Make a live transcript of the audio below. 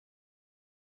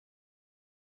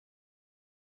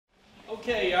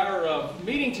Okay, our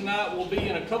meeting tonight will be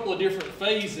in a couple of different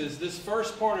phases. This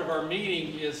first part of our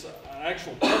meeting is an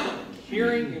actual public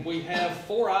hearing, and we have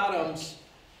 4 items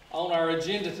on our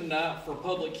agenda tonight for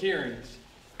public hearings.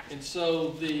 And so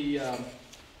the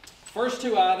first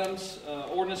 2 items,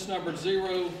 ordinance number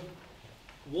 01-19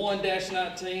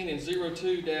 and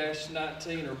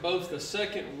 02-19, are both the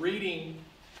second reading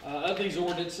of these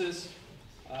ordinances.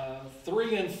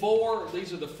 3 and 4,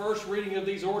 these are the first reading of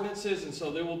these ordinances, and so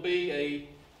there will be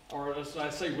as I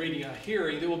say reading, a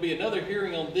hearing. There will be another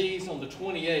hearing on these on the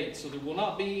 28th, so there will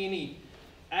not be any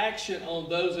action on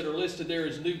those that are listed there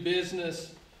as new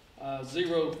business,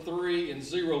 03 and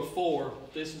 04.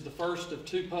 This is the first of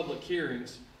 2 public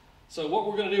hearings. So what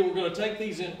we're going to do, we're going to take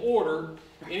these in order.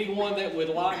 Anyone that would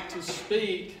like to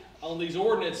speak on these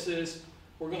ordinances,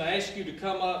 we're going to ask you to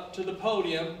come up to the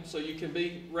podium so you can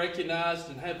be recognized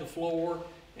and have the floor,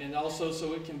 and also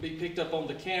so it can be picked up on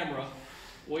the camera.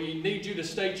 We need you to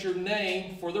state your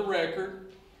name for the record,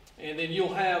 and then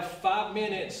you'll have 5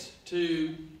 minutes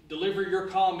to deliver your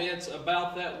comments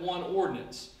about that one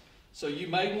ordinance. So you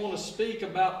may want to speak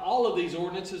about all of these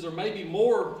ordinances, or maybe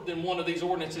more than one of these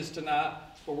ordinances tonight,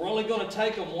 but we're only going to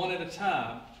take them one at a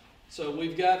time. So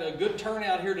we've got a good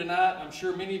turnout here tonight. I'm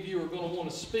sure many of you are going to want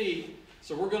to speak.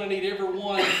 So we're going to need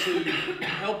everyone to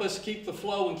help us keep the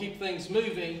flow and keep things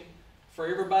moving, for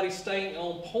everybody staying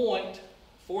on point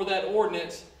for that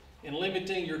ordinance and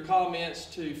limiting your comments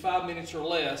to 5 minutes or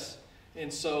less.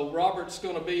 And so Robert's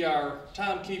going to be our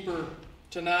timekeeper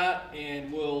tonight,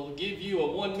 and we'll give you a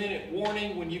 1-minute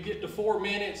warning. When you get to 4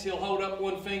 minutes, he'll hold up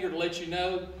one finger to let you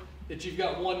know that you've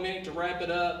got 1 minute to wrap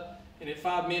it up. And at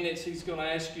 5 minutes, he's going to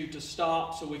ask you to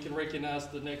stop so we can recognize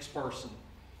the next person.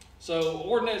 So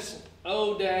ordinance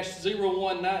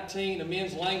 0-0119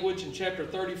 amends language in Chapter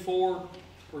 34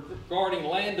 regarding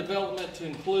land development to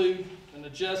include and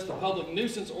adjust the public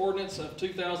nuisance ordinance of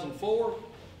 2004.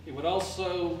 It would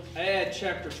also add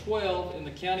Chapter 12 in the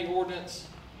county ordinance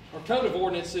or code of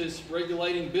ordinances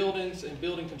regulating buildings and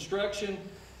building construction,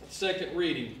 second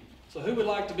reading. So who would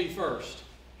like to be first?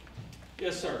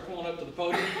 Yes, sir. Come on up to the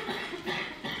podium.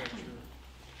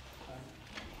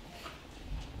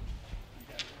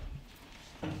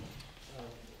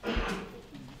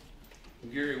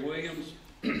 Gary Williams.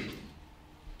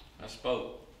 I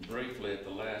spoke briefly at the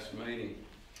last meeting,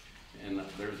 and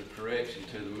there's a correction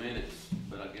to the minutes,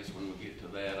 but I guess when we get to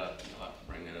that, I'd like to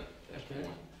bring it up at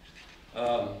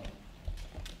that point.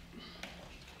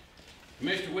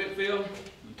 Mr. Whitfield,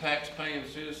 the tax-paying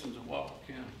citizens of Walker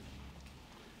County,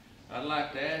 I'd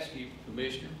like to ask you,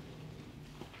 Commissioner,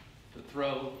 to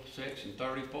throw Section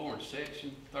 34 and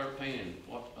Section 13,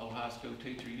 what old high school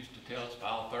teacher used to tell us,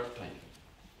 file 13,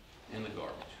 in the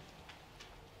garbage.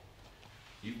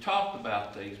 You've talked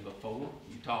about these before.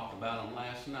 You talked about them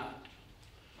last night.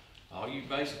 All you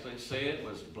basically said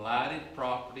was blighted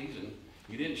properties, and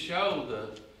you didn't show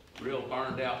the real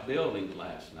burned out buildings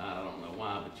last night. I don't know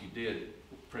why, but you did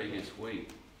the previous week.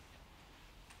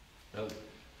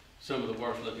 Some of the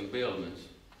worst looking buildings,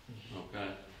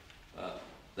 okay?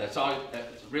 That's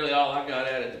really all I got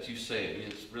at it that you said. You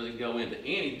didn't really go into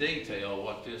any detail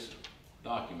what this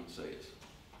document says.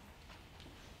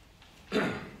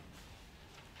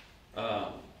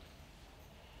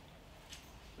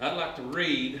 I'd like to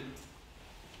read,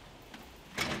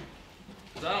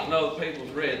 because I don't know if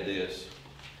people's read this,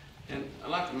 and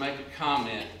I'd like to make a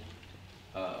comment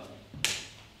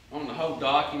on the whole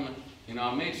document. You know,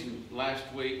 I mentioned last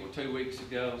week or 2 weeks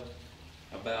ago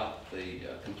about the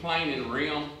complaining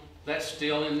rim. That's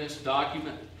still in this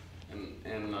document,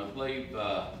 and I believe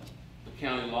the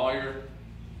county lawyer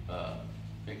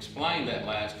explained that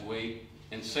last week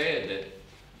and said that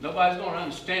nobody's going to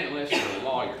understand it unless you're a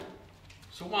lawyer.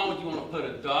 So why would you want to put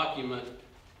a document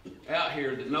out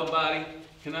here that nobody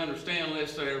can understand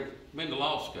unless they've been to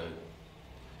law school?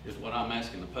 Is what I'm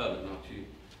asking the public, not you,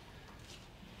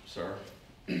 sir.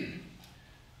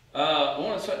 I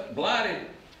want to say blighted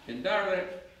and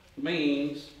direct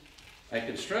means a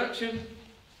construction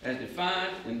as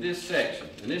defined in this section.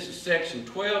 And this is section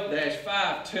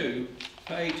 12-52,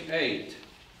 page 8.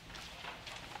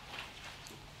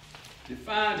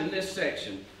 Defined in this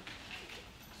section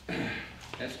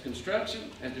as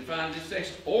construction as defined in this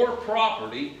section, or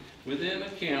property within the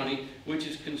county which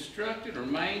is constructed or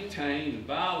maintained in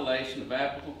violation of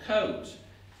applicable codes,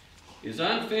 is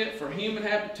unfit for human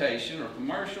habitation or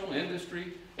commercial,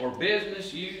 industry, or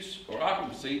business use or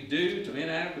occupancy due to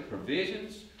inadequate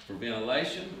provisions for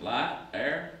ventilation, light,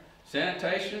 air,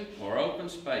 sanitation, or open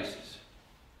spaces,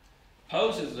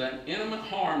 poses an imminent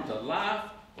harm to life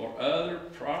or other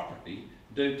property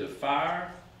due to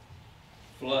fire,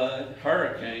 flood,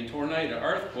 hurricane, tornado,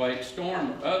 earthquake,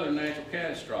 storm, or other natural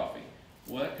catastrophe.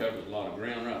 Well, that covers a lot of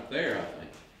ground right there, I think.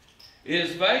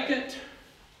 Is vacant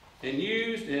and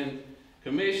used in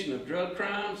commission of drug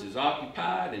crimes, is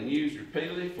occupied and used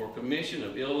repeatedly for commission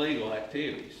of illegal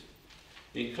activities,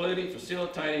 including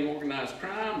facilitating organized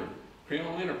crime or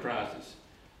criminal enterprises,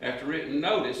 after written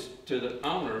notice to the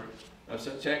owner of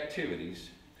such activities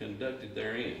conducted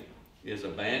therein, is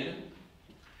abandoned,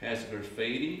 has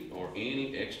graffiti or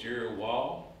any exterior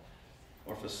wall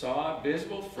or facade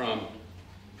visible from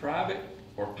private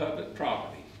or public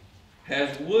property,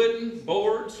 has wooden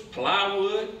boards,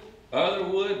 plywood, other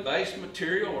wood-based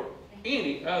material, or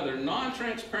any other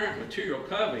non-transparent material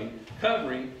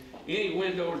covering any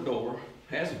window or door,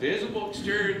 has visible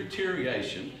exterior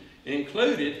deterioration,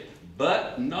 included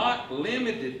but not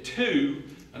limited to,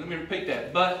 let me repeat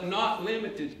that, but not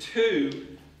limited to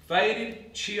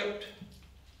faded, chipped,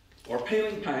 or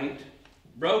peeling paint,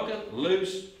 broken,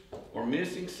 loose, or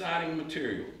missing siding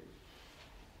material,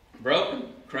 broken,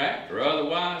 cracked, or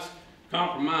otherwise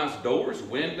compromised doors,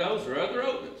 windows, or other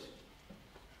openings,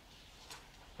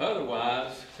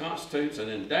 otherwise constitutes an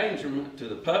endangerment to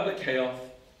the public health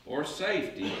or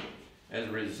safety as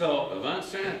a result of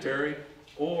unsanitary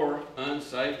or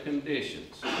unsafe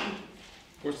conditions.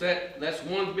 Of course, that's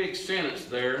one big sentence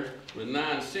there with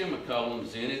 9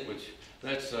 semicolons in it, which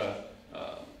that's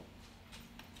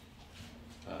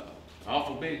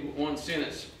awful big one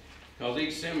sentence, because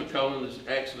each semicolon is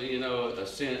actually, a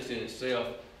sentence in itself,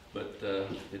 but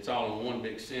it's all in one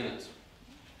big sentence.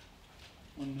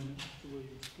 1 minute,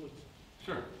 please.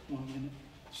 Sure. 1 minute.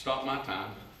 Stop my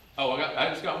time. Oh, I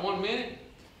just got 1 minute?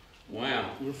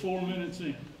 Wow. We're 4 minutes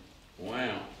in.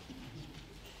 Wow.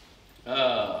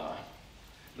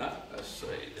 Let's see.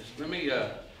 Let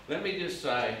me just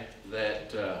say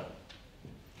that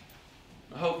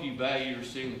I hope you value your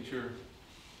signature.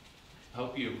 I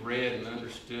hope you have read and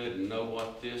understood and know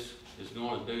what this is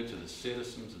going to do to the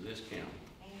citizens of this county.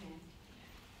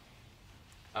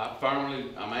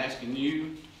 I'm asking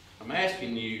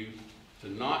you to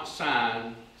not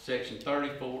sign section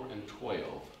 34 and 12.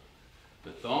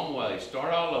 But throw them away,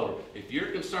 start all over. If you're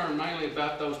concerned mainly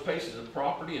about those pieces of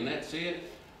property and that's it,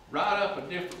 write up a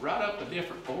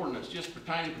different ordinance just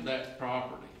pertaining to that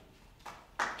property,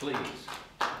 please.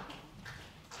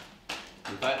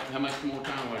 In fact, how much more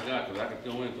time have I got? Because I could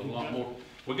go into a lot more.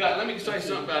 Let me say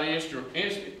something about instrument.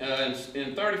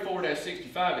 In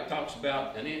 34-65, it talks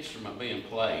about an instrument being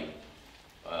played.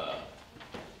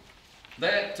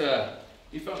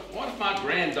 What if my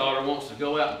granddaughter wants to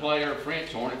go out and play her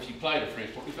French horn, if she played a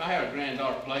French horn? If I had a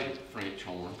granddaughter play the French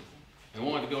horn and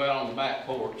wanted to go out on the back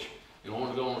porch and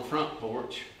wanted to go on the front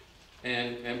porch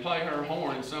and play her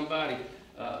horn, and somebody,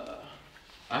 I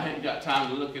haven't got time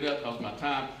to look it up because of my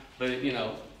time, but anybody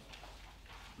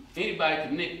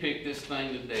can nitpick this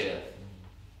thing to death.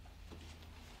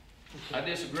 I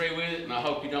disagree with it, and I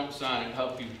hope you don't sign it. I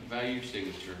hope you value your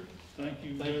signature. Thank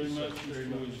you very much, very Mr.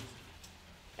 much. Williams.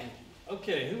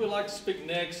 Okay, who would like to speak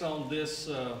next on this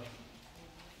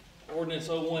ordinance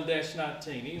 01-19?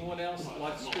 Anyone else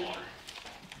like to speak?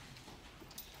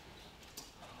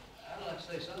 I'd like to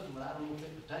say something, but I don't know if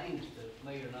it pertains to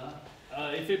me or not.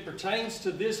 If it pertains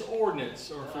to this ordinance,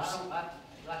 or Well, for,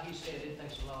 like you said, it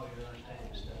takes a lawyer to understand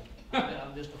this stuff.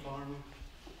 I'm just a farmer.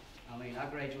 I mean, I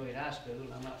graduated high school,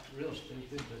 and I'm not real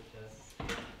stupid, but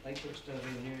they put stuff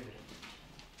in here that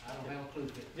I don't have a clue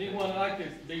if it. anyone like to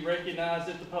be recognized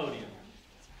at the podium?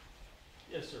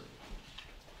 Yes, sir.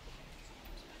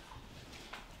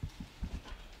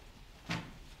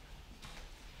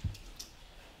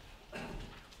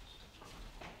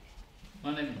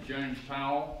 My name is James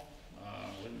Powell.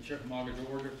 Live in Chickamauga,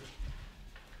 Georgia.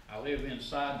 I live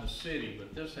inside the city,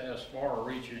 but this has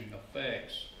far-reaching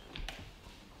effects.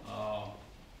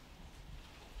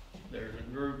 There's a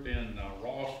group in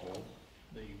Rossville,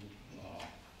 the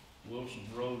Wilson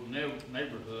Road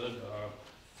neighborhood.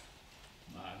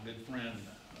 My good friend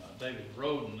David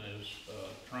Roden is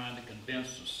trying to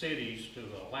convince the cities to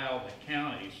allow the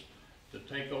counties to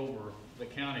take over,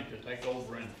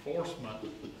 enforcement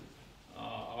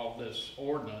of this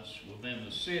ordinance within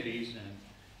the cities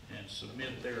and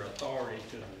submit their authority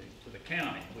to the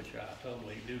county, which I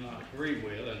totally do not agree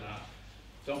with, and I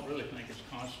don't really think it's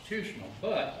constitutional.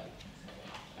 But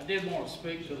I did want to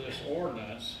speak to this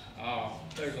ordinance.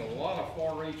 There's a lot of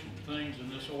far-reaching things in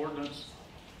this ordinance.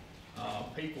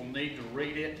 People need to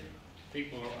read it.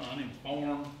 People are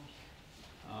uninformed.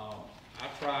 I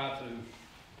try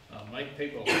to make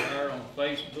people aware on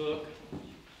Facebook.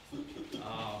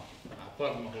 I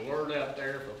put an alert out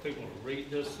there for people to read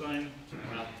this thing,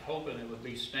 and I'm hoping it would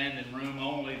be standing room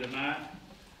only tonight.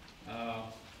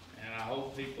 And I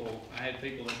hope I had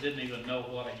people that didn't even know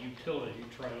what a utility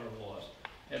trailer was.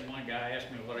 Had one guy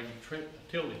ask me what a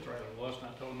utility trailer was, and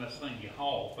I told him that's the thing you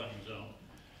haul things on.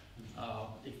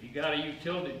 If you got a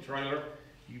utility trailer,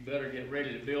 you better get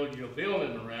ready to build your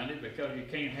building around it, because you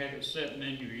can't have it sitting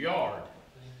in your yard.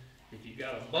 If you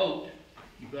got a boat,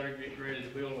 you better get ready to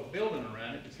build a building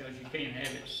around it, because you can't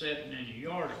have it sitting in your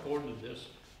yard according to this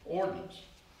ordinance.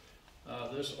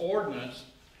 This ordinance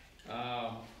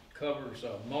covers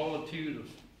a multitude of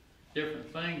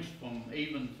different things,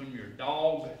 even from your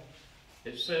dog.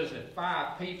 It says if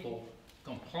 5 people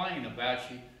complain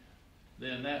about you,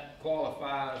 then that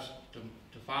qualifies to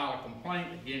file a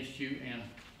complaint against you in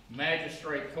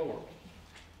magistrate court.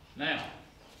 Now,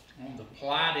 on the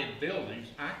blighted buildings,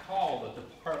 I called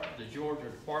the Georgia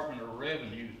Department of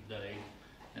Revenue today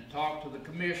and talked to the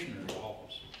commissioner's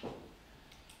office.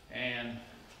 And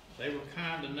they were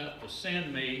kind enough to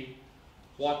send me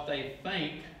what they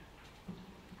think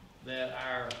that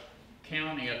our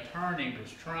county attorney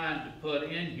was trying to put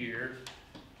in here.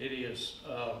 It is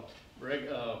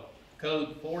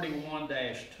Code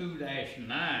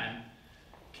 41-2-9,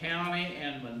 county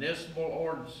and municipal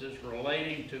ordinances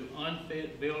relating to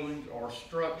unfit buildings or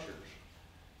structures.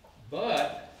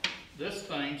 But this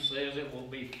thing says it will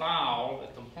be filed, a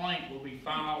complaint will be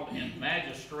filed in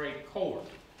magistrate court.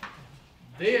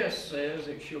 This says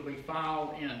it shall be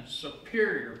filed in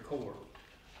superior court.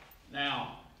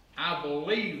 Now, I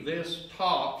believe this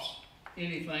tops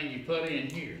anything you put in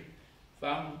here. If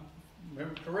I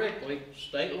remember correctly,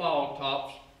 state law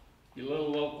tops your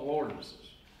little local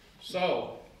ordinances.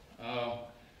 So,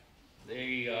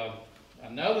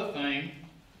 another thing,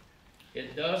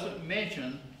 it doesn't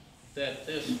mention that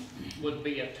this would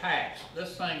be a tax.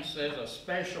 This thing says a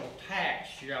special tax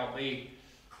shall be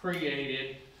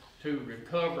created to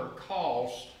recover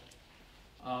costs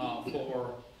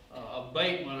for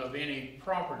abatement of any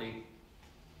property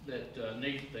that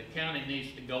the county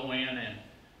needs to go in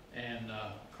and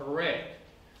correct.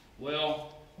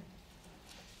 Well,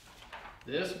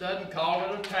 this doesn't call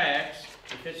it a tax.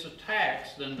 If it's a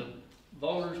tax, then the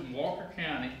voters in Walker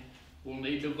County will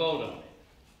need to vote on it.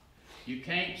 You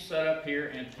can't sit up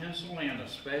here and pencil in a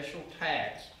special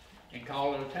tax and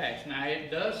call it a tax. Now,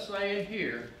 it does say in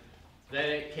here that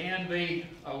it can be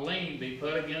a lien be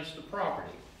put against the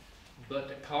property, but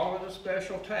to call it a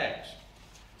special tax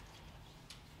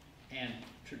and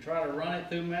to try to run it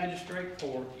through magistrate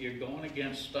court, you're going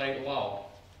against state law.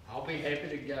 I'll be happy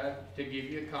to give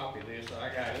you a copy of this. I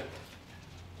got it.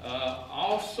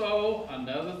 Also,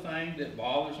 another thing that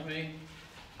bothers me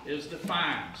is the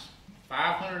fines.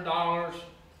 $500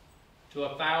 to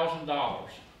 $1,000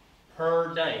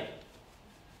 per day.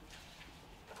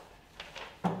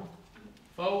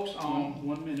 Folks, on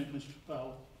 1 minute, Mr.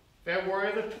 Powell.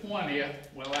 February the 20th,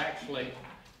 well, actually,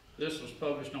 this was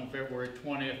published on February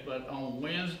 20th, but on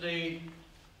Wednesday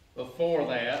before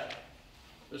that,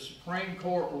 the Supreme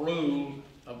Court ruled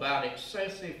about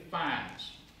excessive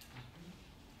fines.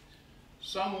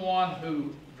 Someone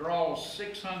who draws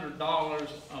 $600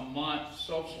 a month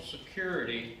Social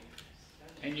Security,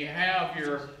 and you have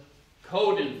your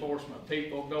code enforcement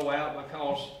people go out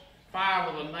because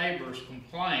 5 of the neighbors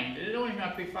complained. It don't even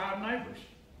have to be 5 neighbors.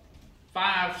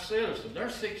 5 citizens.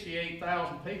 There's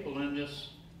 68,000 people in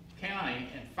this county,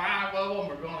 and 5 of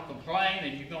them are going to complain,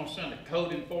 and you're going to send a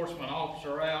code enforcement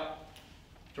officer out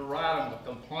to write them a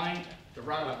complaint, to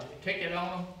write a ticket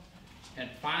on them, and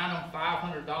fine them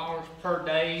 $500 per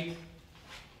day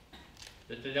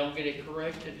that they don't get it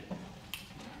corrected.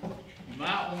 You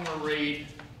might want to read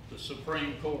the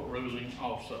Supreme Court ruling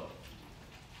also.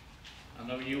 I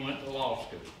know you went to law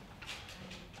school.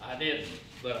 I didn't,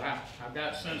 but I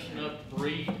got sense enough to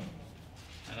read,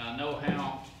 and I know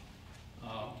how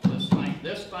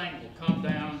this thing will come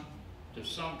down to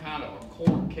some kind of a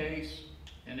court case,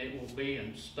 and it will be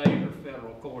in state or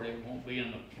federal court. It won't be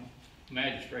in the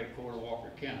magistrate court of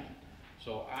Walker County.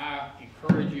 So I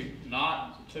encourage you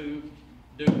not to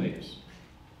do this.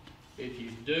 If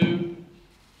you do,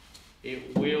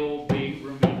 it will be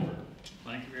remembered.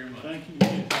 Thank you very much. Thank you,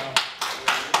 Mr. Powell.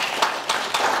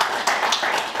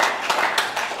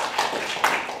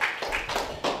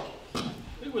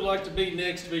 Who would like to be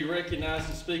next to be recognized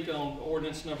and speak on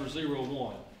ordinance number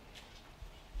 01?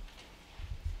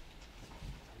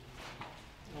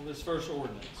 On this first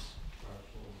ordinance.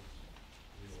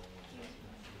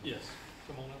 Yes,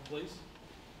 come on up, please.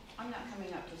 I'm not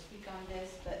coming up to speak on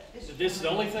this, but this. This is the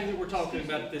only thing that we're talking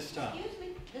about at this time. Excuse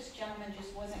me, this gentleman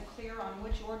just wasn't clear on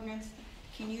which ordinance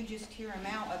can you just hear him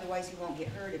out? Otherwise he won't get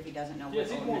hurt if he doesn't know Yes,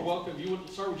 what he's more ordinance. welcome. You would,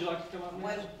 sir, would you like to come out and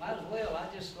Well, answer? Might as well,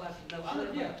 I just like to know, I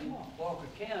live Yeah, up come in on. Walker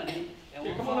County. and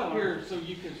Yeah, we're come on up farmers. here so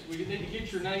you can, we need to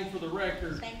get your name for the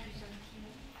record. Thank you, sir.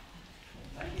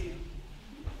 Thank you.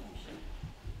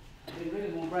 I didn't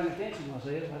really want to bring attention to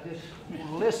myself, I just want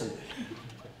to listen.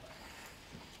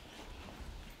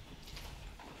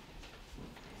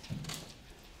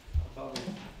 Probably,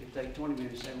 it'd take 20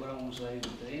 minutes to say what I want to say,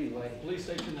 but anyway. Please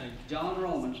state your name. John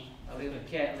Romans, I live in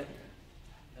Catlett,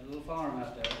 a little farm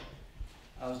out there.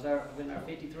 I was there, I've been there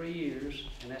 53 years,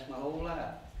 and that's my whole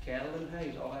life. Cattle and hay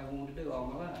is all I wanted to do all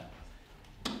my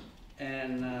life.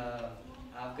 And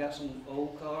I've got some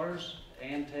old cars,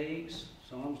 antiques,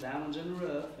 some of them's diamonds in the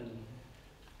rough, and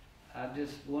I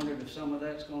just wondered if some of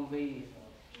that's gonna be,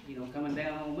 you know, coming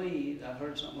down on me. I've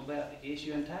heard something about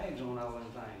issuing tags on all them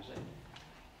things.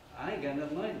 I ain't got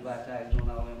enough money to buy tags on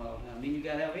all them. I mean, you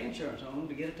gotta have insurance on them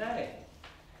to get a tag.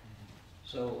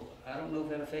 So I don't know if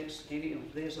that affects any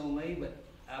of this on me, but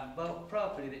I bought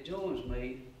property that joins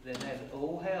me that had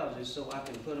old houses so I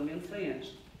can put them in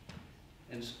fence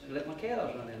and let my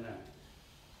cows run in there.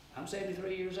 I'm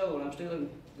 73 years old. I'm still in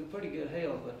pretty good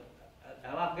health, but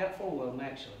I've got 4 of them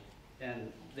actually,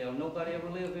 and there'll nobody ever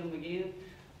live in them again.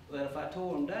 But if I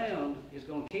tore them down, it's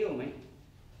gonna kill me,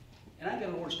 and I ain't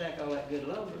gonna afford to stack all that good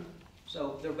lumber.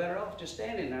 So they're better off just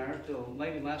standing there till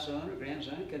maybe my son or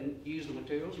grandson can use the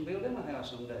materials and build them a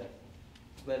house someday.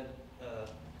 But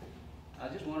I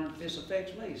just wondered if this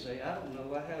affects me. See, I don't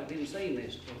know. I haven't even seen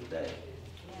this till today.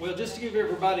 Well, just to give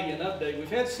everybody an update, we've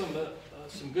had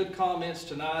some good comments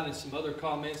tonight and some other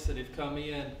comments that have come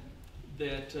in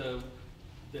that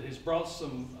that has brought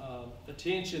some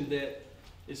attention that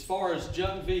as far as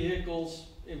junk vehicles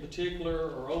in particular,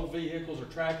 or old vehicles or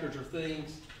tractors or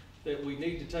things, that we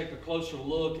need to take a closer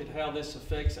look at how this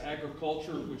affects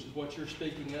agriculture, which is what you're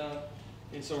speaking of.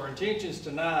 And so our intentions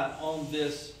tonight on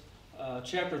this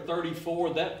chapter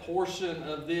 34, that portion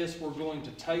of this we're going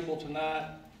to table tonight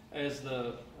as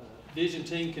the vision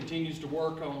team continues to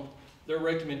work on their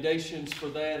recommendations for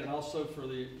that, and also for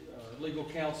the legal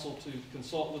counsel to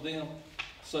consult with them.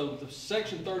 So the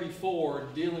section 34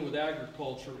 dealing with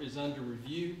agriculture is under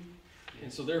review,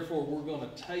 and so therefore we're going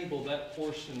to table that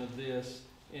portion of this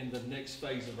in the next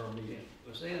phase of our meeting.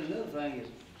 Well, see, and another thing is,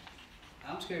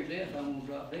 I'm scared to death I'm gonna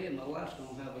drop dead. My wife's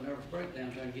gonna have a nervous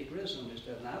breakdown trying to get rid of some of this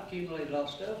stuff. And I've accumulated a lot of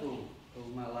stuff over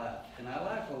my life, and I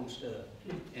like old stuff.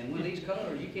 And when these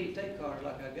cars, you can't take cars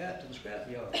like I got to the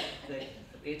scrapyard.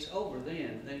 It's over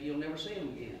then. You'll never see them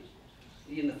again.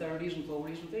 In the 30s and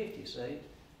 40s and 50s, see?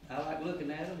 I like looking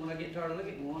at them. When I get tired of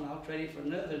looking at one, I'll trade it for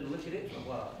another and look at it for a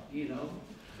while, you know.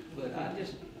 But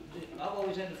I've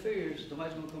always had the fear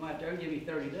somebody's gonna come out there and give me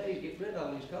 30 days, get rid of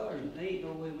all these cars, and there ain't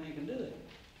no way a man can do it.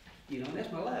 You know, and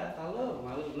that's my life. I love them.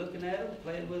 I love looking at them,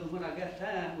 playing with them when I got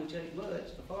time, which ain't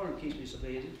much. The farm keeps me so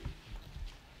busy.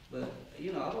 But,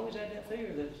 you know, I've always had that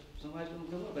fear that somebody's gonna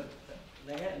come up, but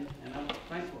they hadn't, and I'm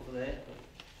thankful for that.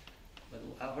 But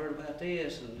I've heard about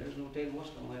this, and there's no telling what's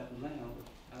gonna happen now.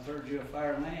 But I've heard you're a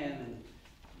fireman, and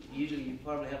usually you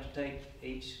probably have to take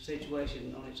each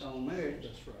situation on its own merits,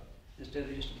 That's right. instead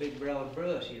of just a big broad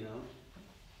brush, you know.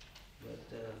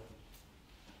 But,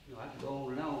 you know, I could go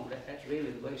on and on, but that's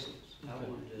really the basics. I Okay.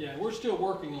 wanted to. Yeah, we're still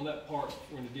working on that part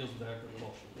when it deals with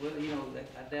agriculture. Well, you know,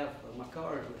 I doubt my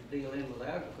cars would deal in with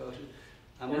agriculture.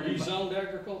 Are you zoned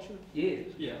agriculture? Yes.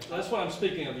 Yeah, that's what I'm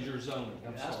speaking of, is your zoning.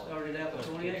 I'm I sorry. started out with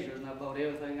 20 acres, and I bought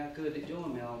everything I could that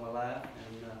joined me all my life,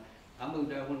 and I moved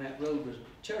there when that road was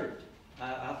church.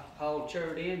 I hauled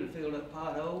church in and filled up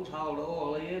potholes, hauled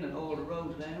oil in and oiled the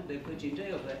roads down. They put you in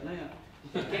jail for that now.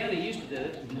 The county used to do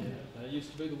it. Yeah, that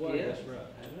used to be the way, Yeah. that's right.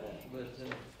 That's right.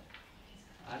 But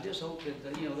I just hope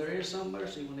that, you know, there is some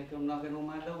mercy when they come knocking on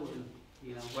my door. And,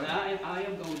 you know, but I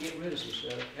am gonna get rid of some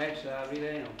stuff. Actually, I really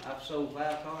am. I've sold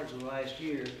 5 cars in the last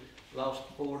year, lost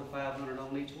 400 to 500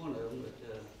 on each one of them. But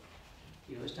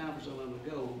you know, it's time for some of them to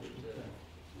go.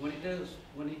 But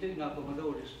when he do knock on my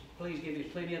door, just please give me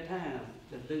plenty of time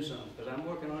to do something, because I'm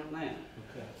working on it now.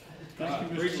 Okay. Thank you,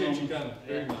 Mr. Appreciate you Lomas. coming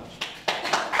very much.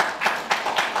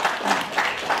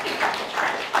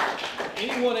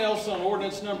 Anyone else on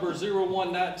ordinance number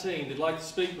 0119 that'd like to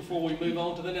speak before we move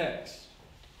on to the next?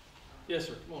 Yes,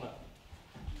 sir, come on up.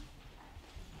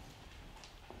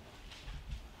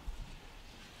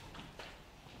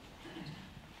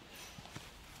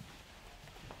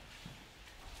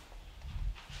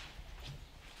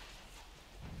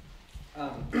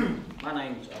 My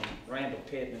name's Randall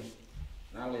Pittman,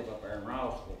 and I live up there in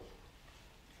Rossville.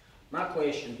 My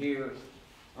question here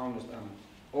on the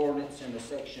ordinance in the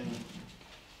section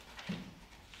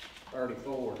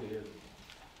 34 here,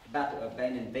 about the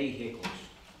abandoned vehicles.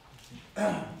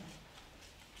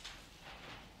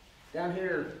 Down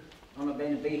here on the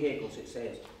bin of vehicles, it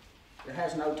says, there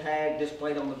has no tag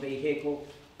displayed on the vehicle,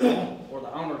 or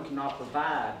the owner cannot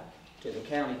provide to the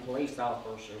county police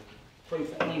officer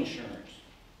proof of insurance.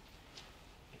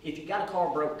 If you got a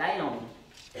car broke down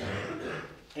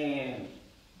and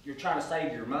you're trying to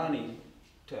save your money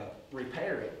to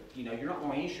repair it, you know, you're not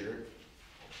gonna insure it.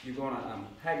 You're gonna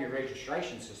have your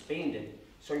registration suspended,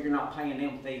 so you're not paying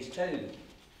them fees too.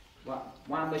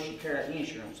 Why must you carry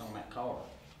insurance on that car?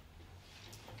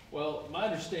 Well, my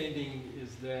understanding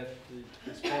is that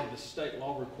it's part of the state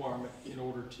law requirement in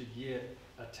order to get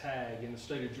a tag. In the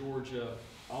state of Georgia,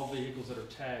 all vehicles that are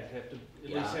tagged have to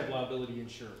at least have liability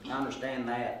insurance. I understand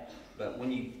that, but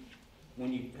when you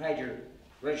had your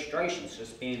registration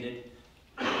suspended,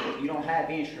 you don't have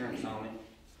insurance on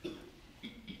it.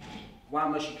 Why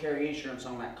must you carry insurance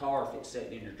on that car if it's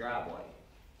sitting in your driveway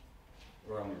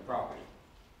or on your property?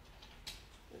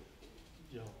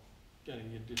 Y'all got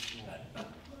any additional?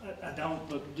 I don't,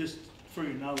 but just for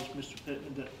your knowledge, Mr.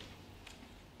 Pittman, that,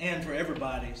 and for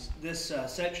everybody's, this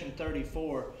section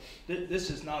 34, this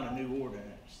is not a new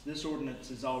ordinance. This ordinance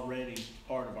is already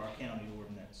part of our county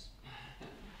ordinance.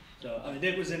 So, I mean,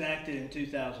 it was enacted in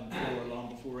 2004, long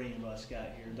before any of us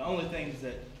got here. The only things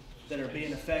that are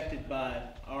being affected by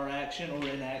our action or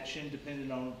inaction,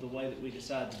 depending on the way that we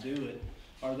decide to do it,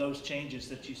 are those changes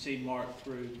that you see marked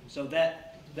through. So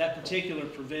that particular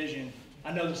provision,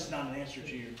 I know this is not an answer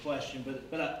to your question,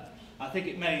 but I think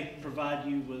it may provide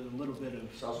you with a little bit of.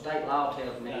 So state law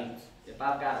tells me if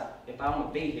I own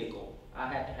a vehicle, I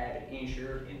have to have it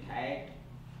insured and tagged,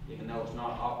 even though it's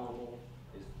not operable.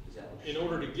 Is that what In you're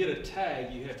order to get a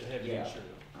tag, you have to have it Yeah. insured.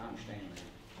 I understand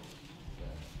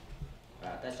that.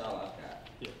 Right, that's all I've got.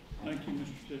 Thank you,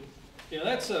 Mr. Pittman.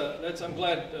 Yeah, I'm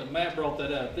glad Matt brought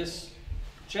that up. This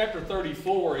chapter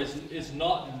 34 is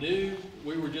not new.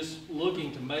 We were just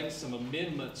looking to make some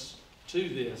amendments to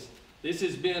this. This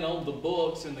has been on the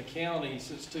books in the county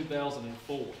since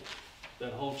 2004,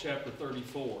 that whole chapter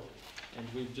 34. And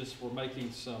we're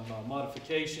making some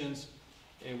modifications,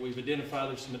 and we've identified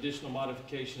there's some additional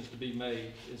modifications to be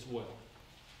made as well.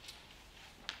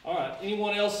 All right,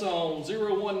 anyone else on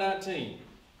 0119?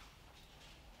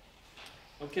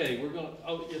 Okay, we're gonna,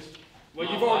 oh, yes.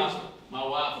 Well, you've already. My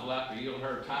wife would like to yield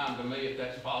her time to me if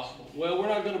that's possible. Well, we're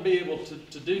not gonna be able to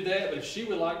do that, but if she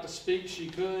would like to speak, she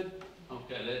could.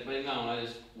 Okay, let me know. I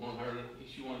just want her,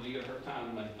 if she wanted to yield her time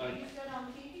to me. Thank you. You said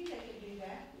on TV they could do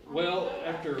that. Well,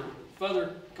 after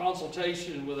further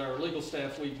consultation with our legal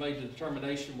staff, we've made the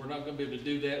determination we're not gonna be able to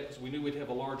do that because we knew we'd have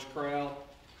a large crowd,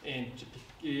 and to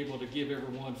be able to give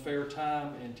everyone fair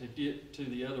time and to get to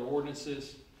the other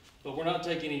ordinances. But we're not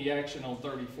taking any action on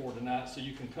 34 tonight, so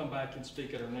you can come back and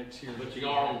speak at our next hearing. But you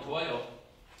are on 12.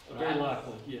 Very right?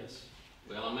 likely, yes.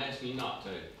 Well, I'm asking you not to.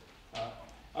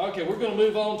 Okay, we're gonna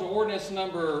move on to ordinance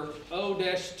number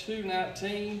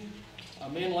O-219.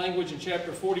 Amend language in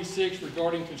chapter 46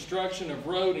 regarding construction of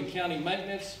road and county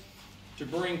maintenance to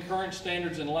bring current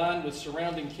standards in line with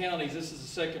surrounding counties. This is the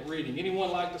second reading.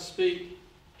 Anyone like to speak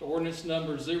to ordinance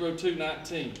number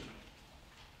 0219?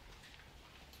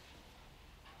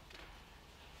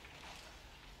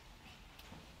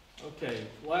 Okay,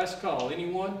 last call.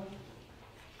 Anyone?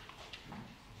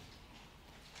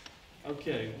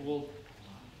 Okay, we'll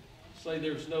say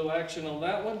there's no action on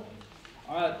that one.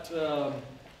 All right.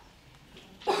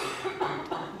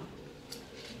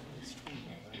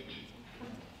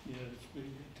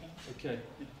 Okay.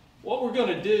 What we're going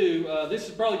to do, this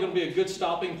is probably going to be a good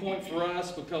stopping point for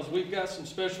us because we've got some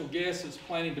special guests that's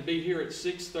planning to be here at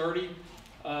 6:30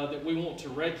 that we want to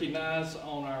recognize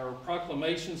on our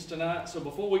proclamations tonight. So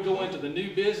before we go into the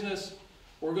new business,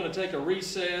 we're going to take a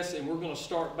recess and we're going to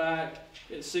start back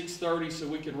at 6:30 so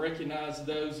we can recognize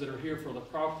those that are here for the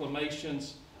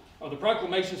proclamations. The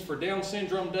proclamations for Down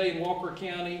Syndrome Day in Walker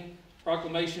County,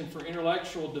 proclamation for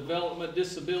Intellectual Development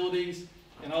Disabilities,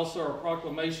 and also our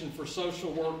proclamation for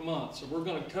Social Work Month. So we're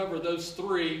going to cover those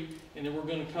three, and then we're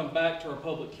going to come back to our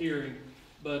public hearing.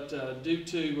 But due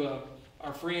to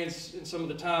our friends and some of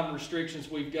the time restrictions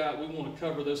we've got, we want to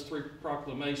cover those three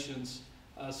proclamations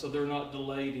so they're not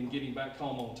delayed in getting back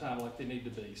home on time like they need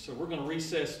to be. So we're going to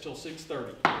recess until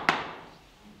 6:30.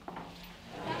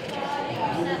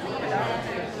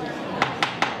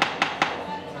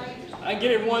 I can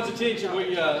get everyone's attention.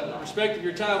 We, respecting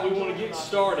your time, we want to get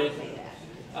started.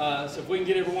 So if we can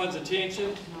get everyone's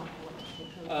attention.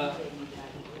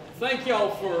 Thank y'all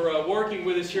for working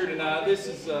with us here tonight. This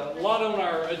is a lot on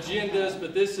our agendas,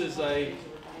 but this is a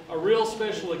real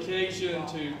special occasion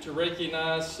to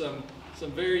recognize some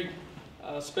very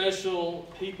special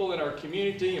people in our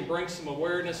community and bring some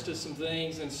awareness to some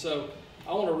things. And so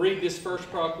I want to read this first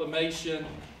proclamation.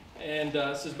 And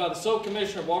it says, by the sole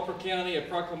Commissioner of Walker County, a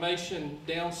proclamation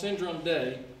Down Syndrome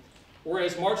Day.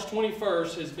 Whereas March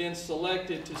 21st has been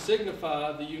selected to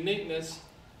signify the uniqueness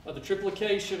of the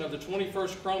triplication of the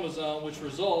 21st chromosome, which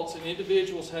results in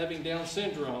individuals having Down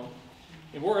syndrome.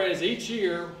 And whereas each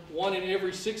year, 1 in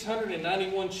every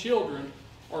 691 children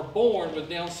are born with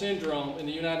Down syndrome in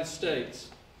the United States,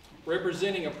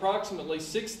 representing approximately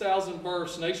 6,000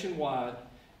 births nationwide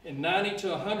and 90 to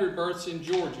 100 births in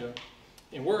Georgia.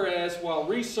 And whereas while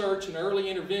research and early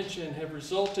intervention have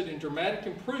resulted in dramatic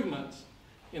improvements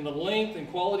in the length and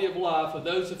quality of life of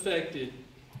those affected,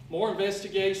 more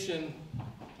investigation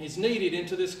is needed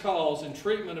into this cause and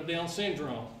treatment of Down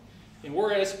syndrome. And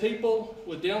whereas people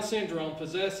with Down syndrome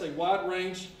possess a wide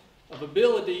range of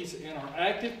abilities and are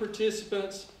active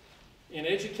participants in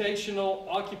educational,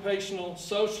 occupational,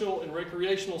 social, and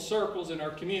recreational circles in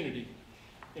our community.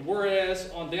 And whereas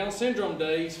on Down syndrome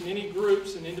days, many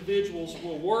groups and individuals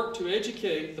will work to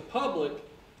educate the public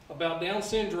about Down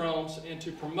syndromes and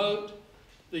to promote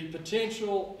the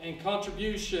potential and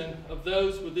contribution of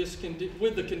those with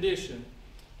the condition.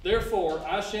 Therefore,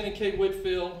 I, Shannon K.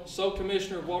 Whitfield, sole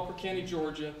Commissioner of Walker County,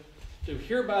 Georgia, do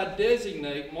hereby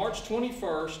designate March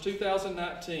 21st,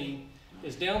 2019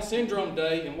 as Down Syndrome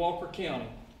Day in Walker County.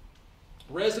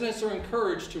 Residents are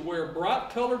encouraged to wear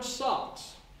bright-colored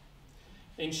socks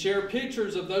and share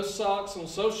pictures of those socks on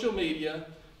social media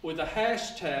with the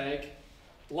hashtag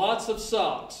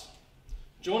 #LotsOfSocks,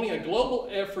 joining a global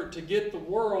effort to get the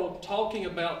world talking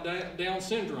about Down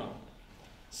syndrome.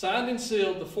 Signed and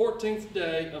sealed the 14th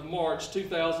day of March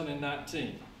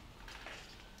 2019.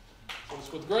 So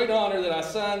it's with great honor that I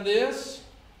sign this.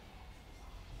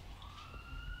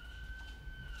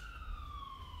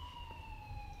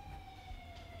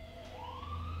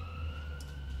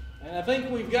 And I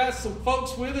think we've got some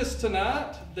folks with us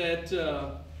tonight that,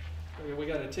 we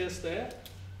got to test that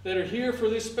are here for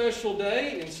this special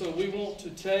day. And so we want to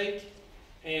take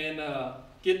and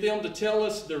get them to tell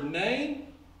us their name,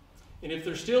 and if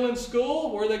they're still in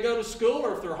school, where they go to school,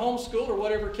 or if they're homeschooled or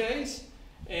whatever case,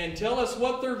 and tell us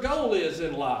what their goal is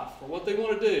in life or what they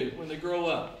want to do when they grow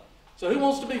up. So who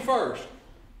wants to be first?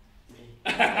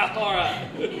 All right.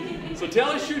 So tell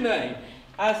us your name.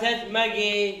 I said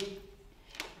Maggie.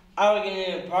 I was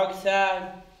in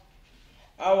Parkside.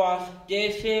 I wash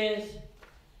dishes,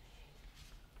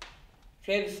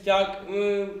 clean the stock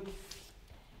room,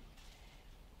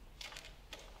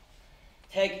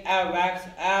 take our racks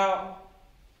out.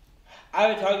 I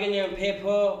was talking to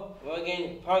people working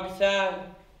in Parkside,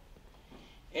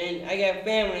 and I got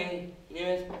family.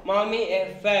 There's Mommy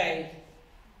and Faith.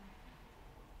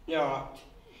 Not.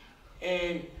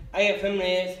 And I got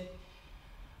families.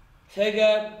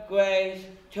 Sugar, Grace,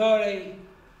 Tori,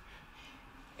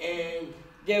 and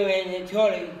Dylan and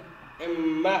Tori,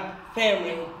 and my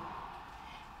family.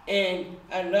 And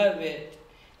I love it.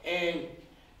 And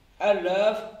I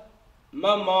love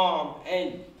my mom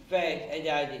and Faith and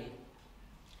Daddy.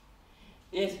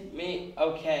 It's me,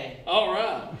 okay. All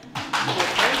right. Well,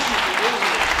 thank you for doing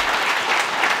it.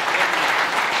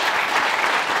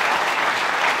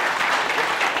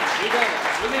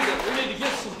 We need to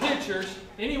get some pictures.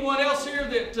 Anyone else here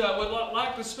that would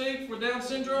like to speak for Down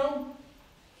syndrome?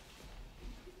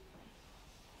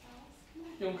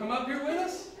 You want to come up here with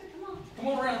us? Come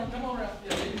on around. Come on around.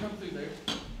 Yeah, you can come through there.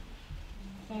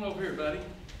 Come on over here, buddy.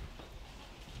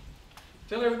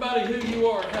 Tell everybody who you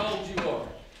are and how old you are.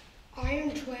 I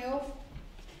am 12.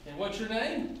 And what's your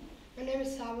name? My name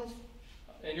is Silas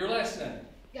And your last name?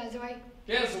 Gazaway.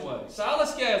 Gazaway.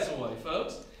 Silas Gazaway,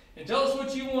 folks. And tell us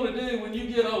what you want to do when you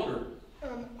get older.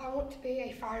 I want to be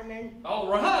a fireman. All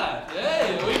right.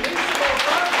 Hey, we need some more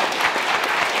firemen.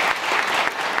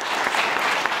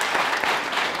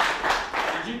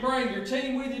 Did you bring your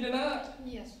team with you tonight?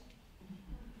 Yes.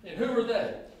 And who are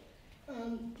they?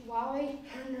 Wally,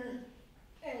 Hunter,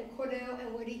 and Cordell,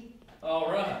 and Woody.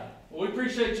 All right. Well, we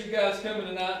appreciate you guys coming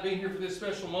tonight, being here for this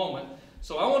special moment.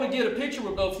 So I want to get a picture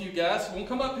with both of you guys. So we'll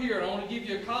come up here, and I want to give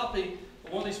you a copy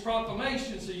of one of these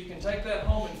proclamations so you can take that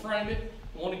home and frame it.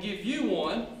 I want to give you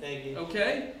one. Thank you.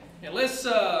 Okay? And let's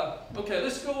go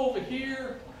over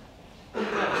here.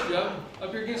 Joe,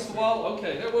 up here against the wall.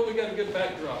 Okay, there where we got a good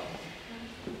backdrop.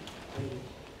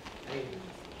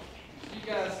 You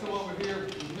guys come over here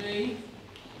with me.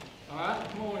 All right,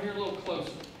 come over here a little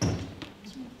closer.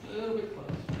 A little bit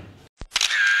closer.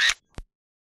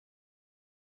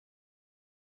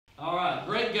 All right,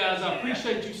 great guys. I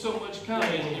appreciate you so much coming.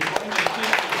 And bringing the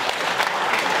attention.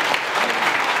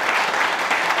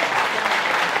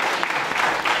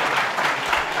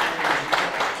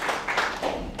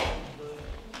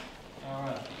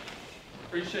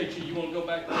 appreciate you. You want to go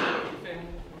back to your family?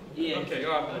 Yeah. Okay,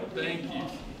 all right, buddy. Thank you.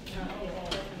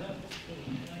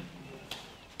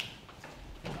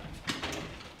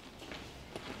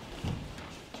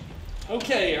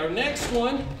 Okay, our next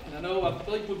one, and I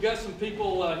believe we've got some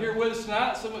people here with us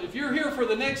tonight. So if you're here for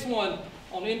the next one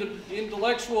on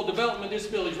intellectual development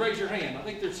disabilities, raise your hand. I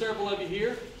think there's several of you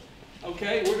here.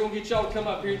 Okay, we're going to get y'all to come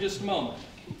up here in just a moment.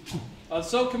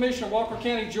 So, Commissioner, Walker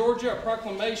County, Georgia, a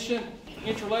proclamation,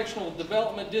 Intellectual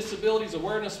Development Disabilities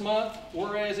Awareness Month.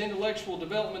 Whereas intellectual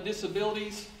development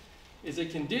disabilities is a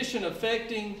condition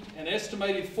affecting an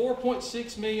estimated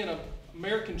 4.6 million of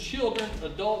American children,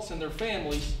 adults, and their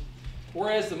families.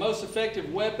 Whereas the most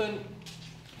effective weapon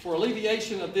for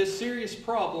alleviation of this serious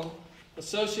problem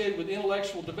associated with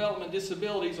intellectual development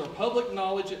disabilities are public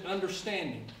knowledge and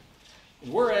understanding.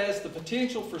 And whereas the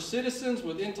potential for citizens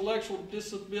with intellectual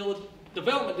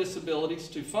development disabilities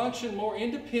to function more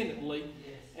independently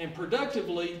and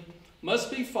productively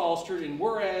must be fostered, and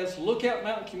whereas Lookout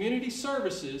Mountain Community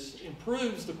Services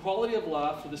improves the quality of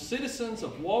life for the citizens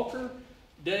of Walker,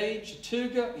 Dade,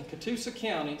 Chattooga, and Catoosa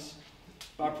counties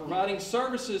by providing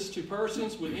services to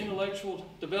persons with intellectual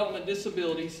development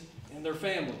disabilities and their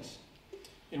families.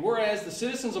 And whereas the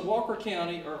citizens of Walker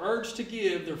County are urged to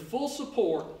give their full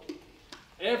support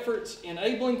efforts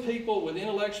enabling people with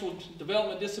intellectual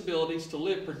development disabilities to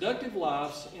live productive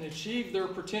lives and achieve their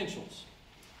potentials.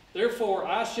 Therefore,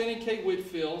 I, Shannon K.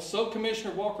 Whitfield, so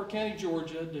Commissioner of Walker County,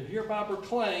 Georgia, do hereby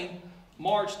proclaim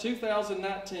March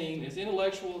 2019 as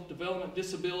Intellectual Development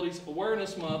Disabilities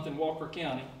Awareness Month in Walker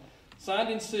County. Signed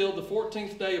and sealed the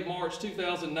 14th day of March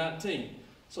 2019.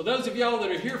 So those of y'all that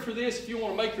are here for this, if you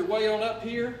want to make your way on up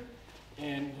here,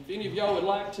 and if any of y'all would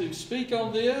like to speak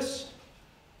on this,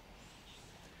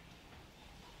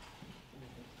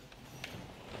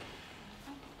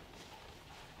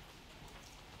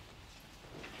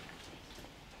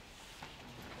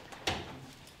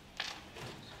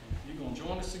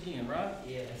 join us again, right?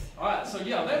 Yes. All right, so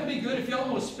yeah, that would be good. If y'all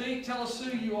want to speak, tell us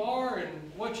who you are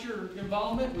and what's your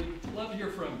involvement. We'd love to hear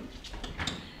from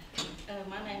you.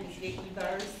 My name is Vicki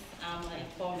Burris. I'm an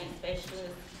employment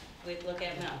specialist with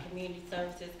Lookout Mountain Community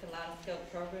Services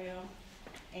Kaleidoscope Program.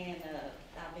 And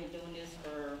I've been doing this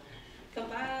for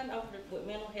combined with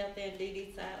mental health and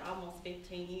DD side almost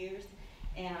 15 years.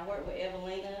 And I work with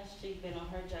Evelina. She's been on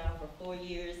her job for 4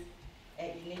 years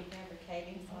at Unique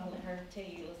Fabricating, so I'll let her tell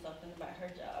you a little something about her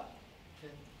job.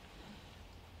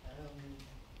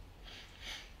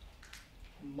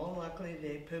 More likely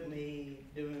they put me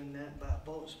doing that about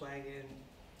Volkswagen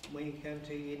when you come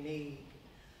to your need.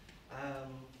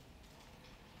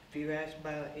 If you ask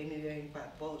about anything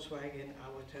about Volkswagen, I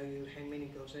will tell you how many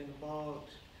goes in the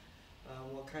box,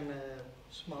 what kind of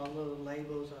small little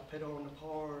labels I put on the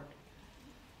part,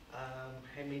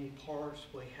 how many parts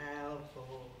we have for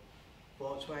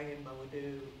Volkswagen, but we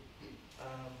do.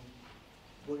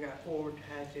 We got Ford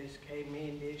hatches came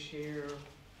in this year.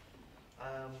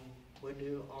 We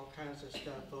do all kinds of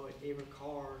stuff for every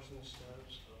cars and stuff.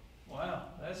 So. Wow,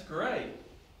 that's great.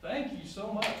 Thank you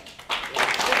so much.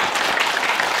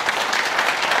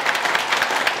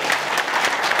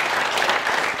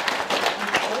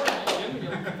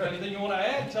 Anything you want to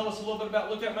add? Tell us a little bit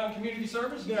about Lookout Mountain Community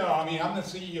Services. No, I mean, I'm the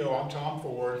CEO. I'm Tom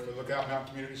Ford for Lookout Mountain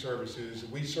Community Services.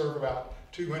 We serve about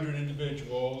 200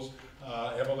 individuals.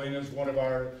 Evelina is one of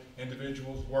our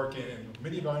individuals working, and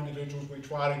many of our individuals we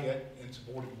try to get in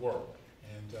supported work.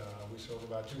 And we serve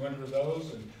about 200 of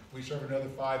those, and we serve another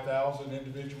 5,000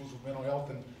 individuals with mental health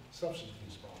and substance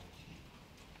abuse problems.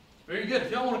 Very good.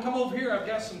 If y'all want to come over here, I've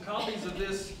got some copies of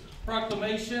this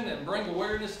proclamation and bring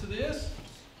awareness to this.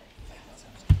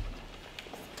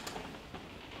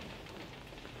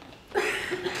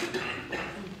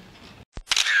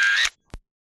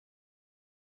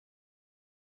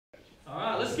 All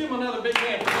right, let's give them another big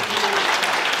hand.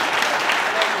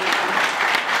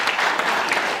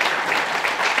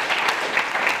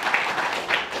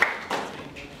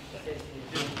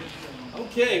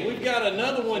 Okay, we've got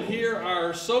another one here,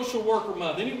 our Social Worker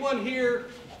Month. Anyone here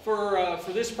for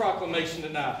this proclamation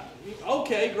tonight?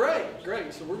 Okay,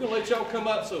 great. So we're going to let y'all come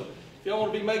up. So if y'all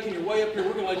want to be making your way up here,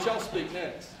 we're going to let y'all speak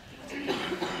next.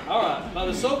 All right, by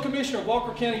the sole Commissioner of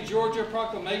Walker County, Georgia,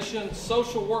 proclamation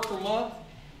Social Worker Month.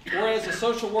 Whereas the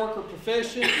social worker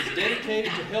profession is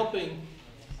dedicated to helping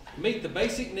meet the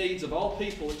basic needs of all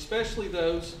people, especially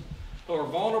those who are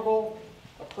vulnerable,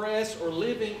 oppressed, or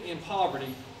living in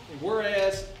poverty. And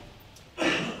whereas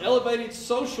elevated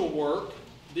social work,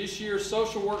 this year's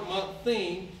Social Work Month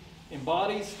theme,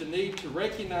 embodies the need to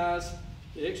recognize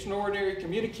the extraordinary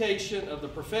communication of the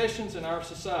professions in our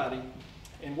society.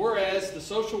 And whereas the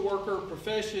social worker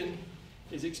profession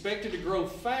is expected to grow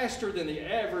faster than the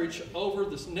average over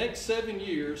the next 7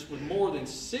 years, with more than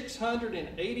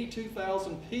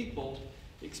 682,000 people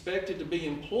expected to be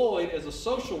employed as a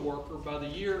social worker by the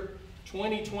year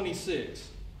 2026.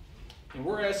 And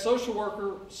whereas social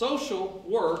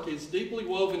work is deeply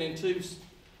woven into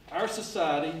our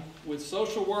society, with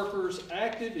social workers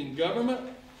active in government,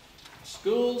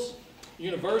 schools,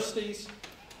 universities,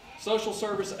 social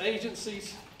service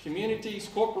agencies, communities,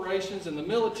 corporations, and the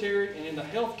military, and in the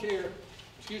healthcare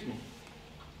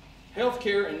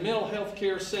and mental health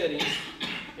care settings.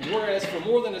 And whereas for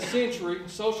more than a century,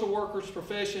 social workers'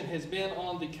 profession has been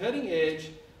on the cutting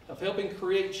edge of helping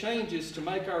create changes to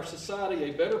make our society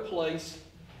a better place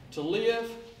to live,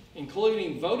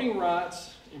 including voting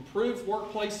rights, improved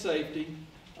workplace safety,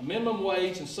 a minimum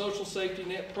wage and social safety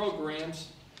net programs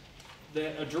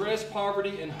that address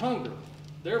poverty and hunger.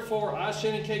 Therefore, I,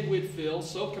 Shannon K. Whitfield,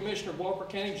 sole Commissioner of Walker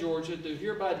County, Georgia, do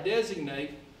hereby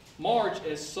designate March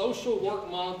as Social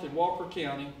Work Month in Walker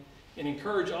County and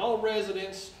encourage all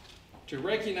residents to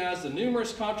recognize the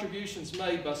numerous contributions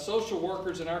made by social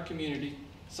workers in our community,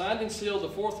 signed and sealed the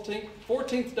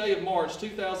 14th day of March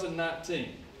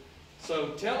 2019. So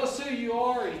tell us who you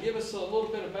are and give us a little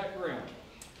bit of background.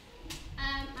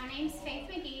 My name's Faith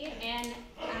McGee, and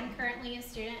I'm currently a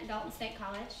student at Dalton State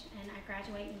College, and I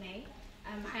graduate in May.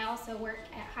 I also work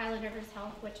at Highland Rivers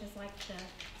Health, which is like the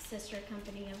sister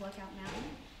company of Lookout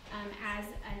Mountain, as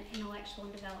an intellectual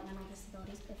and developmental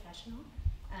disabilities professional.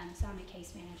 So I'm a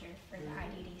case manager for the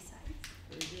IDD side.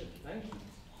 Very good, thank you.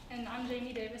 And I'm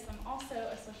Jamie Davis. I'm also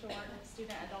a social work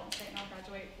student at Dalton State, and I'll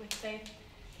graduate with Faith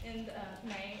in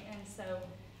May. And so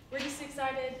we're just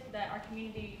excited that our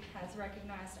community has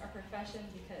recognized our profession,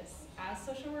 because as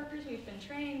social workers, we've been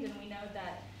trained, and we know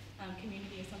that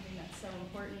community is something that's so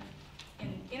important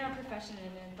in our profession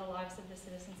and in the lives of the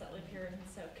citizens that live here. And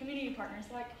so community partners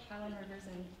like Highland Rivers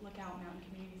and Lookout Mountain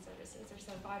Community Services are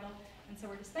so vital. And so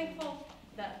we're just thankful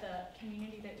that the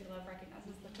community that we love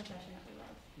recognizes the profession that we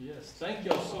love. Yes, thank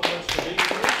you all so much for being here.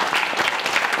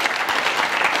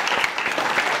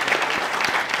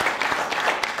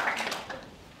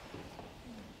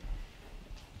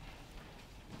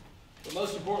 But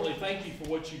most importantly, thank you for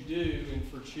what you do and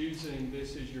for choosing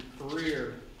this as your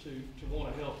career to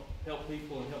want to help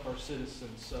people and help our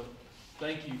citizens. So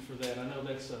thank you for that. I know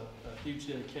that's a huge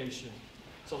dedication.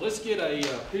 So let's get a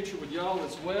picture with y'all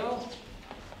as well.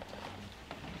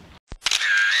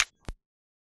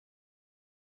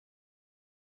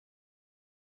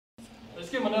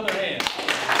 Let's give them another hand.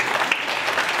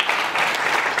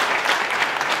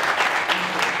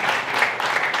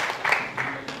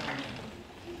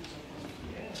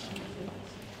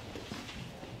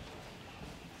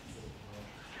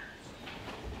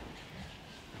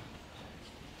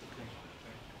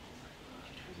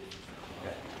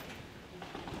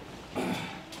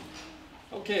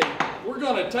 Okay, we're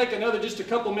going to take just a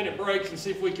couple minute breaks and see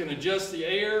if we can adjust the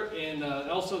air, and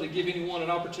also to give anyone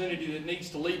an opportunity that needs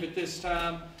to leave at this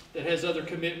time that has other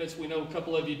commitments. We know a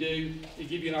couple of you do. To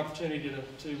give you an opportunity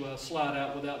to slide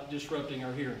out without disrupting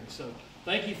our hearing. So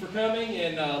thank you for coming,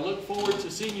 and look forward to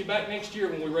seeing you back next year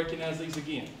when we recognize these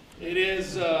again. It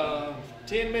is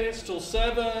 10 minutes till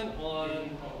 7 on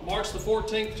March the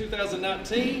 14th,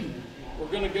 2019. We're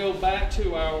going to go back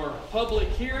to our public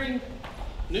hearing.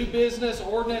 New business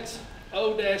ordinance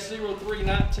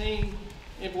O-0319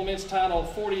 implements Title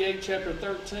 48, Chapter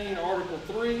 13, Article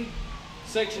 3,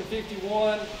 Section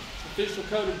 51, Official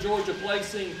Code of Georgia,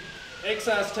 placing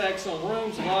excise tax on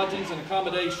rooms, lodgings, and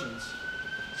accommodations.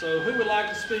 So who would like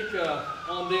to speak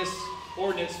on this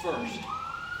ordinance first?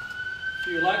 If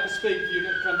you would like to speak, you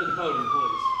can come to the podium,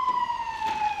 please.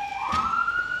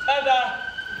 Ta-da!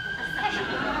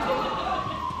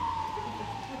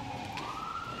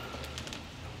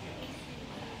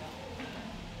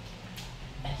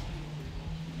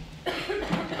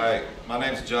 Hi, my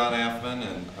name's John Affman,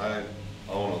 and I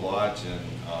own a lodge in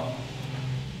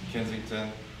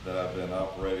Kensington that I've been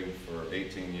operating for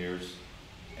 18 years.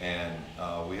 And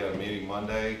we had a meeting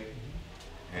Monday,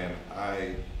 and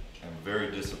I am very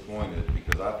disappointed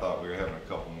because I thought we were having a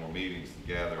couple more meetings to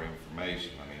gather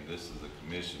information. I mean, this is a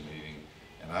commission meeting,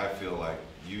 and I feel like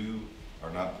you are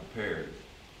not prepared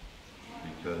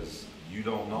because you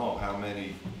don't know how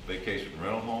many vacation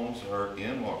rental homes are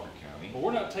in Walker County. But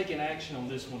we're not taking action on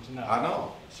this one tonight. I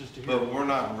know, It's just a but hearing. we're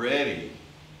not ready.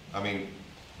 I mean,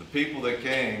 the people that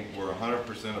came were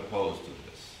 100% opposed to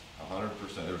this, 100%.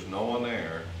 There's no one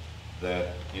there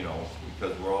that, you know,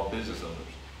 because we're all business owners.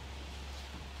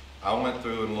 I went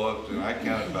through and looked, and I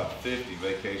counted about 50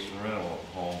 vacation rental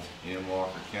homes in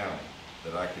Walker County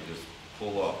that I could just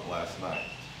pull up last night,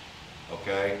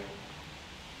 okay?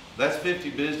 that's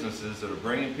 50 businesses that are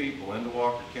bringing people into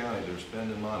Walker County that are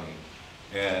spending money.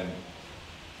 And,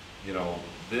 you know,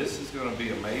 this is gonna be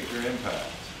a major impact.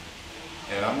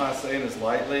 And I'm not saying this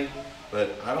lightly,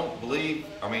 but I don't believe,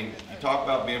 I mean, you talk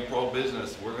about being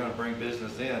pro-business, we're gonna bring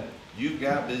business in. You've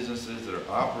got businesses that are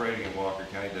operating in Walker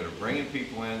County that are bringing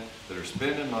people in, that are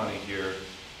spending money here.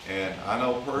 And I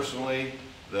know personally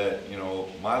that, you know,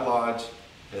 my lodge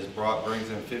brings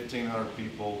in 1,500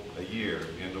 people a year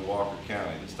into Walker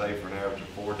County that stay for an average of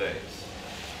 4 days.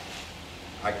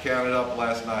 I counted up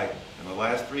last night. In the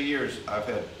last 3 years, I've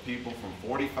had people from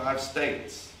 45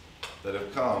 states that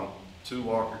have come to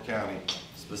Walker County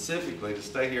specifically to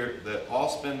stay here that all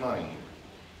spend money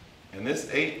here. And this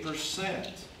 8%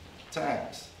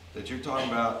 tax that you're talking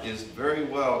about is very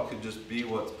well could just be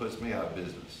what puts me out of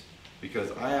business, because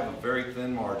I have a very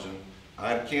thin margin.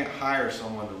 I can't hire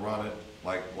someone to run it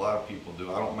like a lot of people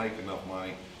do. I don't make enough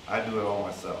money. I do it all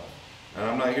myself. And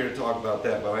I'm not here to talk about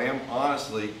that, but I am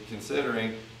honestly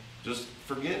considering just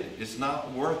forget it. It's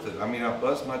not worth it. I mean, I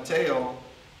bust my tail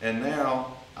and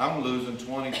now I'm losing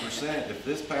 20%. If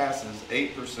this passes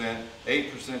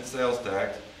 8% sales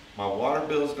tax, my water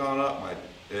bill's gone up,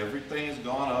 everything has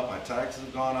gone up, my taxes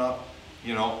have gone up.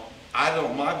 You know,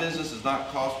 my business does not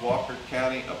cost Walker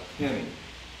County a penny.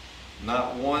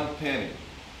 Not one penny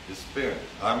is spent.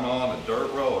 I'm on a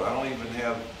dirt road. I don't even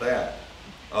have that.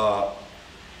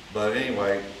 But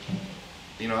anyway,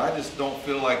 you know, I just don't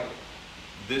feel like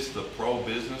this is a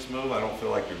pro-business move. I don't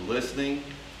feel like you're listening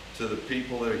to the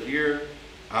people that are here.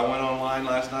 I went online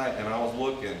last night and I was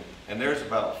looking, and there's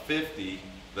about 50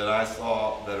 that I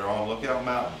saw that are on Lookout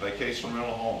Mountain, vacation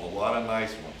rental homes, a lot of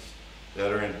nice ones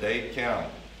that are in Dade County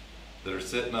that are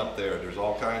sitting up there. There's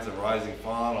all kinds of Rising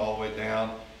Fawn all the way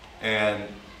down, and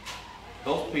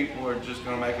those people are just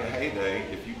going to make a heyday.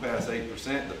 If you pass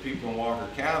 8%, the people in Walker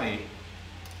County,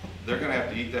 they're going to have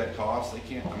to eat that cost. They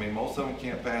can't, I mean, most of them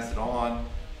can't pass it on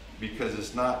because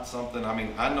it's not something, I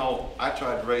mean, I know I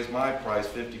tried to raise my price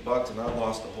 $50 and I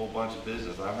lost a whole bunch of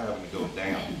business. I'm having to go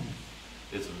down.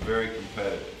 It's very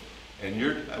competitive.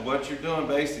 And what you're doing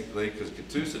basically, because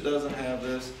Catoosa doesn't have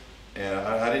this, and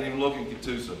I didn't even look in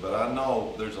Catoosa, but I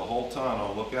know there's a whole ton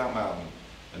on Lookout Mountain,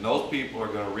 and those people are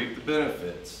going to reap the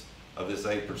benefits of this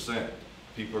 8%.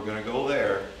 People are going to go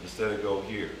there instead of go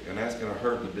here, and that's going to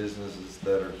hurt the businesses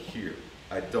that are here.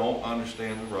 I don't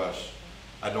understand the rush.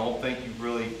 I don't think you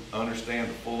really understand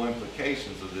the full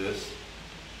implications of this.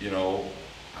 You know,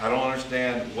 I don't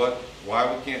understand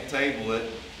why we can't table it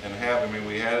and have, I mean,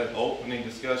 we had an opening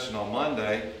discussion on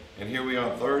Monday, and here we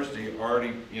are on Thursday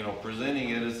already, you know, presenting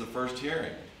it as the first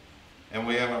hearing. And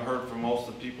we haven't heard from most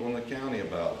of the people in the county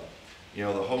about it. You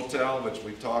know, the hotel, which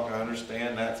we talk, I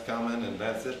understand that's coming and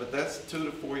that's it, but that's 2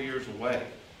 to 4 years away.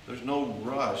 There's no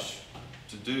rush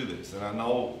to do this. And I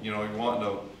know, you know, you want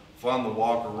to fund the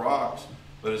Walker Rocks,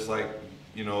 but it's like,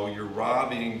 you know, you're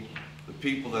robbing the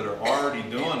people that are already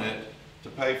doing it to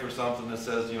pay for something that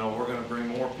says, you know, we're going to bring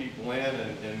more people in,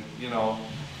 and you know,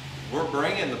 we're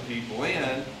bringing the people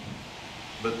in,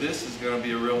 but this is going to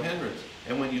be a real hindrance.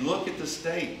 And when you look at the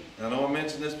state, I know I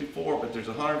mentioned this before, but there's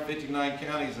 159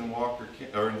 counties in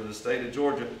in the state of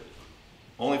Georgia.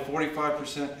 Only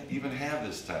 45% even have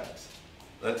this tax.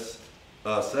 That's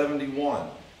 71.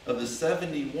 Of the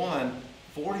 71,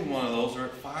 41 of those are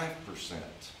at 5%.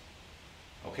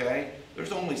 Okay?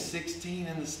 There's only 16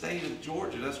 in the state of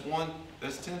Georgia. That's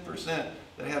 10%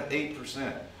 that have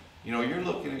 8%. You know, you're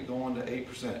looking at going to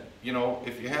 8%. You know,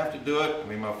 if you have to do it, I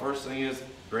mean, my first thing is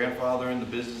grandfather in the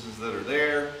businesses that are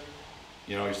there.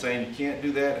 You know, you're saying you can't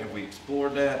do that, and we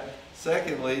explored that.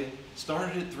 Secondly,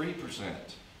 start it at 3%.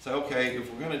 Say, okay,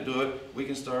 if we're going to do it, we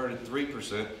can start at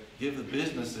 3%. Give the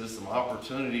businesses some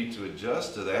opportunity to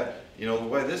adjust to that. You know, the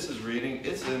way this is reading,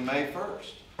 it's in May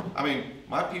 1st. I mean,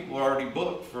 my people are already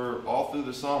booked for all through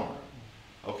the summer.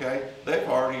 Okay? They've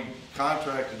already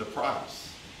contracted the price.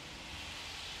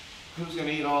 Who's going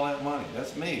to eat all that money?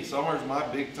 That's me. Summer's my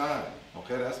big time.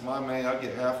 Okay, that's my main. I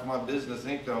get half of my business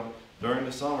income during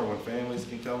the summer when families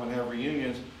can come and have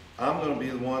reunions. I'm going to be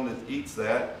the one that eats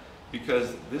that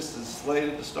because this is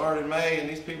slated to start in May, and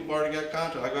these people have already got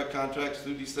contracts. I've got contracts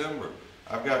through December.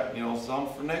 I've got, you know, some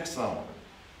for next summer.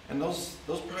 And those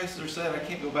prices are set. I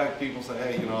can't go back to people and say,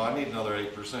 hey, you know, I need another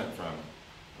 8% from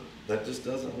you. That just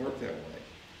doesn't work that way.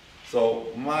 So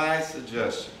my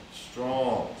suggestion,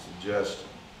 strong suggestion,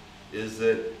 is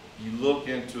that you look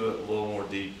into it a little more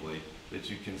deeply, that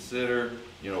you consider,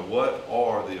 you know, what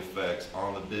are the effects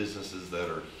on the businesses that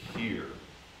are here.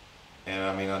 And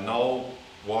I mean, I know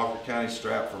Walker County's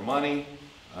strapped for money.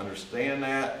 I understand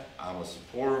that. I'm a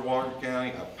supporter of Walker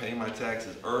County. I pay my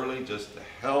taxes early just to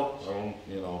help,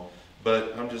 you know.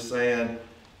 But I'm just saying,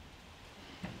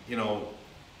 you know,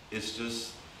 it's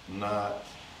just not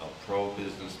a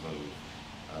pro-business move.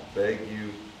 I beg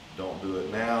you, don't do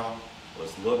it now.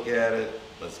 Let's look at it.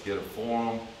 Let's get a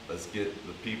forum. Let's get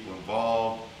the people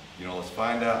involved. You know, let's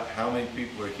find out how many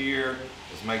people are here.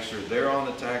 Let's make sure they're on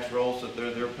the tax rolls, that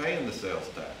they're paying the sales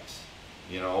tax.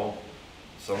 You know,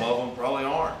 some of them probably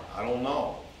aren't. I don't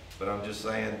know. But I'm just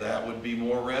saying that would be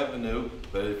more revenue.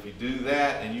 But if you do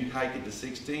that and you hike it to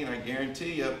 16, I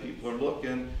guarantee you people are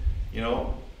looking, you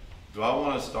know, do I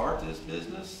want to start this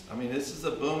business? I mean, this is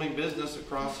a booming business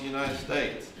across the United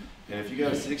States. And if you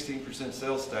got a 16%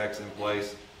 sales tax in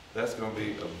place, that's going to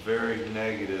be a very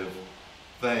negative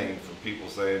thing for people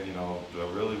saying, you know, do I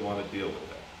really want to deal with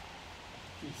that?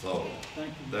 So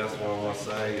that's what I want to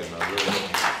say, and I really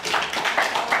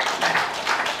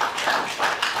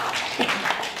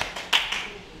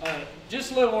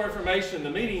just a little more information. The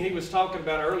meeting he was talking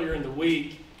about earlier in the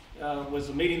week was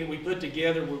a meeting that we put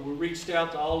together where we reached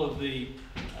out to all of the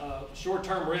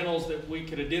short-term rentals that we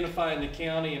could identify in the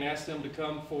county and asked them to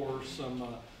come for some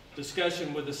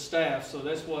discussion with the staff. So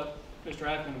that's what Mr.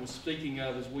 Ackman was speaking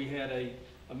of, is we had a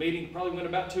meeting, probably went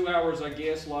about 2 hours, I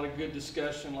guess, a lot of good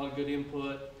discussion, a lot of good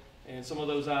input, and some of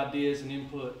those ideas and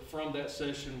input from that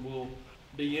session will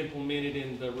be implemented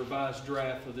in the revised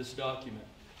draft of this document.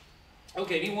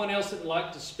 Okay, anyone else that would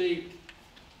like to speak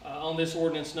on this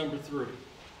ordinance number 3?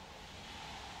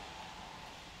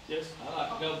 Yes? I'd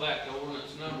like to go back to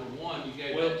ordinance number 1. You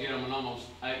gave Well, that gentleman almost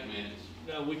 8 minutes.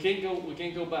 No, we can't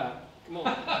go back. Come on.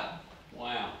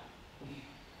 Wow.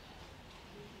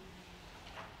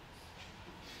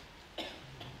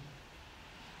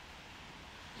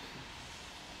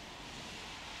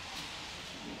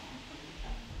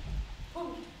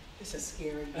 This is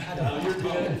scary. I No, don't you're want to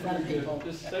talk good. in front of You're people.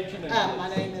 good. Just state your name. My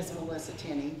name is Melissa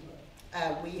Tenney.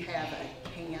 We have a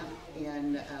camp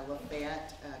in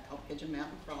Lafayette called Pigeon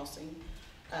Mountain Crossing.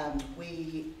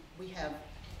 We have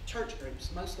church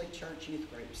groups, mostly church youth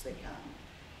groups that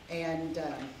come. And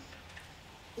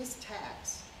this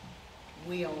tax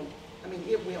will,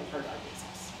 it will hurt our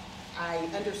business. I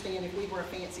understand if we were a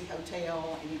fancy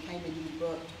hotel and you came and you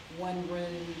booked one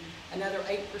room, another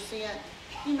 8%,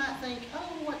 you might think,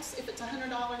 oh, if it's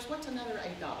 $100, what's another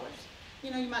 $8?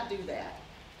 You know, you might do that.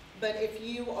 But if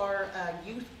you are a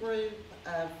youth group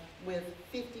with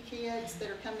 50 kids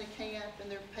that are coming to camp and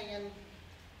they're paying,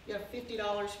 you know,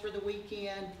 $50 for the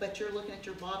weekend, but you're looking at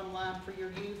your bottom line for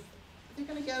your youth, they're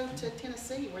going to go to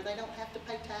Tennessee where they don't have to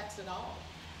pay tax at all.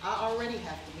 I already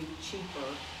have to be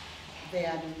cheaper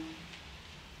than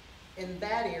in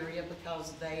that area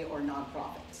because they are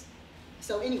nonprofits.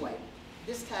 So anyway,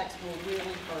 this tax will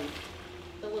really hurt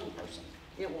the little person.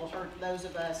 It will hurt those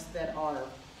of us that are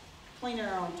cleaning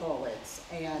our own toilets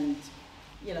and,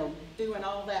 you know, doing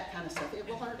all that kind of stuff. It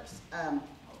will hurt us.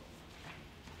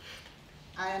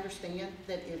 I understand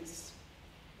that it's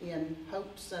in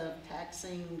hopes of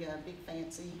taxing a big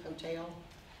fancy hotel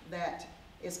that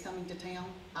is coming to town.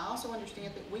 I also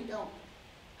understand that we don't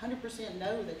 100%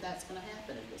 know that that's going to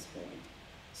happen at this point.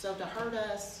 So to hurt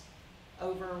us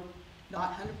over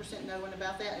not 100% knowing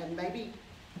about that, and maybe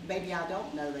I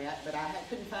don't know that, but I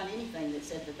couldn't find anything that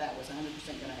said that that was 100%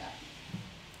 going to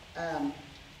happen.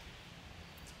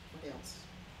 What else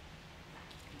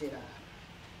did I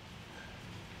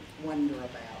wonder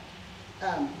about?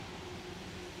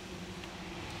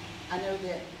 I know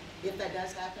that if that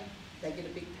does happen, they get a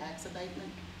big tax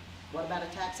abatement. What about a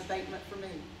tax abatement for me?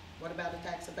 What about a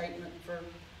tax abatement for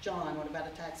John? What about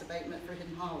a tax abatement for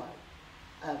Hidden Hollow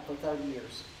for 30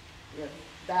 years? Yeah,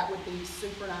 that would be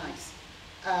super nice.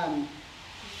 I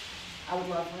would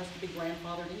love for us to be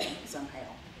grandfathered in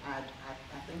somehow. I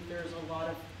think there's a lot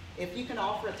of, if you can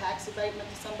offer a tax abatement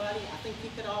to somebody, I think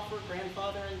you could offer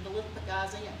grandfathering the little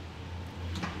guys in.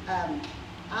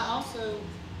 I also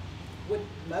would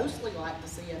mostly like to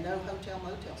see a no hotel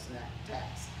motel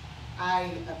tax.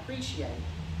 I appreciate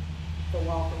the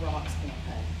Walker Rocks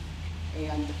campaign.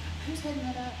 And who's heading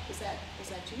that up? Is that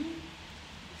you?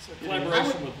 It's a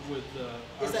collaboration with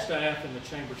our staff and the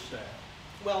chamber staff.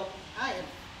 Well, I have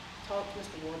talked to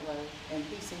Mr. Wardlow, and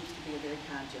he seems to be a very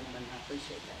kind gentleman. I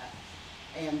appreciate that.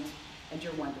 And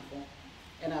you're wonderful,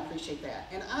 and I appreciate that.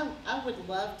 And I would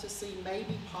love to see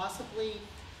maybe possibly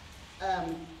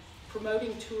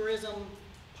promoting tourism,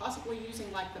 possibly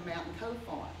using like the Mountain Cove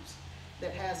Farms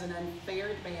that has an unfair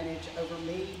advantage over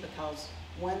me because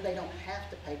one, they don't have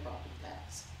to pay property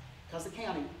tax because the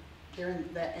county, they're in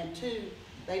that, and two,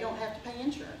 they don't have to pay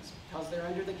insurance because they're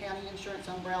under the county insurance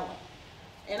umbrella.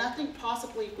 And I think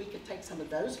possibly if we could take some of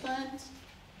those funds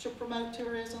to promote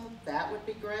tourism, that would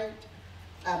be great.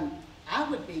 I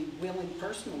would be willing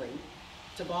personally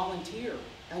to volunteer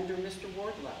under Mr.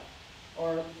 Wardlow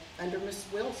or under Ms.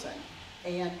 Wilson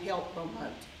and help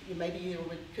promote. Maybe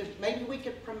we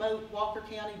could promote Walker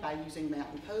County by using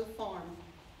Mountain Cove Farm,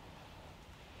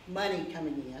 money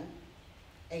coming in,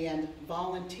 and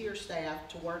volunteer staff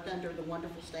to work under the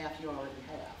wonderful staff you already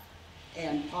have.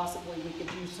 And possibly we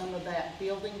could use some of that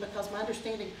building, because my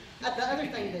understanding, the other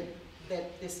thing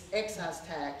that this excise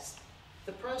tax,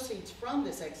 the proceeds from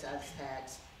this excise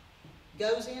tax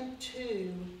goes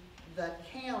into the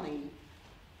county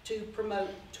to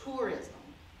promote tourism.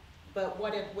 But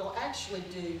what it will actually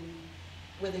do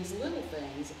with these little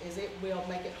things is it will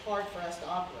make it hard for us to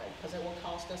operate, because it will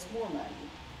cost us more money.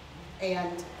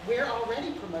 And we're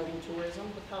already promoting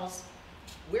tourism because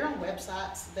we're on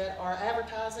websites that are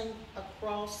advertising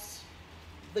across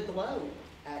the globe,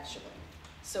 actually.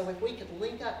 So if we could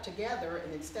link up together,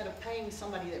 and instead of paying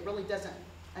somebody that really doesn't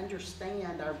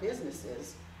understand our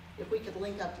businesses, if we could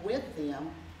link up with them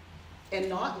and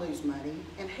not lose money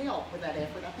and help with that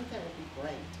effort, I think that would be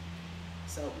great.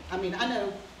 So, I mean, I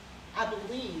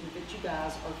believe that you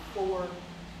guys are for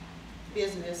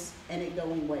business and it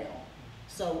going well.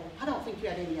 So I don't think you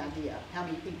had any idea how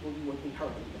many people you would be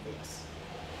hurting with this.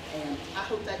 And I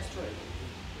hope that's true.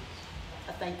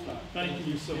 Thank you. Thank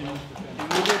you so much for coming.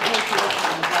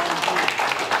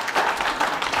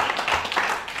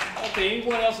 Okay,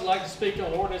 anyone else would like to speak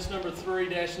on ordinance number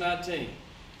 3-19?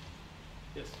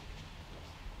 Yes.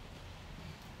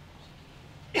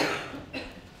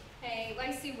 Hey,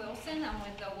 Lacey Wilson. I'm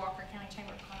with the Walker County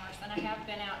Chamber of Commerce, and I have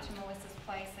been out to Melissa's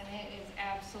place, and it is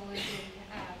absolutely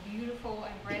beautiful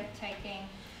and breathtaking.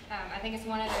 I think it's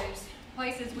one of those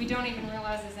places we don't even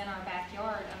realize is in our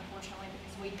backyard, unfortunately,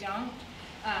 because we don't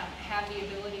have the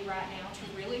ability right now to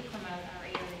really promote our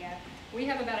area. We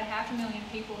have about 500,000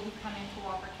 people who come into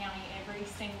Walker County every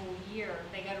single year.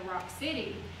 They go to Rock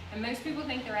City, and most people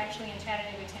think they're actually in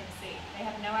Chattanooga, Tennessee. They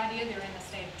have no idea they're in the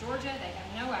state of Georgia. They have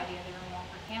no idea they're in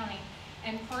Walker County.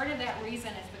 And part of that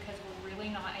reason is because we're really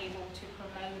not able to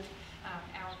promote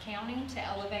our county, to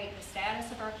elevate the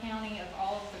status of our county, of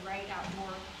all of the great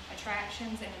outdoor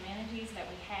attractions and amenities that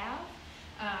we have.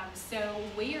 So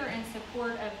we are in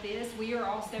support of this. We are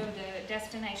also the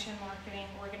destination marketing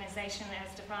organization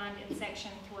as defined in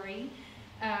section 3.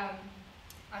 I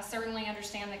certainly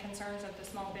understand the concerns of the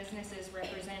small businesses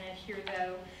represented here,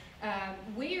 though.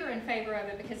 We are in favor of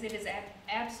it because it is at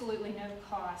absolutely no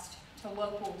cost to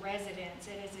local residents.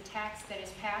 It is a tax that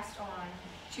is passed on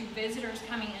to visitors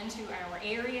coming into our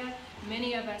area.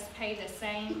 Many of us pay the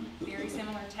same, very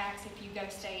similar tax if you go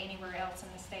stay anywhere else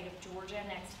in the state of Georgia.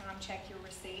 Next time, check your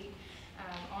receipt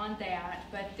on that.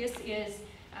 But this is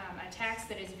a tax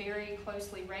that is very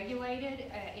closely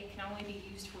regulated. It can only be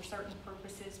used for certain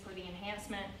purposes for the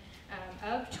enhancement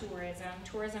of tourism.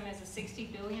 Tourism is a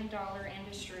 $60 billion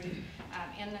industry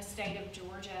in the state of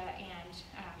Georgia, and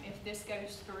if this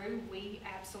goes through, we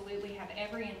absolutely have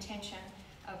every intention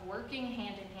of working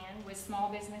hand in hand with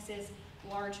small businesses,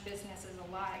 large businesses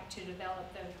alike, to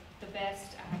develop the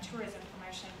best tourism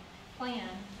promotion plan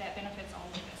that benefits all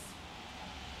of us.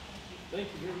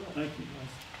 Thank you very much. Thank you.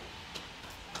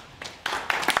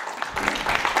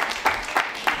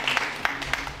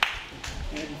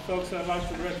 And folks, I'd like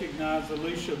to recognize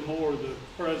Alicia Moore, the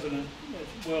president,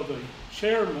 well, the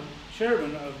chairman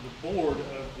of the board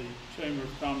of the Chamber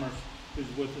of Commerce, who's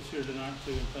with us here tonight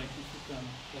too, and thank you for coming.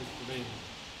 Thanks for being here.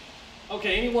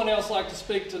 Okay, anyone else like to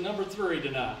speak to number 3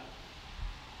 tonight?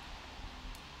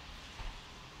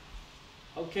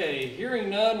 Okay, hearing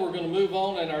none, we're going to move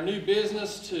on in our new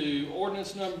business to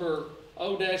ordinance number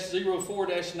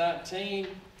O-04-19,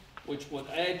 which would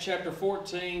add Chapter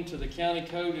 14 to the County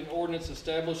Code and Ordinance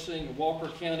establishing a Walker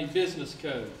County Business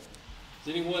Code. Is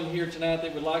anyone here tonight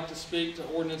that would like to speak to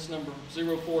ordinance number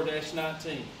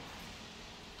 04-19?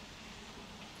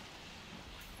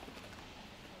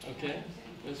 Okay,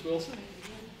 Ms. Wilson?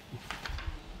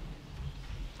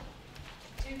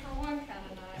 2 for 1 kind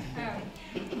of night.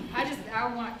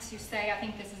 I want to say I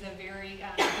think this is a very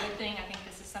good thing. I think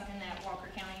this is something that Walker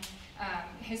County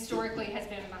historically has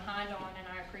been behind on, and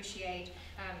I appreciate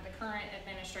the current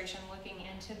administration looking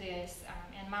into this.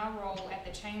 In my role at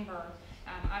the Chamber,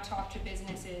 I talk to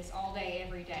businesses all day,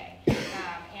 every day.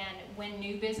 And when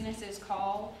new businesses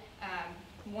call,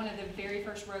 one of the very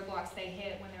first roadblocks they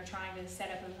hit when they're trying to set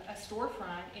up a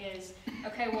storefront is,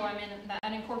 okay, well, I'm in the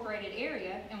unincorporated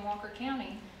area in Walker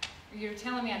County. You're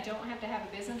telling me I don't have to have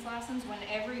a business license when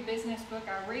every business book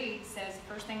I read says the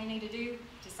first thing you need to do,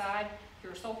 decide if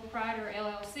you're a sole proprietor or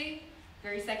LLC.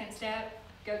 Very second step,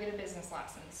 go get a business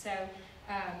license. So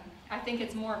I think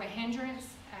it's more of a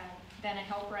hindrance than a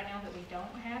help right now that we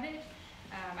don't have it.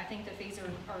 I think the fees are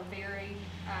very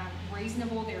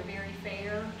reasonable. They're very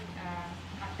fair.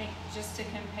 I think just to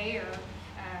compare,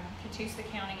 Catoosa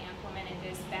County implemented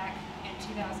this back in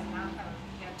 2009,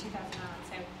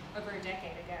 so over a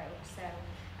decade ago. So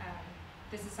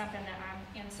this is something that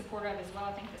I'm in support of as well.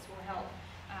 I think this will help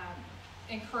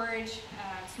encourage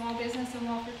small business in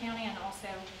Walker County and also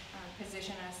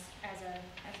position us as a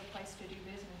place to do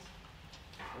business.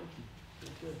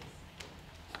 Good.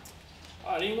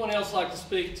 All right, anyone else like to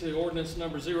speak to ordinance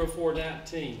number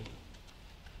 0419?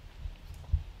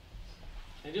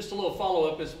 And just a little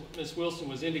follow-up, as Ms. Wilson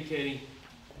was indicating,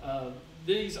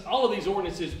 all of these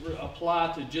ordinances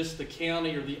apply to just the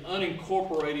county or the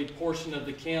unincorporated portion of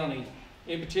the county.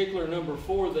 In particular, number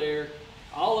 4 there,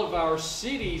 all of our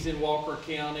cities in Walker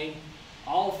County,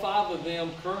 all 5 of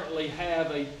them currently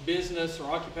have a business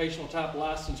or occupational type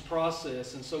license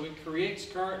process. And so it creates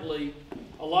currently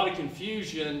a lot of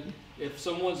confusion. If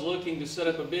someone's looking to set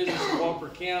up a business in Walker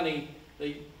County,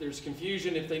 there's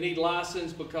confusion if they need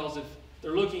license, because if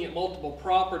they're looking at multiple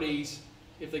properties,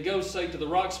 if they go, say, to the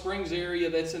Rock Springs area,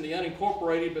 that's in the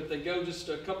unincorporated, but they go just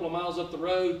a couple of miles up the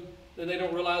road, then they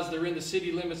don't realize they're in the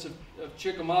city limits of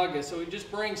Chickamauga. So it just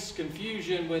brings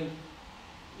confusion when,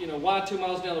 why 2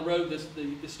 miles down the road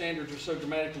the standards are so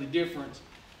dramatically different.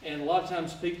 And a lot of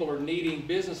times people are needing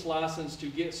business license to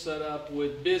get set up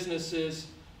with businesses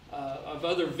of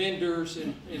other vendors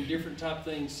and different type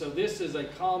things. So this is a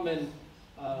common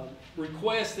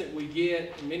request that we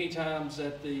get many times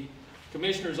at the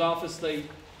commissioner's office. They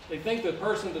think the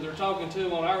person that they're talking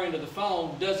to on our end of the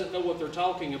phone doesn't know what they're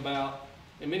talking about.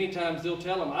 And many times they'll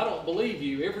tell them, I don't believe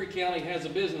you. Every county has a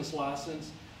business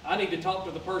license. I need to talk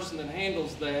to the person that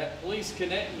handles that. Please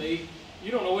connect me.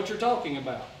 You don't know what you're talking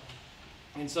about.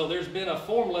 And so there's been a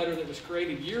form letter that was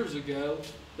created years ago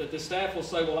that the staff will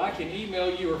say, well, I can email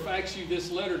you or fax you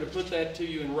this letter to put that to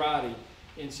you in writing.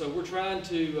 And so we're trying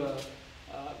to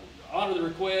honor the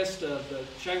request. The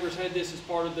Chamber's had this as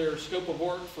part of their scope of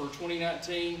work for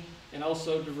 2019, and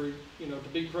also to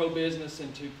be pro-business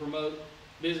and to promote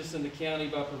business in the county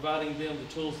by providing them the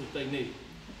tools that they need.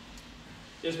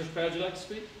 Yes, Mr. Powell, would you like to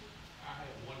speak? I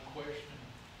have one question.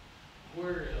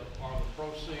 Where are the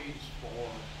proceeds for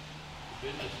the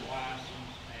business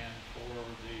license and for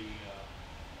the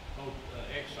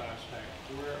excise tax?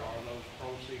 Where are those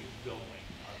proceeds going?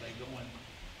 Are they going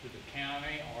to the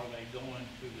county, or are they going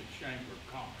to the Chamber of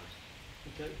Commerce?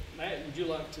 Okay, Matt, would you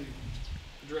like to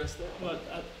address that? Well,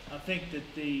 I think that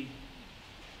the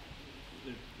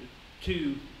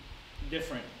 2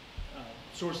 different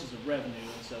sources of revenue,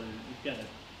 and so we've got to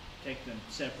take them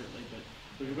separately. But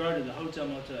with regard to the hotel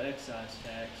motel excise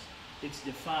tax, it's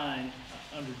defined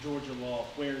under Georgia law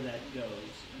where that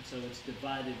goes, and so it's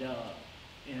divided up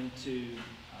into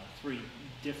 3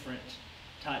 different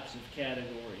types of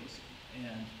categories.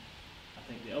 And I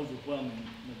think the overwhelming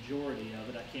majority of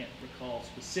it, I can't recall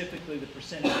specifically the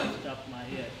percentage off the top of my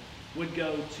head, would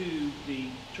go to the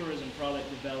Tourism Product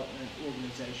Development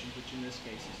Organization, which in this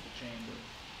case is the Chamber.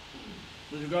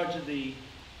 With regard to the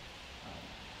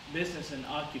business and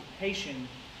occupation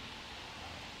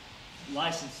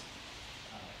license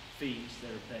fees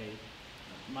that are paid,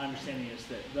 my understanding is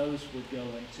that those would go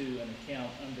into an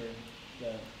account under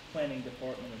the Planning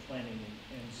Department of Planning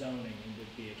and Zoning and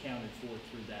would be accounted for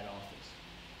through that office.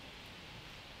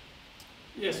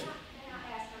 Yes. May I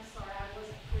ask, I'm sorry, I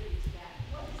wasn't privy to that.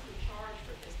 What is the charge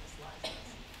for business license?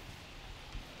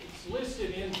 It's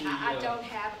listed in the... I don't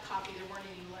have a copy, there weren't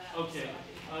any left. Okay.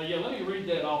 So Yeah, let me read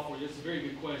that off for you. It's a very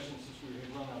good question since we had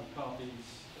run out of copies.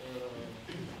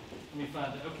 Let me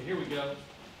find it. Okay, here we go.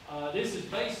 This is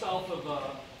based off of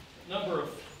a number of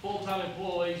full-time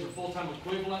employees or full-time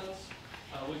equivalents,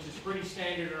 which is pretty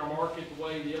standard in our market, the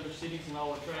way the other cities and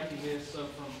all are tracking this. So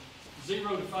from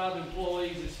 0 to 5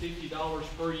 employees is $50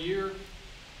 per year.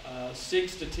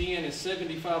 6 to 10 is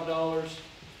 $75.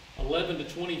 11 to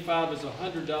 25 is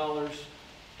 $100.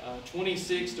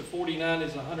 26 to 49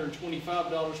 is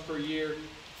 $125 per year.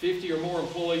 50 or more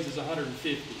employees is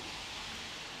 $150.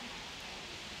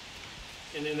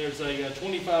 And then there's a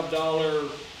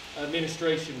 $25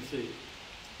 administration fee.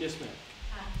 Yes, ma'am.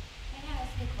 May I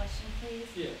ask a question, please?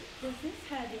 Yes. Does this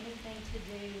have anything to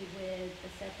do with a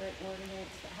separate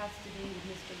ordinance that has to do with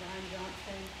Mr. Brian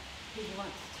Johnson, who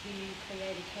wants to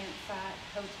create a campsite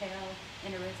hotel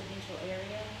in a residential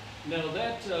area? No,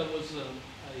 that was a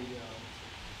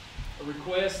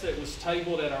request that was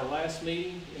tabled at our last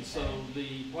meeting, and so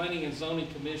the Planning and Zoning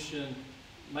Commission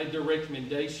made their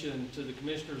recommendation to the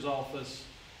Commissioner's office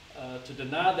to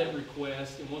deny that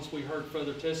request, and once we heard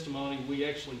further testimony, we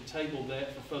actually tabled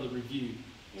that for further review.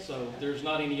 Yes, So sir. there's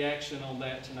not any action on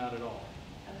that tonight at all.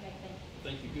 Okay, thank you.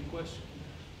 Thank you, good question.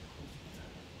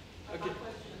 My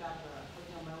question about the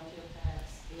hotel motel tax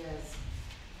is,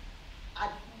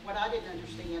 what I didn't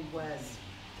understand was,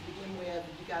 to begin with,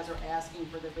 you guys are asking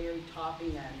for the very top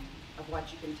end of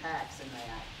what you can tax in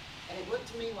that. And it looked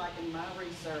to me like in my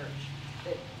research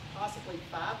that possibly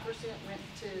 5% went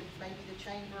to maybe the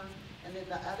chamber, and then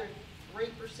the other 3%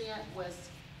 was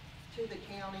to the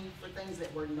county for things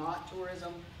that were not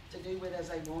tourism to do with as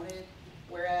they wanted,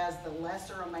 whereas the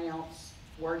lesser amounts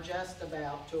were just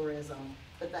about tourism,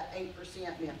 but the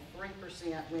 8% meant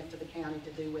 3% went to the county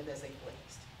to do with as they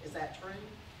pleased. Is that true?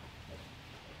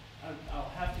 I'll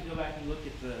have to go back and look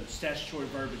at the statutory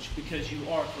verbiage because you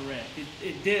are correct.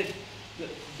 It did,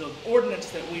 the ordinance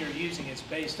that we are using is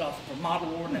based off of a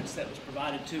model ordinance that was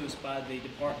provided to us by the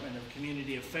Department of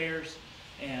Community Affairs.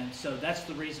 And so that's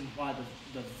the reason why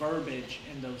the verbiage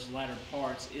in those latter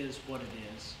parts is what it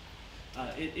is.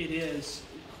 It is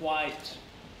quite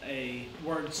a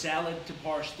word salad to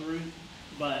parse through,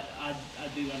 but I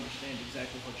do understand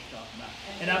exactly what you're talking about.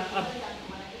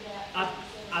 And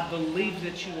I believe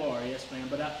that you are, yes ma'am,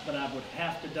 but I would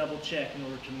have to double check in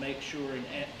order to make sure and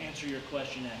answer your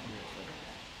question accurately.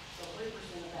 So 3%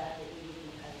 of that we would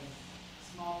be paying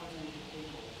small percentage of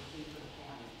people to do for the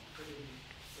county to do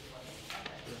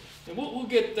this. And we'll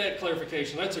get that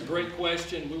clarification. That's a great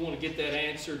question. We want to get that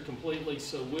answered completely,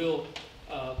 so we'll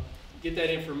get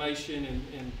that information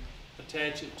and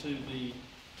attach it to the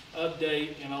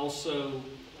update, and also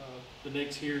the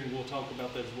next hearing we'll talk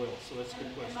about that as well. So that's a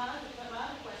good question. My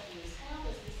other question is, how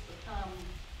does this become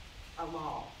a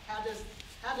law? How do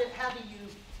you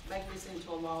make this into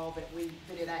a law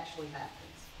that it actually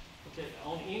happens? Okay,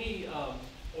 on any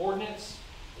ordinance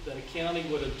that a county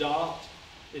would adopt,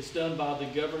 it's done by the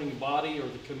governing body or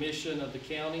the commission of the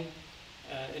county.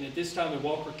 And at this time in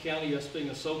Walker County, us being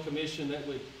a sole commission, that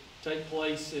would take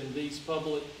place in these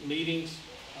public meetings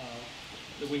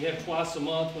that we have twice a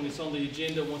month when it's on the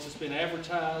agenda, once it's been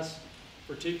advertised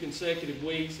for 2 consecutive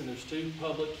weeks, and there's 2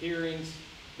 public hearings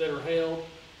that are held.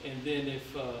 And then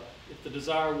if the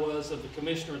desire was of the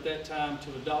commissioner at that time to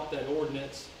adopt that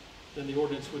ordinance, then the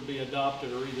ordinance would be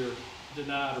adopted or either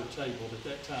denied or tabled at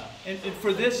that time. And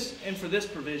for this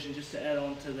provision, just to add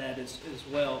on to that as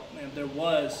well, and there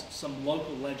was some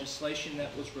local legislation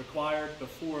that was required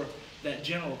before that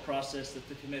general process that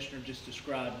the commissioner just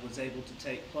described was able to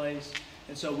take place.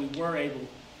 And so we were able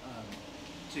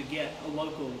to get a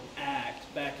local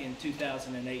act back in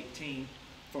 2018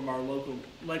 from our local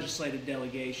legislative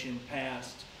delegation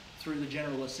passed through the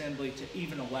General Assembly to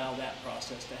even allow that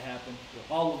process to happen.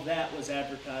 All of that was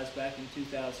advertised back in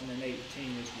 2018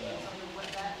 as well.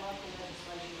 So that local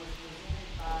legislation was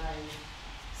presented by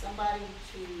somebody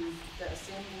to the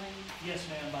Assembly? Yes,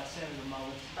 ma'am, by Senator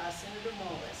Mullis. By Senator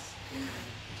Mullis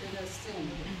to the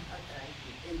Assembly, okay,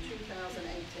 in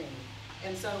 2018.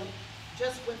 And so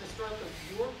just with the stroke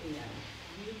of your pen,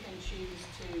 you can choose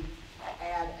to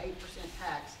add 8%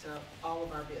 tax to all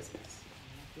of our business.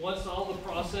 Once all the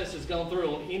process has gone through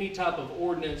on any type of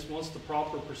ordinance, once the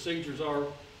proper procedures are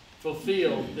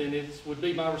fulfilled, then it would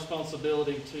be my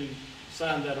responsibility to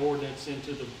sign that ordinance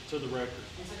into the record.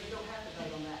 And so you don't have to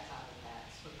vote on that type of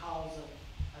tax because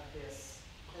of this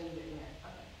thing that went.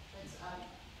 Okay. That's,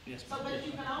 yes, so, but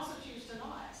you can also choose to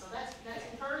not. So that's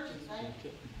encouraging. Thank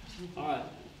you. All right.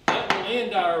 That will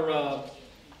end our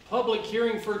public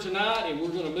hearing for tonight, and we're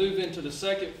going to move into the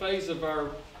second phase of our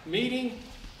meeting.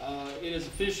 It is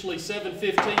officially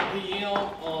 7:15 p.m.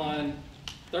 on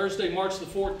Thursday, March the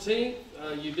 14th.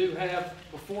 You do have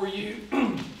before you,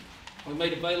 we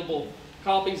made available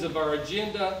copies of our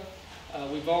agenda.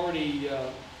 We've already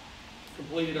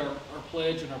completed our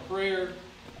pledge and our prayer.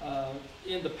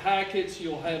 In the packets,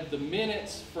 you'll have the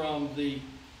minutes from the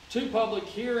 2 public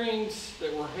hearings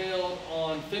that were held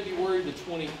on February the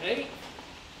 28th.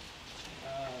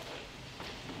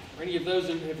 For any of those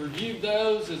who have reviewed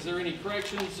those, is there any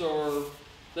corrections or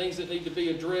things that need to be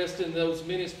addressed in those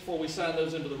minutes before we sign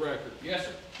those into the record? Yes,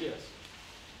 sir. Yes.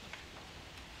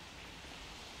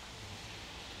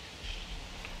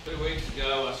 2 weeks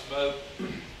ago, I spoke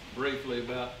briefly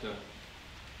about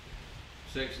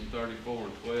Section 34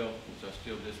 and 12, which I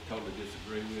still totally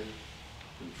disagree with,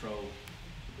 control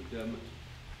of the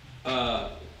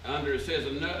government. Under it says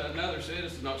another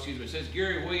citizen, no, excuse me, it says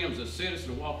Gary Williams, a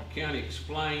citizen of Walker County,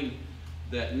 explained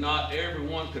that not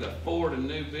everyone could afford a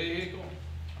new vehicle.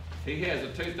 He has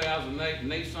a 2008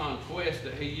 Nissan Quest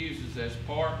that he uses as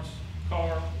parts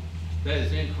car. That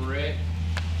is incorrect.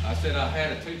 I said I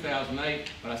had a 2008,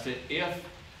 but I said if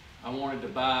I wanted to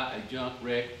buy a junk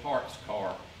wreck parts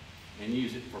car and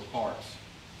use it for parts.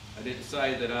 I didn't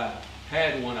say that I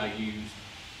had one I used.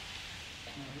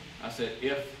 I said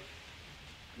if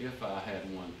I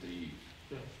had one to use.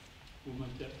 Yeah, we'll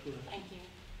make that clear. Thank you.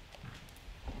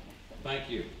 Thank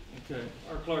you. Okay,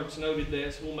 our clerks noted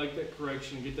that, so we'll make that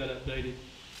correction and get that updated.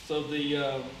 So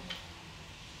the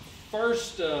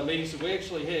first meeting, so we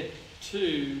actually had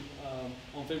two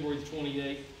on February the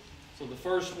 28th. So the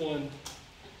first one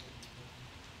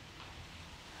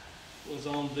was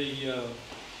on the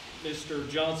Mr.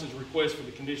 Johnson's request for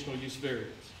the conditional use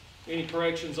variance. Any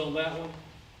corrections on that one?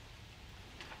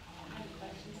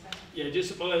 Yeah,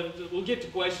 just, we'll get to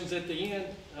questions at the end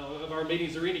of our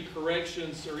meetings. Are there any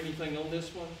corrections or anything on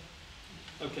this one?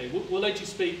 Okay, we'll let you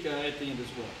speak at the end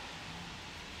as well.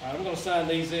 All right, I'm going to sign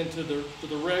these into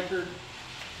the record.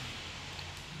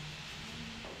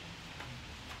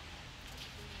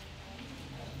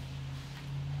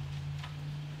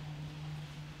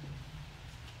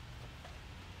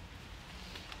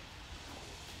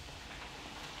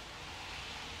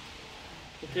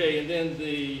 Okay, and then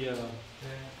the,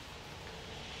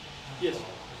 yes.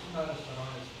 Notice that I'm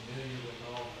as familiar with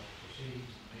all the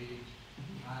proceedings and meetings.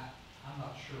 I'm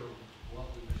not sure what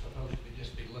we were supposed to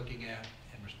just be looking at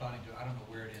and responding to. I don't know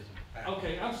where it is in the packet.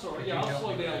 Okay, I'm sorry. Could Yeah, you I'll help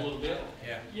slow me down with a little bit.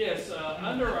 Yeah. Yes,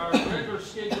 under our regular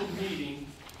scheduled meeting,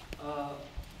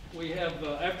 we have,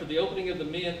 after the opening of the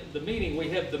meeting, we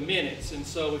have the minutes. And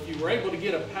so if you were able to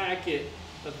get a packet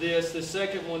of this, the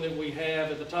second one that we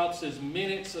have at the top says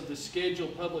minutes of the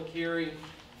scheduled public hearing,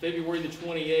 February the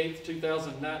 28th,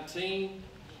 2019.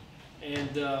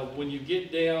 And when you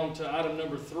get down to item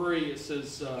number 3, it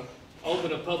says,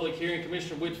 open a public hearing.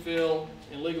 Commissioner Whitfield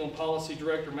and Legal and Policy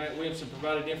Director Matt Williamson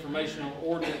provided information on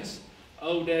ordinance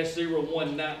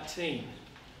O-0119.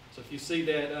 So if you see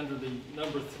that under the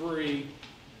number 3,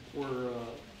 we're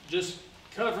just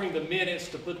covering the minutes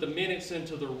to put the minutes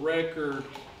into the record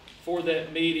for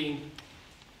that meeting,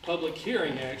 public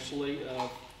hearing actually,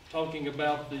 talking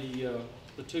about the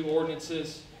two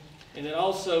ordinances. And then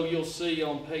also you'll see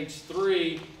on page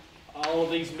 3, all of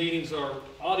these meetings are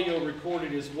audio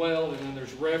recorded as well, and then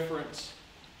there's reference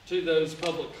to those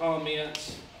public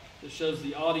comments that shows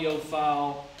the audio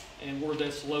file and where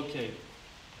that's located.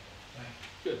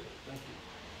 Good, thank you.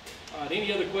 All right,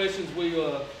 any other questions?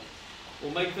 We'll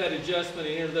make that adjustment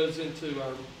and enter those into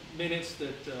our minutes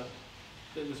that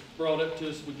was brought up to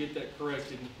us. We get that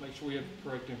corrected and make sure we have the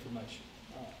correct information.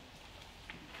 All right.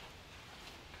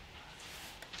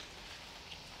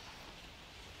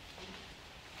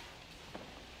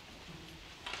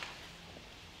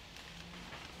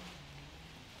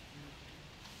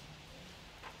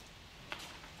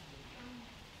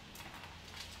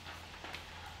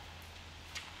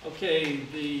 Okay,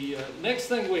 the next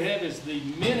thing we have is the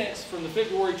minutes from the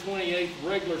February 28th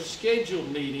regular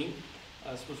scheduled meeting.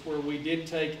 This was where we did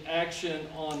take action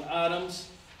on items.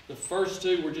 The first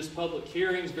 2 were just public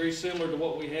hearings, very similar to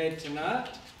what we had tonight.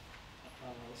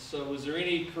 So is there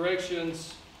any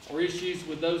corrections or issues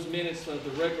with those minutes of the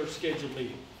regular scheduled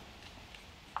meeting?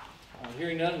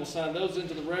 Hearing none, we'll sign those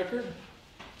into the record.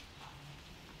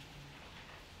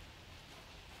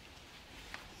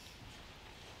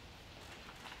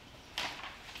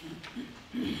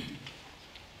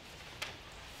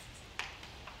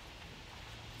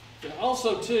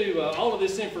 Also, too, all of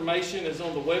this information is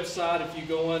on the website. If you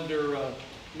go under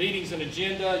meetings and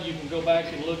agenda, you can go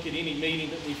back and look at any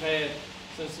meeting that we've had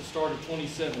since the start of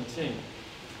 2017.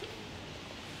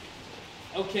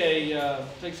 Okay,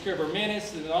 takes care of our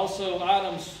minutes. And also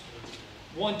items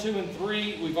 1, 2, and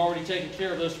 3, we've already taken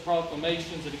care of those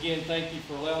proclamations. And again, thank you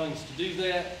for allowing us to do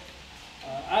that.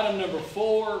 Item number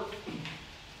 4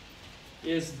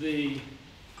 is the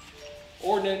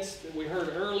ordinance that we heard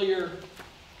earlier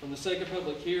from the second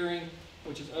public hearing,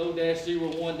 which is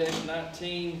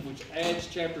O-01-19, which adds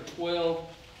Chapter 12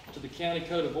 to the County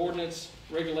Code of Ordinance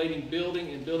regulating building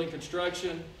and building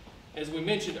construction. As we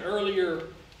mentioned earlier,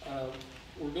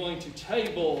 we're going to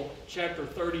table Chapter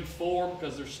 34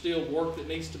 because there's still work that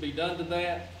needs to be done to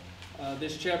that.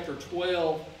 This Chapter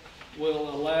 12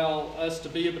 will allow us to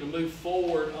be able to move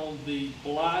forward on the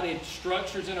blighted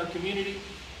structures in our community.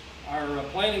 Our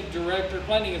planning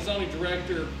and zoning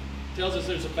director tells us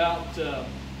there's about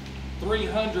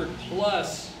 300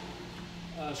 plus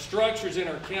structures in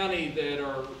our county that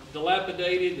are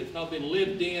dilapidated, that have not been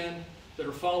lived in, that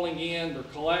are falling in, they're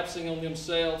collapsing on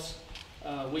themselves.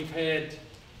 We've had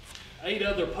 8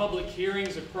 other public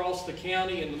hearings across the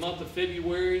county in the month of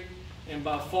February, and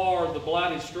by far the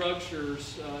blighted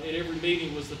structures at every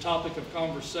meeting was the topic of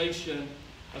conversation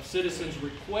of citizens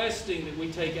requesting that we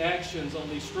take actions on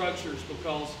these structures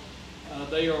because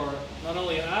they are not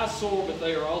only an eyesore, but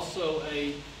they are also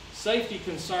a safety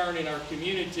concern in our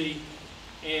community,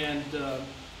 and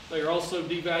they are also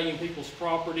devaluing people's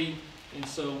property. And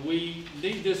so we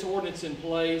need this ordinance in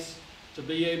place to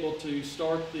be able to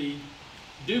start the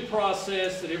due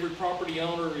process that every property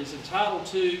owner is entitled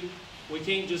to. We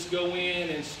can't just go in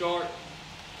and start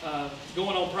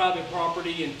going on private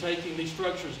property and taking these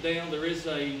structures down. There is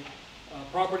a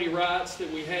property rights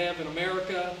that we have in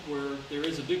America where there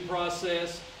is a due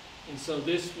process, and so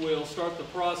this will start the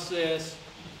process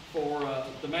for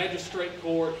the magistrate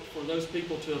court for those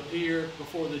people to appear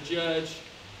before the judge.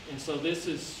 And so this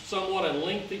is somewhat a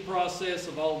lengthy process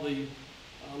of all the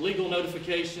legal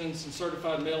notifications and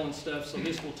certified mail and stuff, so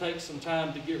this will take some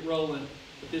time to get rolling,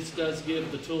 but this does give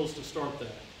the tools to start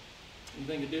that.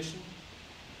 Anything additional?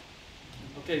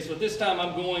 Okay, so at this time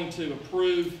I'm going to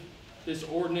approve this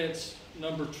ordinance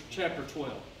number chapter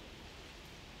 12.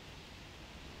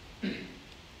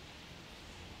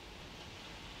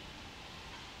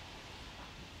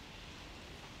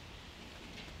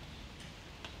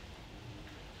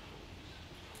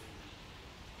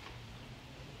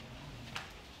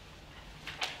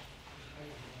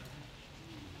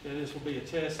 Okay, this will be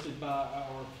attested by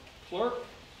our clerk.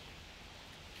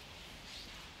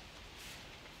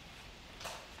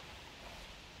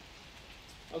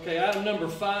 Okay, item number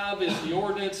 5 is the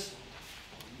ordinance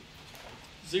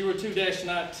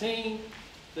 02-19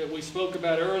 that we spoke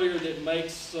about earlier that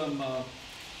makes some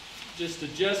just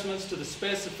adjustments to the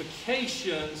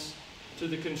specifications to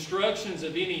the constructions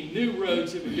of any new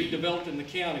roads that would be developed in the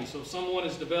county. So if someone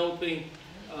is developing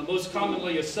most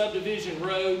commonly a subdivision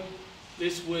road,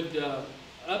 this would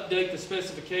update the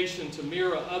specification to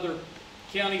mirror other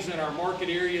counties in our market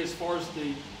area as far as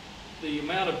the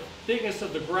amount of thickness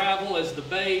of the gravel as the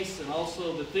base, and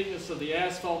also the thickness of the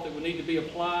asphalt that would need to be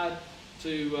applied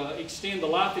to extend the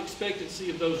life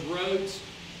expectancy of those roads.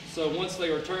 So once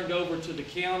they are turned over to the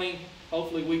county,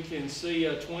 hopefully we can see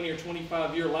a 20 or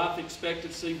 25-year life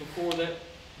expectancy before that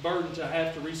burden to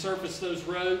have to resurface those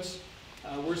roads.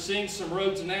 We're seeing some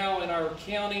roads now in our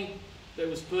county that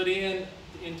was put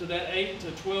into that 8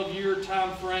 to 12-year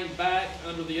time frame back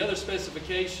under the other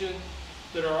specification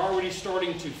that are already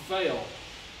starting to fail,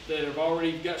 that have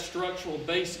already got structural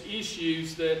base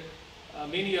issues that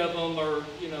many of them are,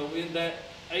 in that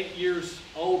 8 years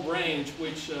old range,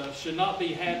 which should not be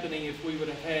happening if we would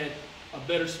have had a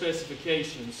better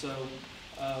specification. So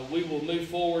we will move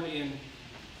forward in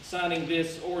signing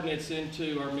this ordinance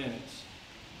into our minutes.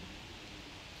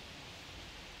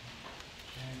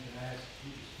 And can I ask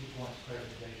you just keep one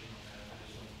clarification on that? I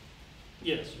just want,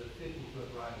 Yes. the 50-foot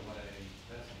right of way,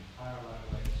 that's the entire right of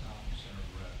way, it's not the center of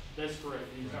the road. That's correct,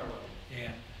 the entire road.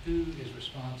 And who is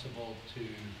responsible to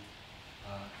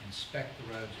inspect the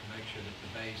roads to make sure that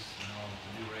the base and all of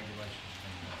the new regulations are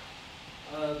being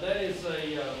met? That is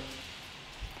a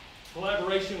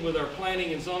collaboration with our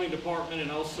planning and zoning department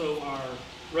and also our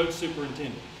road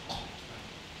superintendent.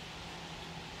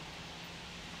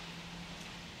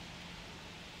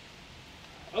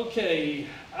 Okay,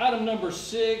 item number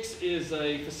 6 is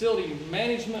a facility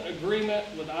management agreement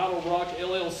with Idle Rock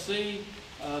LLC.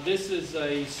 This is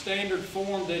a standard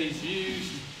form that is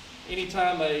used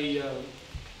anytime a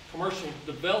commercial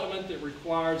development that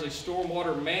requires a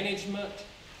stormwater management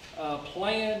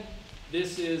plan.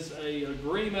 This is an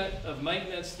agreement of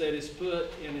maintenance that is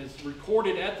put and is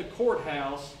recorded at the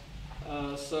courthouse.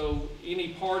 So any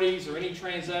parties or any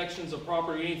transactions of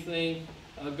property, anything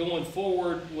going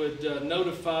forward would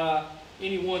notify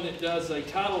anyone that does a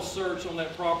title search on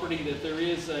that property that there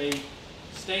is a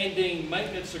standing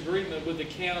maintenance agreement with the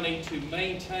county to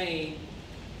maintain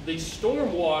the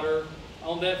stormwater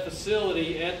on that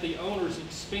facility at the owner's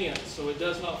expense. So it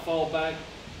does not fall back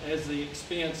as the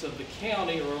expense of the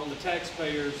county or on the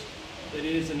taxpayers. It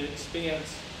is an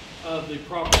expense of the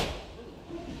property.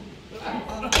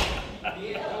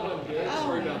 Yeah, that wasn't good.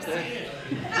 Sorry about that.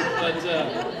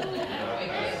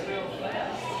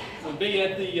 But would be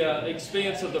at the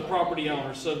expense of the property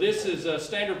owner. So this is a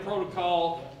standard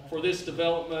protocol for this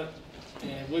development,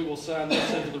 and we will sign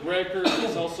this into the record.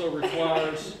 This also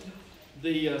requires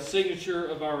the signature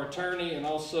of our attorney and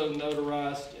also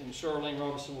notarized, and Charlene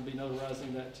Robertson will be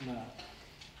notarizing that tonight.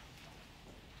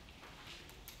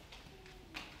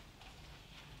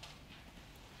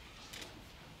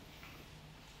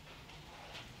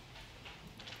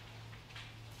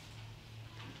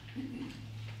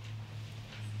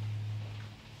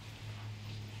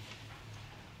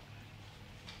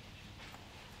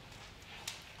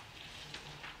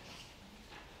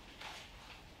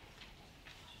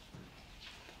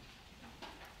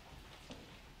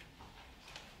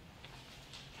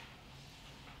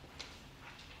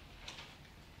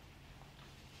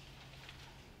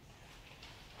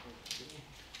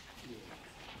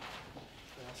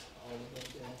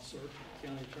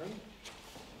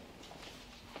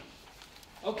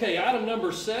 Okay, item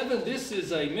number 7, this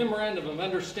is a memorandum of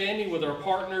understanding with our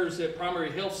partners at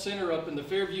Primary Health Center up in the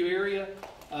Fairview area.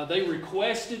 They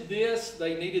requested this.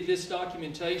 They needed this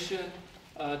documentation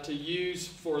to use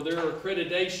for their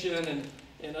accreditation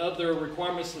and other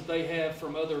requirements that they have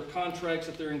from other contracts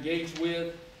that they're engaged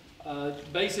with.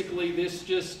 Basically, this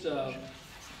just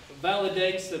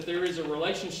validates that there is a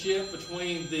relationship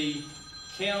between the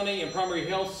county and primary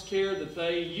health care, that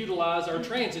they utilize our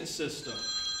transit system.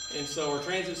 And so our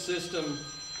transit system,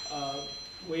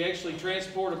 we actually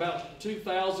transport about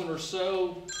 2,000 or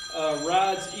so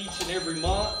rides each and every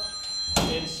month.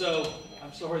 And so,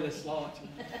 I'm sorry that's locked,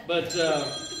 but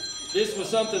this was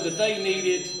something that they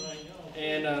needed,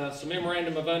 and some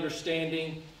memorandum of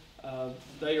understanding.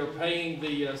 They are paying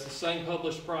the same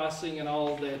published pricing and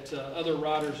all that other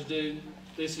riders do.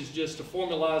 This is just to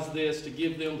formalize this, to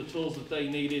give them the tools that they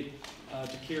needed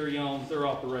to carry on their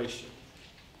operation.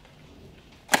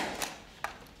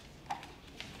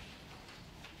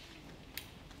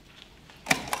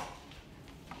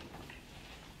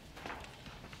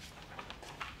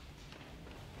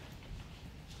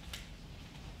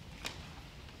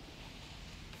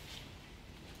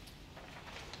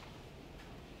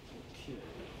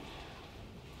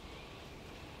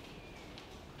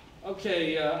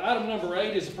 Okay, item number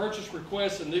 8 is a purchase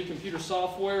request of new computer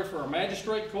software for our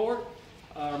magistrate court.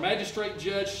 Our magistrate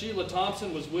judge, Sheila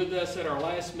Thompson, was with us at our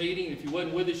last meeting. If you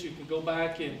wasn't with us, you can go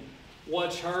back and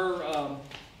watch her a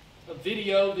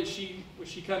video that she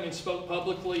came and spoke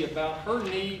publicly about her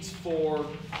needs for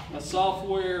a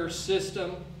software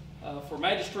system for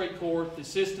magistrate court. The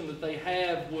system that they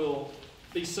have will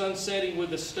be sunsetting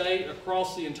with the state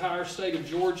across the entire state of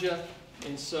Georgia.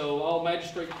 And so all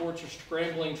magistrate courts are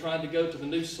scrambling, trying to go to the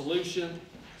new solution.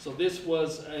 So this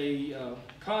was a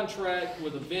contract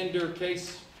with a vendor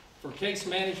case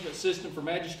management system for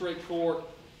magistrate court.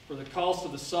 For the cost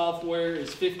of the software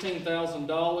is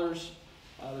 $15,000.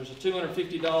 There's a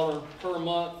 $250 per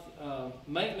month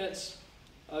maintenance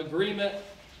agreement.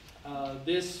 By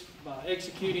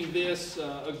executing this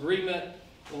agreement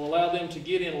will allow them to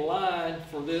get in line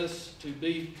for this to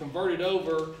be converted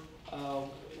over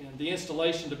and the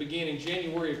installation to begin in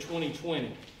January of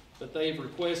 2020. But they've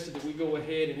requested that we go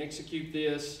ahead and execute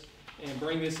this and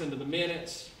bring this into the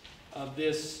minutes of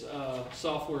this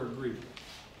software agreement.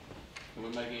 Can we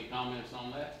make any comments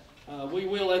on that? We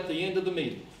will at the end of the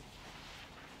meeting.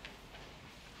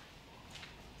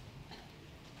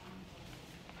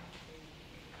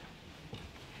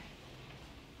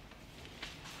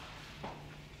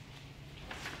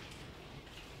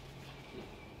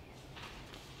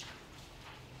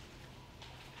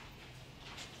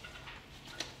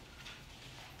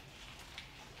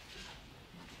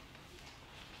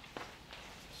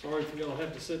 Sorry if y'all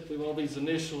have to sit through all these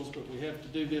initials, but we have to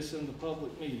do this in the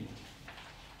public meeting.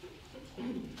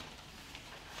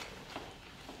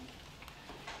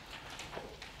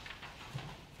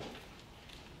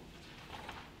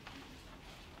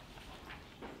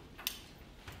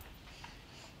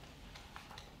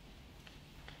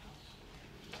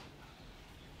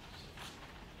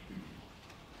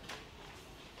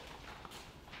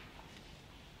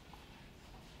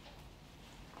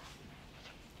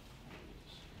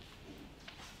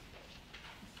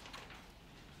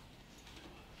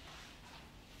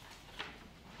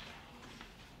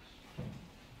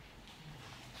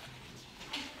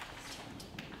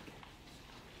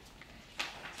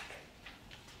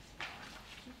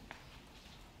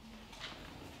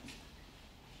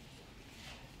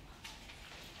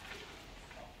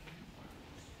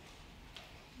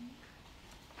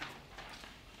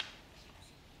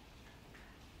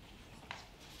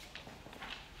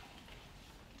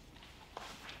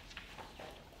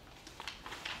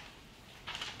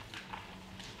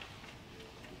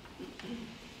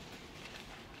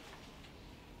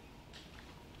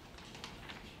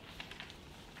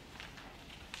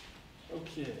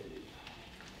 Okay.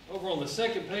 Over on the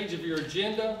second page of your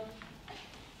agenda,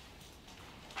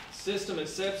 system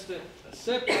acceptance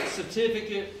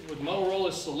certificate with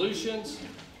Motorola Solutions.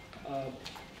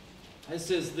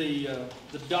 This is the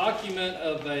document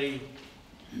of a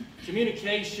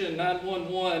communication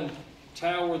 911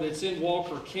 tower that's in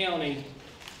Walker County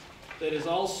that is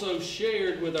also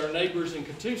shared with our neighbors in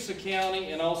Catoosa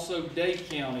County and also Dade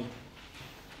County.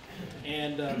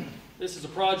 And this is a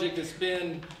project that's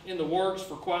been in the works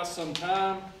for quite some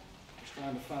time. I'm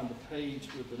trying to find the page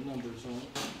with the numbers on it.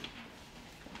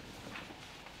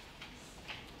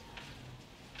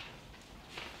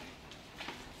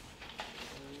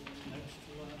 Next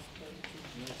to last page.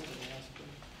 Next to last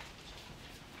page.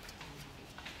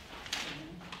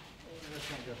 That's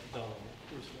not got the dollar.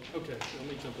 Okay, let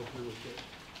me jump up here real quick.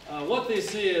 What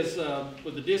this is,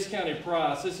 with the discounted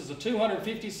price, this is a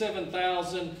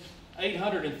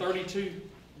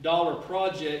 $257,832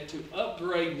 project to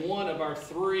upgrade one of our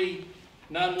 3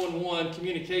 911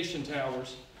 communication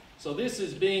towers. So this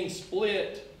is being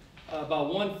split by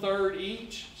 1/3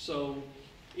 each. So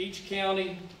each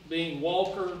county, being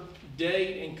Walker,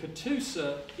 Dade, and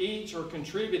Catoosa, each are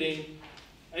contributing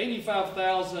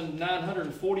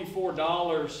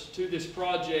 $85,944 to this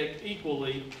project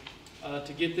equally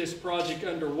to get this project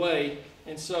underway.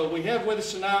 And so we have with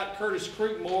us tonight Curtis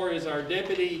Creekmore is our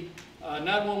Deputy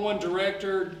 911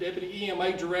 Director, Deputy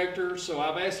EMA Director. So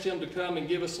I've asked him to come and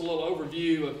give us a little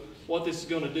overview of what this is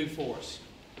going to do for us.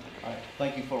 All right,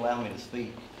 thank you for allowing me to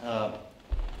speak.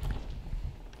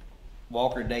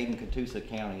 Walker, Dade, and Catoosa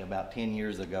County about 10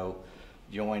 years ago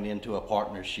joined into a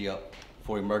partnership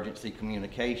for emergency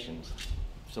communications.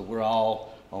 So we're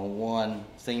all on one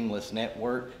seamless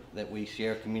network that we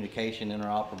share communication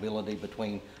interoperability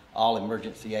between all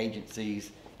emergency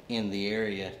agencies in the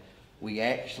area. We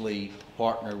actually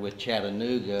partner with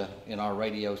Chattanooga, and our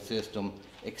radio system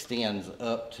extends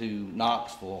up to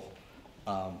Knoxville.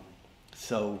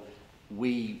 So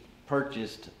we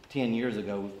purchased 10 years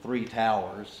ago 3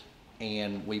 towers,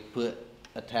 and we put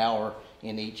a tower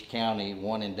in each county,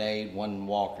 one in Dade, one in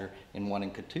Walker, and one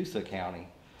in Catoosa County.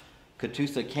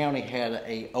 Catoosa County had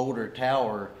an older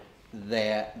tower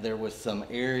that there was some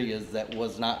areas that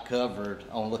was not covered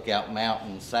on Lookout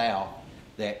Mountain South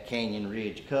that Canyon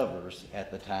Ridge covers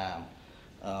at the time.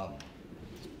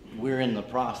 We're in the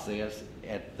process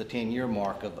at the 10-year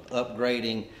mark of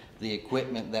upgrading the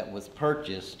equipment that was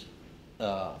purchased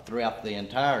throughout the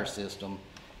entire system,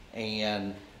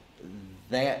 and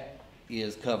that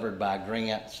is covered by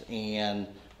grants and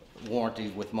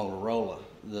warranties with Motorola.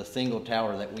 The single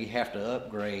tower that we have to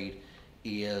upgrade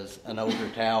is an older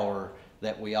tower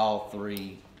that we all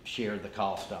 3 share the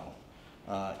cost on.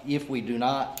 If we do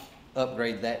not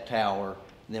upgrade that tower,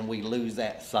 then we lose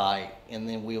that site, and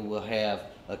then we will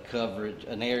have a coverage,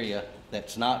 an area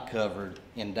that's not covered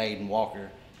in Dade and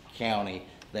Walker County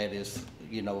that is,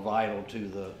 vital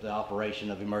to the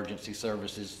operation of emergency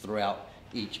services throughout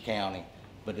each county.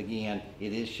 But again,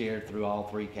 it is shared through all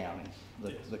 3 counties,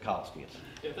 the cost is.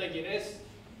 Yeah, thank you.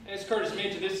 As Curtis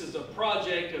mentioned, this is a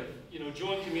project of,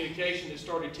 joint communication that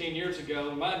started 10 years ago.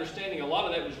 And my understanding, a lot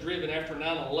of that was driven after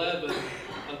 9/11,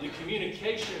 the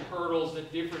communication hurdles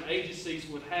that different agencies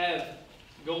would have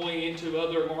going into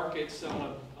other markets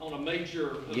on a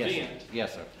major event.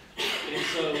 Yes, sir. And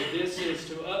so this is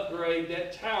to upgrade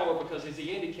that tower because, as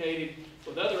he indicated,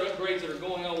 with other upgrades that are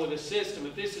going on with the system,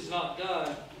 if this is not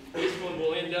done, this one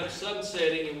will end up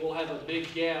sunsetting and we'll have a big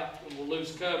gap and we'll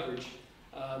lose coverage.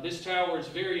 This tower is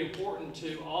very important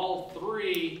to all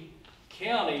 3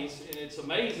 counties, and it's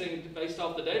amazing, based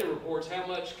off the data reports, how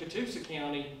much Catoosa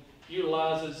County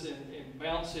utilizes and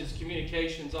bounces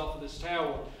communications off of this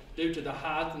tower due to the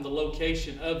height and the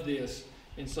location of this.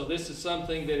 And so this is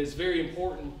something that is very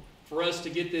important for us to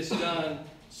get this done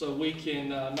so we can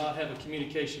not have a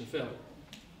communication failure.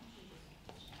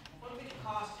 What would be the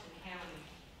cost to the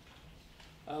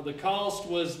county? The cost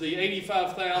was the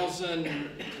 $85,000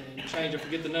 and change, I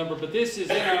forget the number, but this is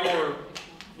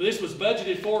this was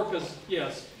budgeted for because,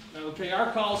 yes, okay,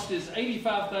 our cost is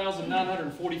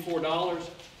 $85,944.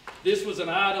 This was an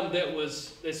item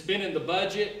that's been in the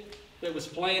budget, that was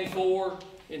planned for,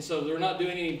 and so they're not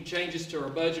doing any changes to our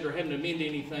budget or having to amend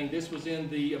anything. This was in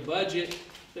the budget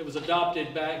that was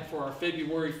adopted back for our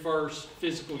February 1st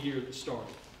fiscal year that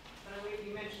started. But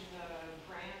you mentioned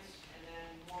grants and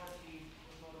then warranty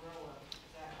with Motorola.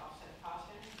 Does that offset cost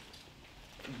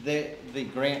any? The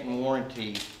grant and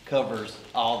warranty covers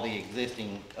all the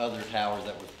existing other towers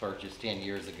that was purchased 10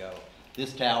 years ago.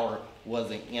 This tower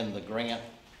wasn't in the grant,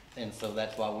 and so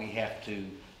that's why we have to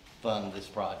fund this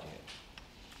project.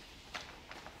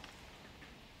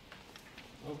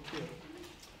 Okay.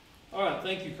 All right,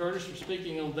 thank you, Curtis, for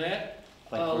speaking on that.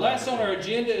 Last on our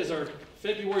agenda is our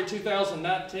February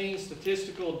 2019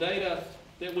 statistical data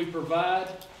that we provide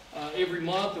every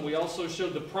month, and we also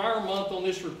showed the prior month on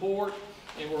this report,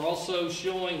 and we're also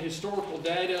showing historical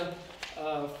data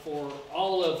for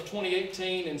all of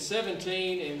 2018 and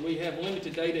 17, and we have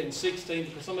limited data in 16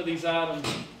 because some of these items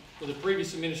for the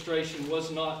previous administration was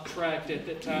not tracked at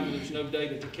that time, and there's no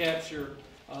data to capture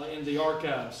in the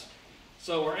archives.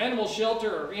 So our animal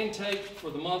shelter, our intake for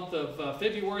the month of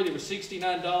February, there were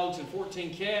 69 dogs and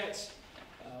 14 cats.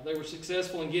 They were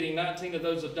successful in getting 19 of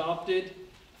those adopted.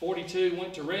 42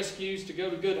 went to rescues to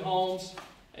go to good homes.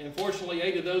 And fortunately,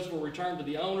 8 of those were returned to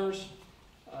the owners,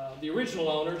 the original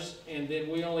owners. And then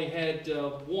we only had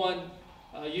 1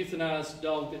 euthanized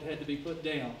dog that had to be put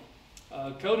down.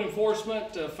 Code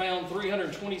enforcement found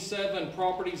 327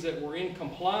 properties that were in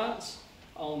compliance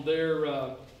on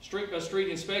their street-by-street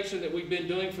inspection that we've been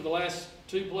doing for the last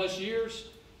 2+ years.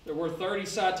 There were 30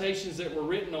 citations that were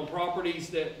written on properties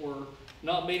that were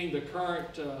not meeting the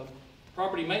current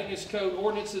property maintenance code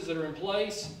ordinances that are in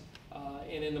place.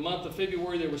 And in the month of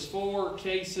February, there was 4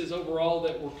 cases overall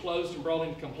that were closed and brought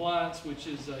into compliance, which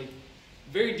is a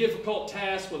very difficult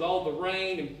task with all the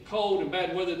rain and cold and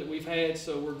bad weather that we've had.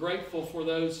 So we're grateful for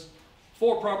those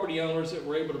 4 property owners that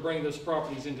were able to bring those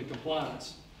properties into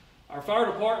compliance. Our fire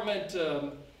department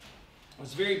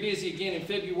was very busy again in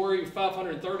February with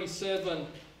 537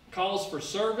 calls for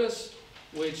service,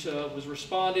 which was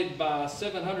responded by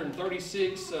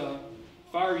 736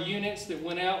 fire units that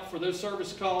went out for those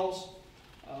service calls.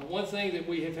 One thing that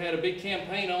we have had a big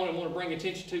campaign on and want to bring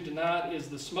attention to tonight is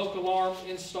the smoke alarm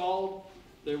installed.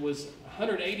 There was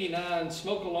 189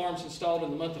 smoke alarms installed in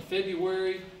the month of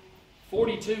February,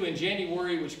 42 in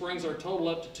January, which brings our total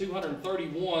up to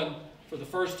 231 for the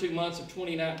first 2 months of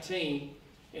 2019.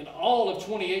 In all of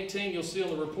 2018, you'll see on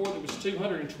the report there was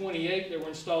 228 that were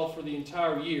installed for the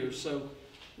entire year. So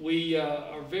we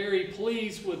are very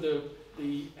pleased with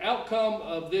the outcome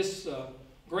of this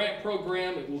grant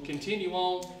program. It will continue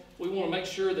on. We want to make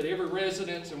sure that every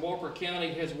resident in Walker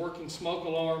County has working smoke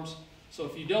alarms. So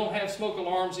if you don't have smoke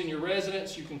alarms in your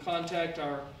residence, you can contact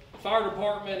our fire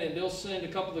department and they'll send a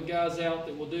couple of guys out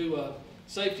that will do a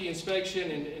safety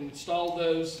inspection and install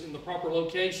those in the proper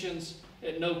locations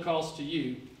at no cost to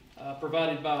you,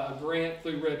 provided by a grant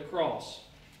through Red Cross.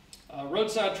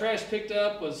 Roadside trash picked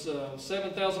up was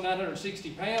 7,960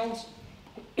 pounds.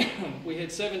 We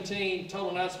had 17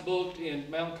 total nights booked in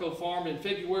Mountain Cove Farm in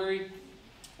February.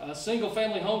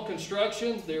 Single-family home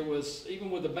construction, there was, even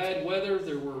with the bad weather,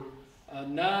 there were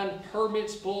 9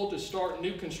 permits pulled to start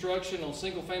new construction on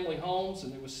single-family homes,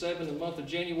 and there was 7 in the month of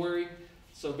January.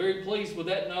 So very pleased with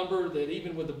that number, that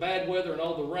even with the bad weather and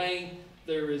all the rain,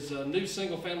 there is new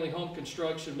single-family home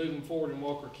construction moving forward in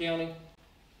Walker County.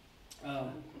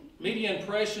 Media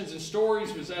impressions and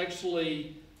stories was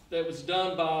actually, that was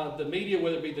done by the media,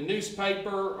 whether it be the newspaper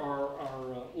or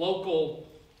our local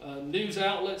news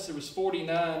outlets. There was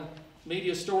 49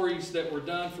 media stories that were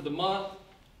done for the month.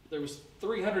 There was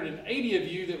 380 of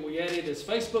you that we added as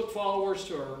Facebook followers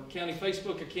to our county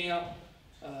Facebook account.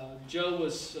 Joe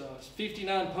was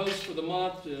 59 posts for the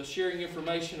month sharing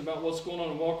information about what's going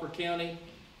on in Walker County.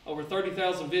 Over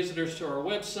 30,000 visitors to our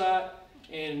website.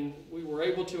 And we were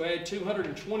able to add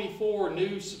 224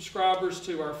 new subscribers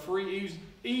to our free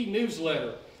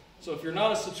e-newsletter. So if you're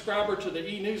not a subscriber to the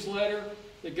e-newsletter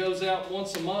that goes out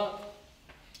once a month,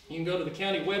 you can go to the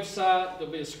county website.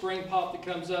 There'll be a screen pop that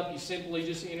comes up. You simply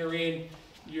just enter in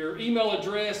your email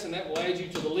address and that will add you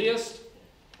to the list.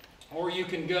 Or you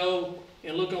can go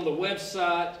and look on the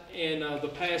website, and the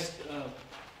past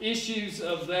issues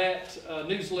of that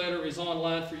newsletter is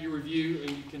online for your review,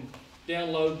 and you can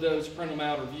download those, print them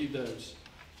out, or view those.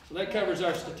 So that covers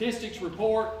our statistics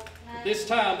report. At this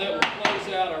time, that will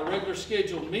close out our regular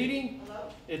scheduled meeting.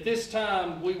 At this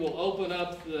time, we will open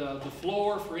up the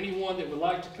floor for anyone that would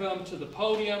like to come to the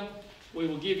podium. We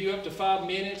will give you up to 5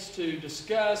 minutes to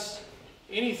discuss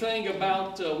anything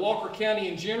about Walker County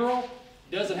in general.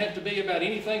 It doesn't have to be about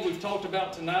anything we've talked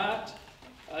about tonight.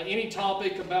 Any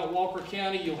topic about Walker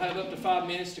County, you'll have up to 5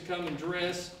 minutes to come and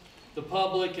address the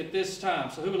public at this time.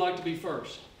 So who would like to be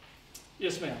first?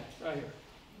 Yes, ma'am, right here.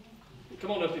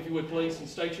 Come on up if you would, please, and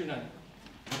state your name.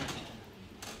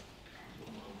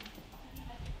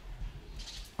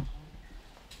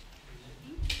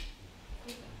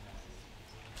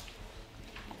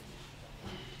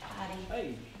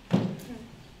 Hey.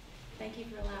 Thank you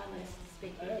for allowing us to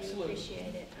speak. I do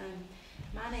appreciate it.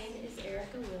 My name is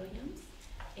Erica Williams,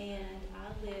 and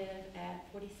I live at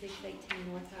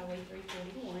 4618 North Highway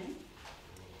 341.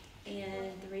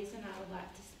 And the reason I would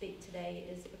like to speak today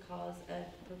is because of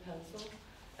the proposal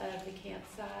of the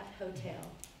campsite hotel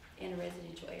in a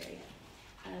residential area.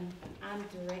 I'm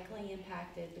directly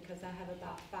impacted because I have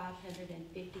about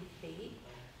 550 feet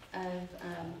of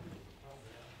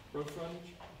road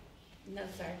frontage? No,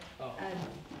 sir. Oh.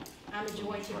 I'm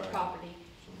adjoined to the property.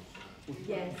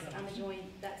 Yes, I'm adjoined.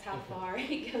 That's how far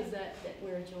it goes up that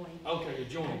we're adjoined. Okay,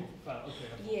 adjoined. Okay.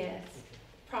 Yes,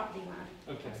 property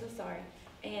line. Okay. I'm so sorry.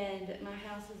 And my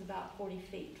house is about 40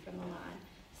 feet from the line.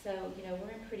 So, you know,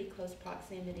 we're in pretty close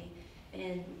proximity.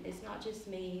 And it's not just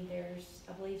me. There's,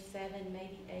 I believe, 7,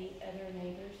 maybe 8 other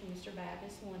neighbors. And Mr. Babb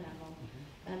is one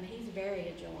of them. He's very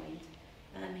adjoined.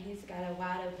 He's got a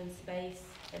wide open space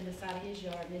in the side of his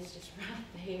yard, and it's just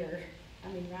right there.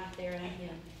 I mean, right there at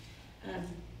him.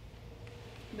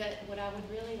 But what I would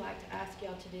really like to ask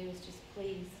y'all to do is just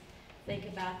please think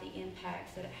about the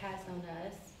impacts that it has on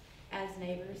us as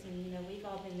neighbors. And, you know, we've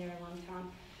all been there a long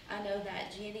time. I know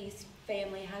that Jenny's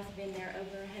family has been there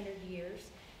over 100 years.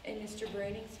 And Mr.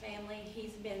 Bruning's family,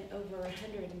 he's been over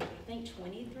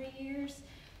 23 years.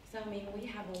 So, I mean, we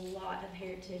have a lot of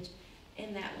heritage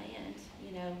in that land,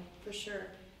 you know, for sure.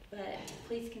 But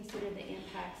please consider the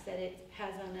impacts that it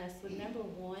has on us. With number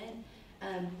one,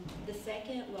 the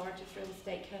second largest real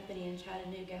estate company in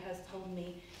Chattanooga has told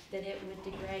me that it would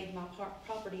degrade my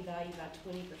property value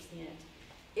by 20%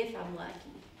 if I'm lucky.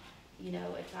 You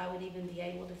know, if I would even be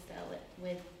able to sell it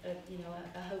with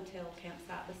a hotel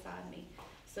campsite beside me.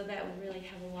 So that would really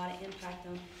have a lot of impact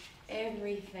on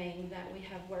everything that we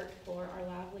have worked for, our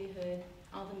livelihood,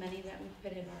 all the money that we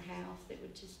put in our house. It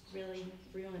would just really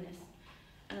ruin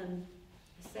us.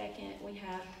 Second, we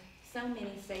have so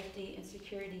many safety and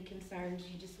security concerns,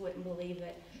 you just wouldn't believe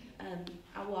it.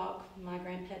 I walk my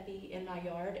grandpuppy in my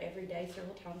yard every day,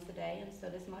 several times a day, and so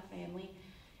does my family.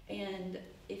 And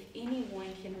if anyone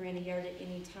can rent a yard at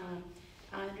any time,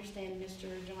 I understand Mr.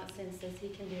 Johnson says he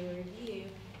can do a review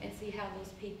and see how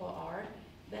those people are,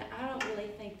 but I don't really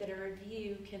think that a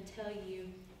review can tell you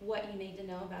what you need to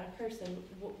know about a person,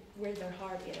 where their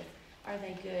heart is. Are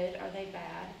they good? Are they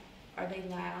bad? Are they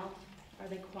loud? Are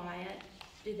they quiet?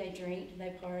 Do they drink? Do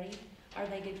they party? Are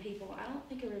they good people? I don't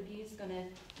think a review is going to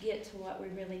get to what we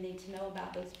really need to know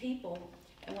about those people.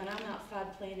 And when I'm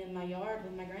outside playing in my yard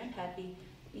with my grandpappy,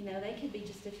 you know, they could be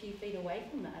just a few feet away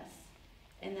from us.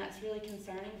 And that's really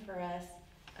concerning for us.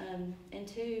 And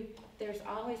two, there's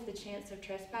always the chance of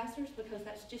trespassers because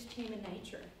that's just human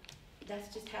nature.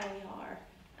 That's just how we are.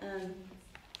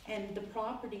 And the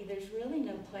property, there's really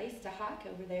no place to hike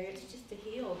over there. It's just a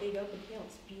hill, a big open hill.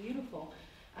 It's beautiful.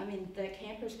 I mean, the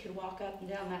campers could walk up and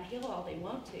down that hill all they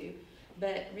want to,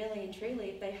 but really and truly,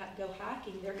 if they go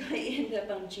hiking, they're going to end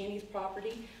up on Jenny's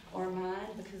property or mine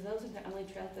because those are the only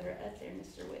trails that are up there,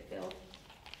 Mr. Whitfield.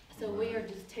 So we are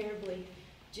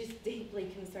just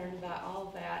deeply concerned about all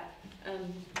of that.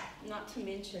 Not to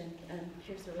mention,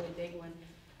 here's a really big one,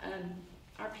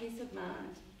 our peace of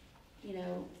mind. You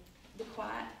know, the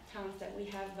quiet times that we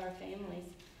have with our families.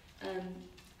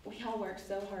 We all work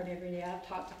so hard every day. I've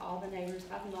talked to all the neighbors.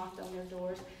 I've knocked on their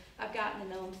doors. I've gotten to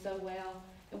know them so well.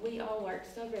 And we all work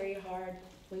so very hard.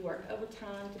 We work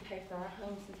overtime to pay for our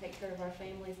homes and take care of our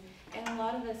families. And a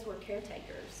lot of us were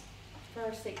caretakers for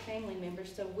our sick family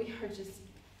members. So we are just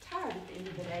tired at the end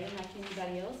of the day. And like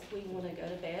anybody else, we want to go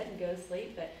to bed and go to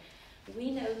sleep. But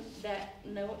we know that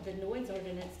the noise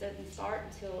ordinance doesn't start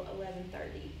until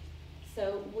 11:30.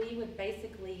 So we would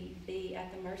basically be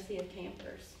at the mercy of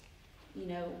campers. You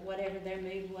know, whatever their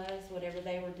mood was, whatever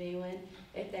they were doing,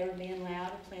 if they were being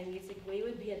loud or playing music, we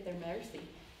would be at their mercy.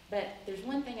 But there's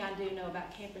one thing I do know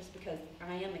about campers because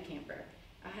I am a camper.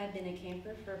 I have been a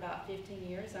camper for about 15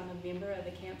 years. I'm a member of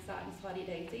the campsite in Slotty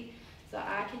Daisy. So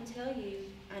I can tell you,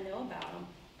 I know about them.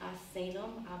 I've seen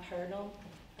them, I've heard them,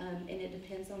 and it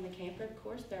depends on the camper. Of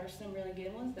course, there are some really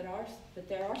good ones but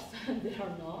there are some that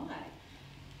are not.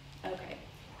 Okay,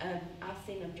 I've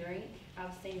seen them drink.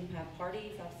 I've seen them have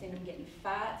parties. I've seen them get in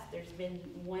fights. There's been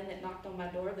one that knocked on my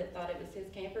door that thought it was his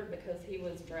camper because he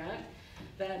was drunk.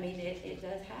 But I mean, it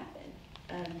does happen.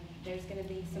 There's going to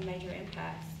be some major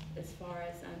impacts as far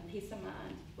as peace of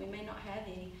mind. We may not have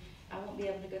any. I won't be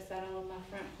able to go sit on my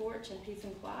front porch in peace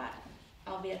and quiet.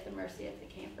 I'll be at the mercy of the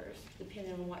campers,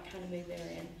 depending on what kind of mood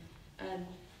they're in.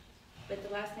 But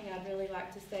the last thing I'd really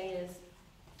like to say is,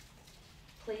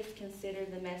 please consider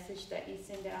the message that you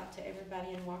send out to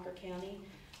everybody in Walker County,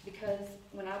 because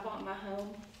when I bought my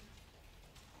home,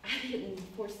 I didn't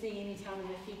foresee any time in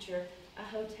the future a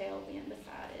hotel being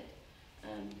beside it.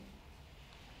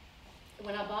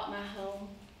 When I bought my home,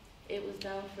 it was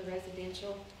done for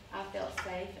residential. I felt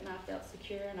safe and I felt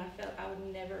secure and I felt I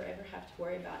would never ever have to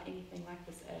worry about anything like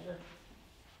this ever.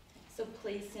 So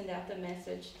please send out the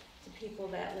message to people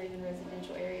that live in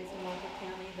residential areas in Walker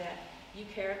County that you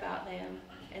care about them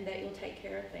and that you'll take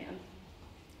care of them.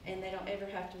 And they don't ever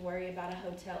have to worry about a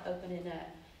hotel opening up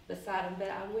beside them. But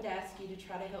I would ask you to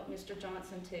try to help Mr.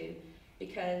 Johnson too,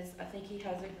 because I think he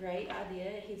has a great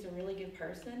idea. He's a really good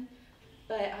person,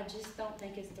 but I just don't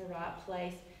think it's the right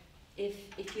place.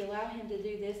 If you allow him to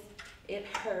do this, it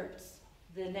hurts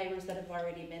the neighbors that have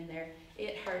already been there.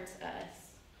 It hurts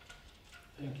us.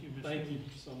 Thank you, Mr. Thank you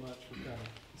so much for coming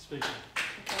and speaking.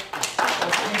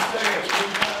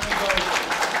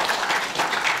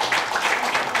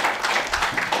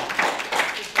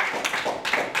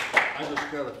 I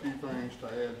just got a few things to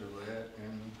add to that,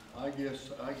 and I guess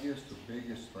the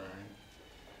biggest thing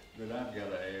that I've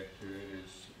gotta add to it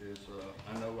is,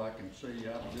 I know I can see,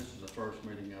 this is the first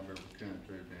meeting I've ever come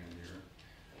to down here.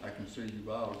 I can see you've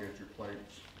all got your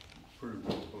plates pretty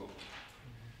well booked.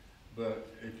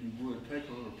 But if you would, take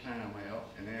a little time out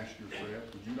and ask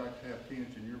yourself, would you like to have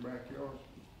tents in your backyard?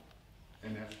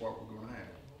 And that's what we're gonna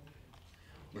have.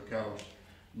 Because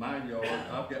my yard,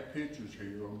 I've got pictures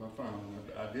here on my phone.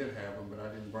 I did have them, but I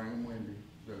didn't bring them with me,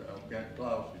 that I've got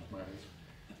glosses made.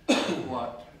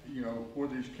 What, you know, where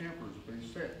these campers will be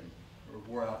sitting, or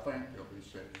where I think they'll be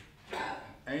sitting.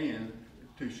 And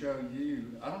to show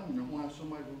you, I don't even know why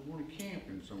somebody would want to camp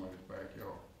in somebody's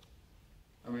backyard.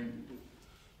 I mean,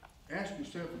 ask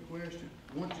yourself a question,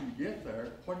 once you get there,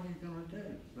 what are you gonna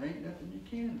do? There ain't nothing you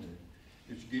can do.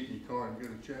 It's get in your car and go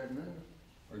to Chattanooga,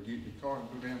 or get in your car and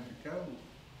go down to Cole.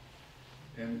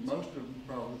 And most of them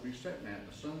probably be sitting out in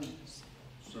the sun.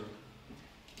 So,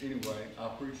 anyway, I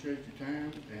appreciate your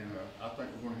time, and I think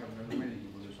we're gonna have another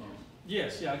meeting with this on.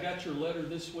 Yes, yeah, I got your letter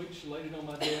this week. She laid it on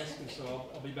my desk, and so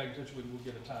I'll be back in touch with you. We'll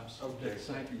get a time. Okay,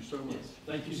 thank you so much. Yes,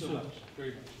 thank you so much,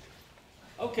 very much.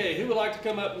 Okay, who would like to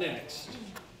come up next?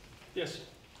 Yes, sir.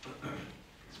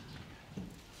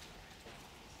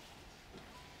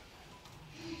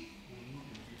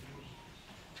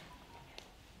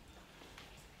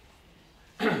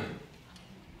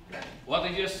 What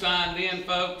they just signed in,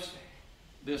 folks,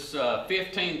 this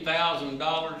 $15,000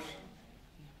 to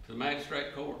the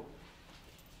magistrate court.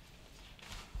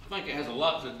 I think it has a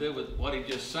lot to do with what he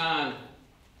just signed,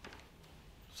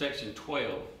 Section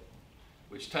 12,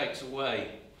 which takes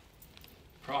away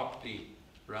property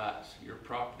rights, your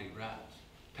property rights,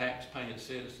 tax-paying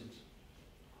citizens.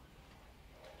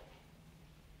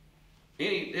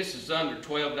 This is under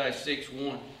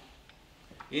 12-61.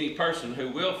 Any person who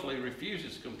willfully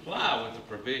refuses to comply with the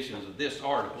provisions of this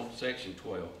article, Section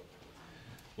 12,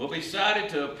 will be cited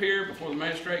to appear before the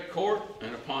magistrate court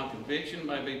and upon conviction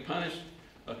may be punished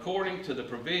according to the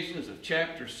provisions of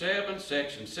Chapter 7,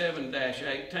 Section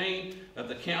 7-18 of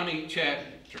the county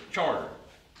charter.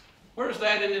 Where is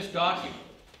that in this document?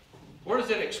 Where does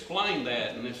it explain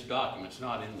that in this document? It's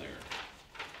not in there.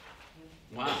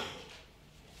 Why?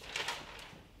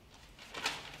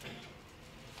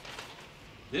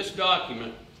 This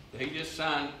document that he just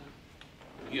signed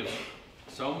gives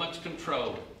so much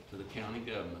control to the county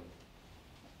government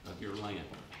of your land.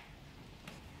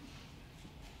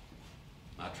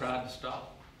 I tried to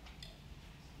stop it.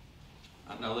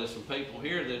 I know there's some people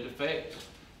here that it affects.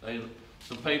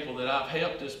 Some people that I've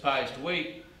helped this past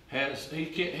week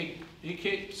he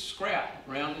keeps scrap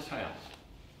around his house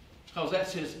because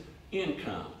that's his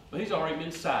income. But he's already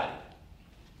been cited.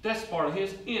 That's part of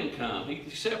his income. He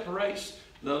separates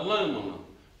the aluminum,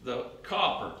 the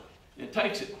copper, and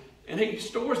takes it, and he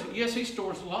stores it. Yes, he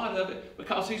stores a lot of it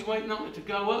because he's waiting on it to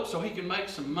go up so he can make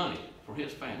some money for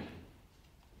his family.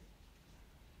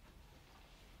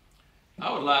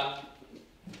 I would like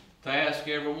to ask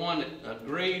everyone that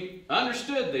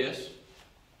understood this,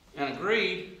 and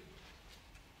agreed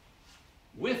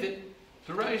with it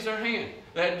to raise their hand.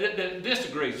 That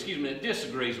disagrees with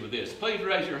this. Please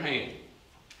raise your hand.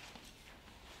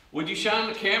 Would you shine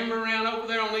the camera around over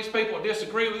there on these people that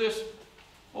disagree with this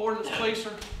ordinance, please,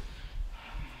 sir?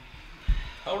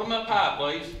 Hold them up high,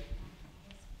 please.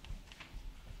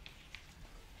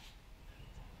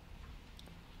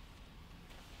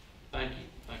 Thank you.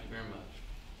 Thank you very much.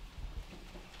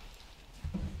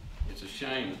 It's a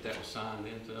shame that was signed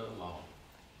into law.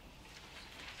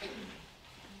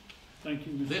 Thank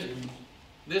you, Mr.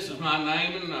 This is my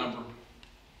name and number.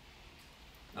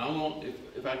 I want,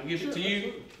 if I can give it to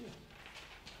you.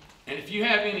 And if you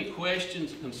have any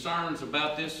questions, concerns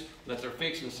about this, that they're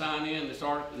fixing to sign in, this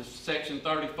article, this Section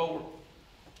 34,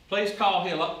 please call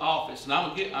his office, and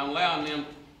I'm allowing them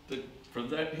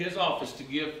his office to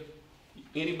give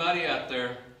anybody out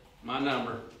there my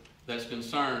number that's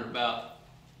concerned about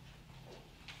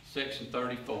Section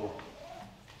 34.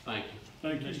 Thank you.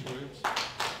 Thank you, Mr. Williams.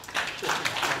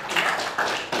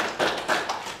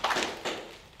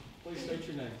 Please state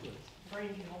your name, please.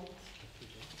 Brandy Holtz.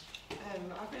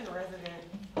 I've been a resident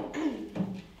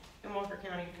in Walker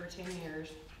County for 10 years,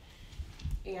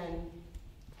 and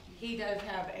he does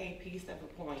have a piece of a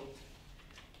point,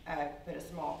 but a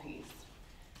small piece.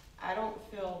 I don't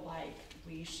feel like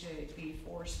we should be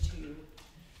forced to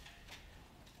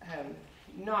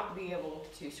not be able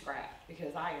to scrap,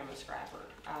 because I am a scrapper.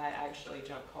 I actually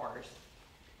junk cars.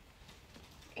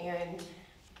 And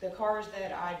the cars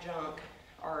that I junk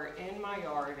are in my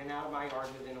yard and out of my yard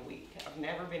within a week. I've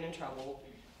never been in trouble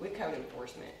with code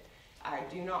enforcement. I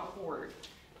do not hoard.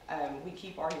 We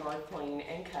keep our yard clean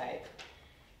and cut.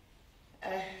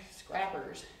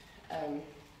 Scrappers.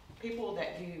 people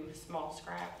that do small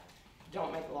scrap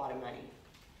don't make a lot of money.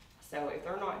 So if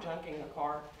they're not junking a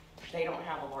car, they don't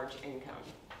have a large income.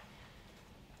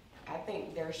 I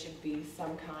think there should be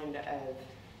some kind of,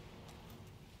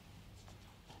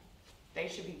 they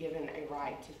should be given a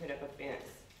right to put up a fence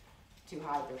to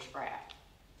hide their scrap.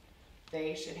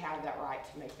 They should have that right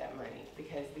to make that money,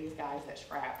 because these guys that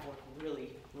scrap work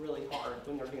really, really hard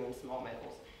when they're doing small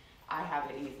metals. I have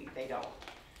it easy, they don't.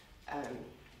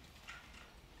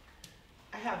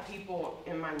 I have people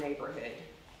in my neighborhood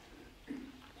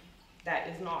that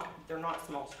is not, they're not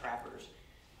small scrappers.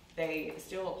 They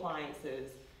steal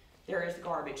appliances. There is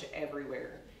garbage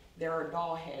everywhere. There are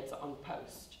doll heads on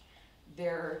posts.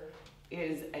 There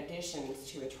is additions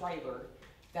to a trailer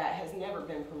that has never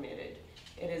been permitted.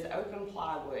 It is open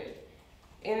plywood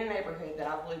in a neighborhood that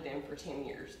I've lived in for 10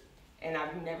 years, and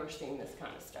I've never seen this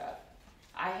kind of stuff.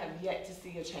 I have yet to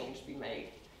see a change be made.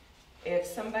 If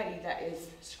somebody that is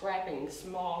scrapping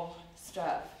small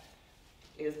stuff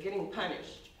is getting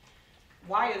punished,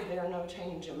 why is there no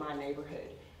change in my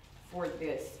neighborhood for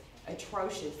this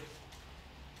atrocious,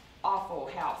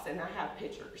 awful house? And I have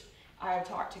pictures. I have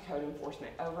talked to code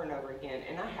enforcement over and over again,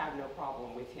 and I have no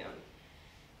problem with him.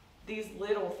 These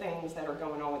little things that are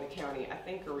going on with the county, I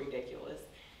think, are ridiculous.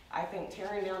 I think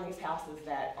tearing down these houses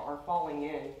that are falling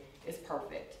in is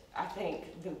perfect. I think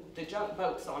the junk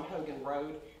boats on Hogan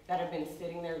Road that have been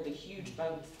sitting there, the huge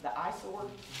boats, the eyesore,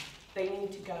 they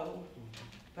need to go.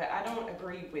 But I don't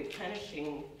agree with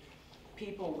punishing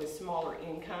people with smaller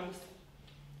incomes.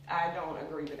 I don't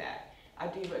agree with that. I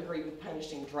do agree with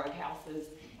punishing drug houses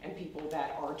and people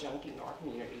that are junking our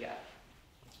community up.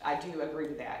 I do agree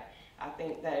with that. I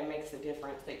think that it makes a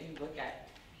difference that you look at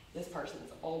this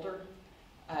person's older,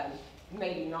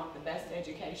 maybe not the best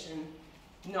education,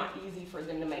 not easy for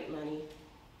them to make money.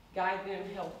 Guide them,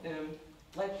 help them,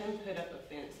 let them put up a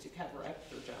fence to cover up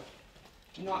their junk.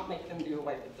 Do not make them do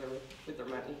away with their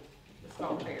money. It's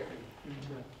not fair.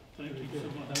 Thank you so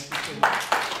much.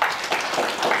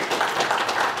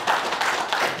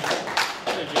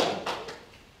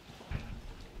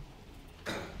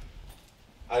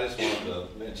 I just wanted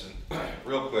to mention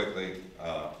real quickly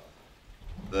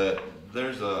that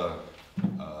there's a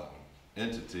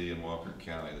entity in Walker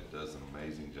County that does an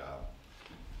amazing job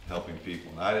helping people.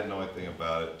 And I didn't know anything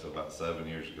about it until about 7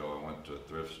 years ago. I went to a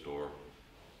thrift store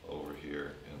over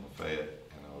here in Lafayette,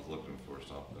 and I was looking for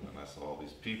something, and I saw all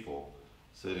these people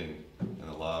sitting in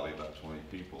the lobby, about 20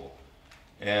 people,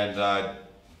 and I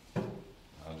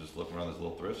was just looking around this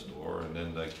little thrift store, and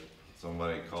then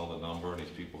somebody called a number, and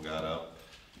these people got up,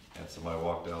 and somebody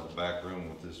walked out of the back room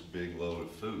with this big load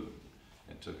of food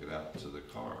and took it out to the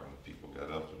car, and the people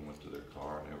got up and went to their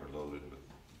car, and they were loaded with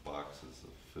boxes of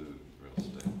food, real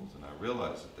staples. And I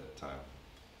realized at that time,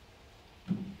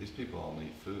 these people all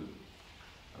need food.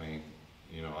 I mean,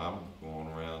 you know, I'm going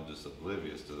around just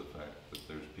oblivious to the fact that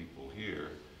there's people here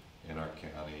in our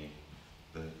county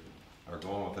that are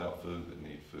going without food, that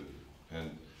need food.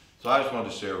 And so I just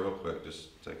wanted to share real quick,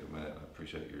 just take a minute. I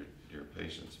appreciate your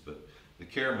patience. But the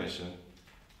Care Mission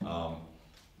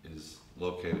is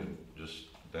located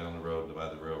just down the road by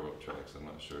the railroad tracks. I'm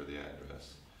not sure of the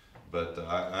address. But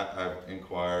I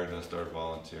inquired and I started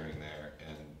volunteering there.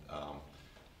 And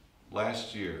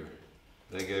last year,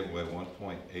 they gave away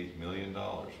 $1.8 million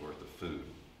worth of food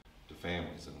to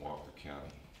families in Walker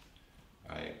County.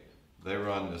 Right? They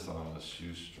run this on a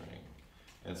shoestring.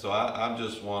 And so I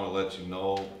just want to let you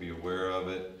know, be aware of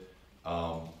it.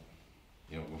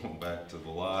 You know, going back to the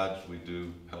lodge, we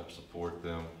do help support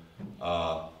them.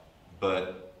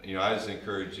 But, you know, I just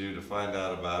encourage you to find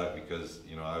out about it because,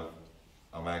 you know,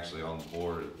 I'm actually on the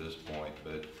board at this point.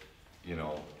 But, you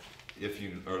know, if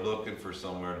you are looking for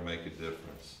somewhere to make a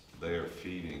difference, they are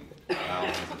feeding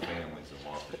thousands of families in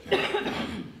Walker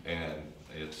County. And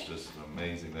it's just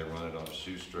amazing. They run it on a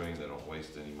shoestring. They don't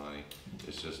waste any money.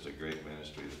 It's just a great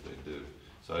ministry that they do.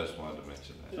 So I just wanted to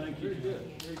mention that. Thank you. Very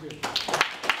good. Very good.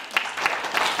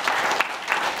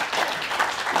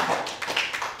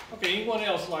 Okay, anyone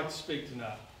else like to speak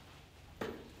tonight?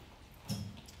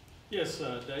 Yes,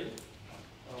 Dave?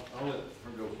 I'll let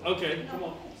her go first. Okay, come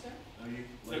on. No, you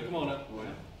No, come on up. Go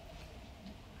ahead.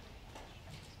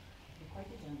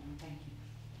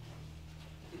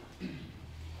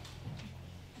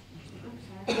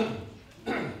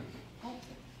 I'm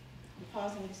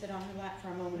pausing to sit on her lap for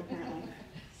a moment, apparently.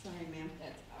 Sorry, ma'am.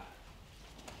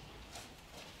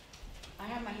 I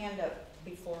have my hand up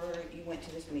before you went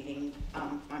to this meeting.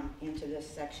 I'm into this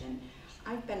section.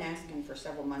 I've been asking for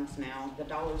several months now the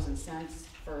dollars and cents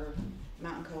for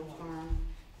Mountain Cove Farm,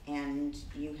 and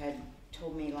you had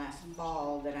told me last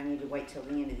fall that I need to wait till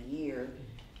the end of the year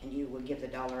and you would give the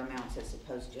dollar amounts as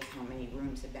opposed to just how many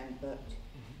rooms have been booked.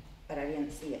 But I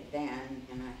didn't see it then,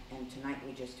 and tonight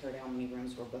we just heard how many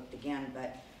rooms were booked again,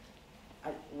 but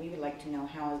we would like to know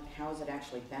how is it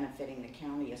actually benefiting the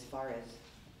county as far as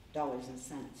dollars and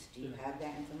cents? Do you have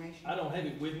that information? I don't have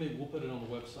it with me, we'll put it on the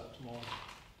website tomorrow.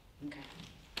 Okay.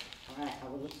 All right, I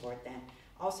will look for it then.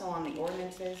 Also on the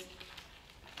ordinances,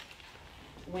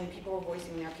 when people were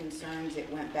voicing their concerns,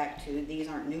 it went back to, these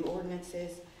aren't new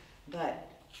ordinances, but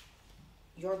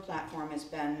your platform has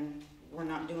been, we're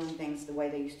not doing things the way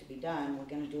they used to be done, we're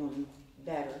gonna do them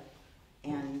better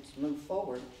and move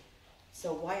forward.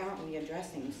 So why aren't we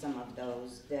addressing some of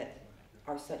those that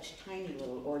are such tiny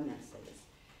little ordinances?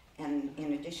 And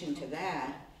in addition to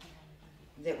that,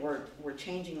 we're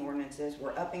changing ordinances,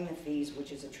 we're upping the fees,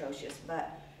 which is atrocious,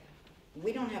 but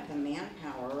we don't have the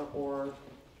manpower, or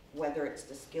whether it's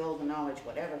the skill, the knowledge,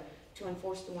 whatever, to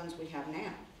enforce the ones we have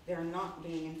now. They're not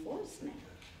being enforced now.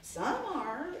 Some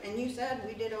are, and you said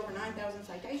we did over 9,000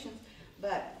 citations,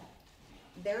 but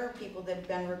there are people that have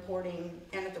been reporting,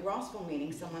 and at the Rossville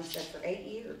meeting, someone said for 8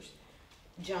 years,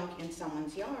 junk in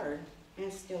someone's yard, and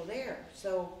it's still there.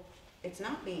 So it's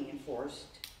not being enforced.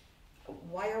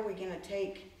 Why are we gonna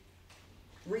take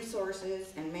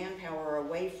resources and manpower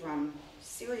away from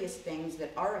serious things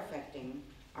that are affecting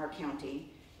our county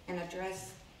and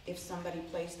address if somebody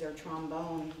plays their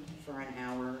trombone for an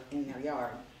hour in their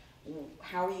yard?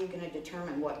 How are you gonna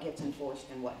determine what gets enforced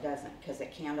and what doesn't? Because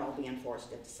it can't all be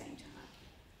enforced at the same time.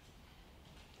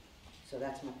 So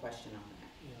that's my question on that.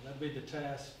 Yeah, that'd be the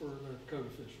task for the code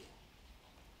official.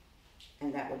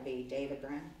 And that would be David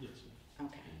Brown? Yes, ma'am.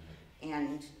 Okay.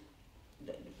 And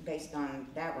based on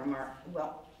that remark,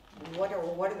 well, what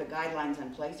are the guidelines in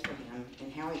place for him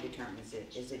and how he determines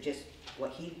it? Is it just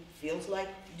what he feels like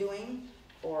doing?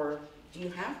 Or do you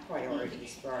have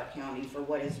priorities for our county for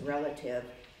what is relative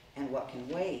and what can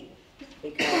wait?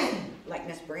 Because like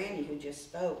Miss Brandy, who just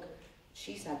spoke,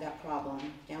 she's had that problem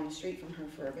down the street from her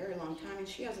for a very long time, and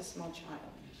she has a small child.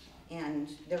 And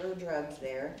there are drugs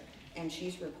there, and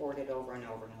she's reported over and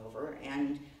over and over.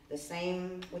 And the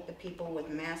same with the people with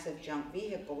massive junk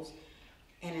vehicles.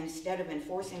 And instead of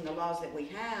enforcing the laws that we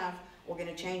have, we're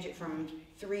gonna change it from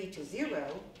 3 to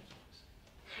 0.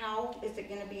 How is it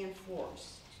gonna be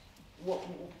enforced?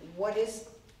 What is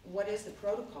the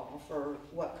protocol for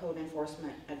what code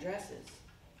enforcement addresses?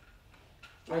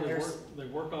 Well, they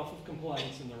work off of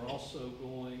complaints, and they're also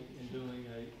going and doing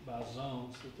by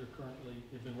zones that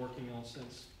they've been working on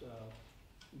since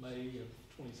May of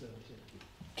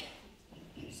 2017.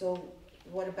 So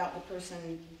what about the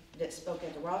person that spoke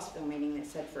at the Rossville meeting that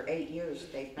said for 8 years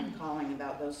they've been calling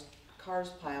about those cars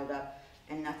piled up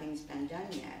and nothing's been done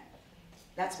yet?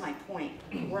 That's my point.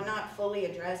 We're not fully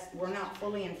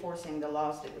enforcing the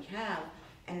laws that we have,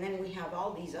 and then we have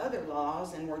all these other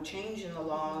laws, and we're changing the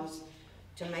laws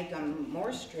to make them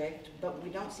more strict, but we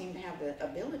don't seem to have the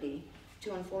ability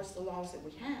to enforce the laws that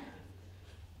we have.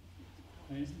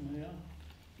 May I?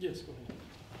 Yes, go ahead.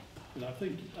 And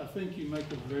I think you make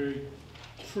a very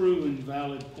true and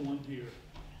valid point here.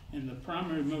 And the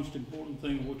primary, most important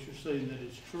thing of what you're saying that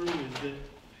is true is that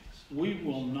we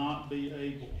will not be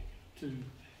able to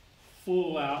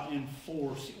full out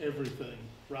enforce everything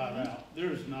right out.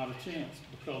 There is not a chance,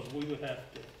 because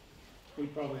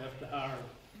we'd probably have to hire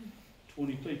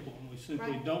 20 people, and we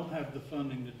simply don't have the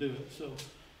funding to do it. So,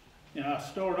 I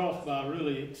start off by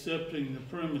really accepting the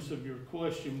premise of your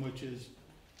question, which is,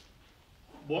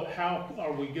 how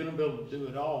are we gonna be able to do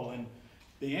it all? And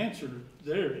the answer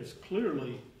there is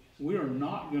clearly, we are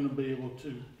not gonna be able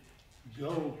to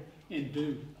go and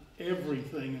do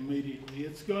everything immediately.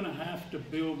 It's gonna have to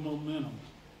build momentum,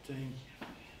 team.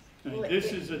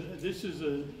 This is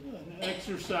an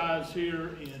exercise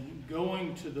here in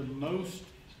going to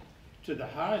the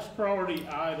highest priority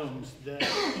items that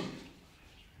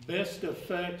best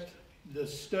affect the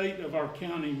state of our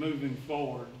county moving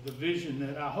forward. The vision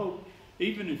that I hope,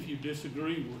 even if you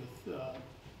disagree with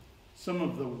some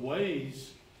of the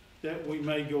ways that we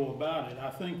may go about it, I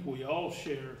think we all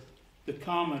share the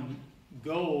common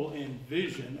goal and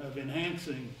vision of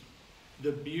enhancing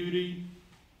the beauty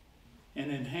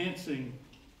and enhancing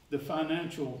the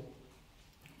financial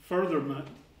furtherment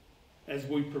as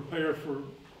we prepare for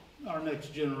our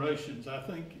next generations. I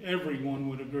think everyone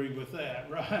would agree with that,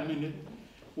 right? I mean,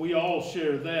 we all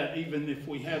share that, even if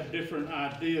we have different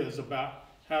ideas about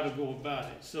how to go about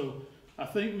it. So I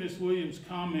think Ms. Williams'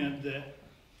 comment that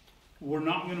we're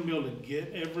not going to be able to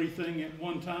get everything at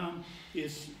one time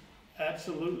is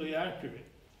absolutely accurate.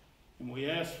 And we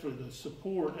ask for the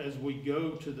support as we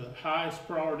go to the highest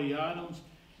priority items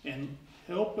and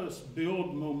help us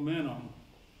build momentum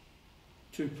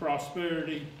to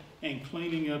prosperity and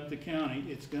cleaning up the county.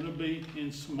 It's gonna be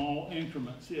in small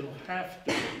increments. It'll have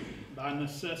to be by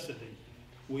necessity.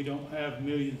 We don't have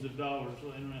millions of dollars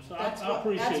in this. I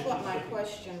appreciate That's what my that.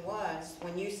 question was,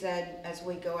 when you said, as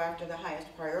we go after the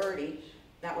highest priority,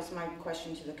 that was my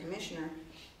question to the commissioner,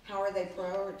 how are they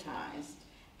prioritized?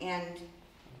 And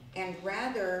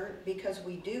rather, because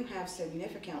we do have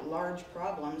significant large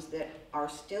problems that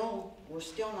we're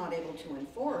still not able to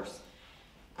enforce,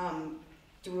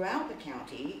 throughout the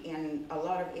county in a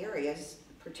lot of areas,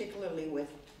 particularly with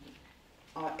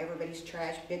everybody's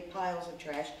trash, big piles of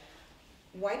trash,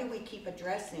 why do we keep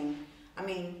addressing, I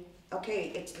mean,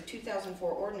 okay, it's the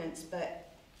 2004 ordinance, but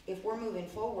if we're moving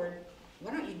forward,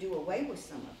 why don't you do away with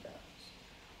some of those?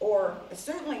 Or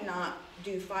certainly not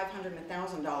do $500 and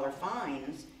 $1,000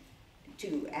 fines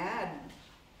to add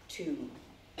to,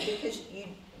 because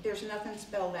there's nothing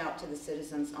spelled out to the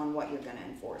citizens on what you're gonna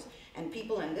enforce. And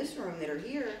people in this room that are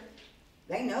here,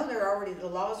 they know the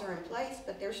laws are in place,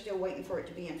 but they're still waiting for it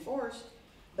to be enforced.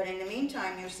 But in the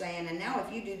meantime, you're saying, and now if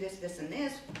you do this, this, and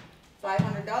this,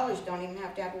 $500 don't even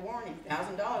have to have a warning,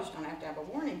 $1,000 don't have to have a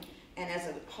warning. And as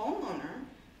a homeowner,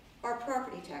 our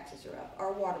property taxes are up,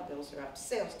 our water bills are up,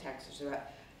 sales taxes are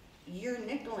up. You're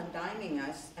nickel and diming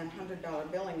us and $100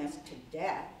 billing us to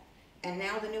death. And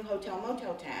now the new hotel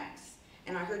motel tax.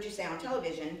 And I heard you say on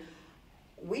television,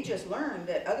 we just learned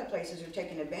that other places are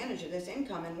taking advantage of this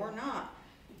income and we're not.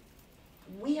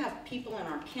 We have people in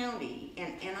our county,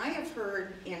 and I have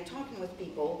heard in talking with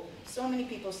people, so many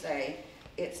people say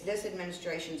it's this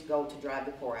administration's goal to drive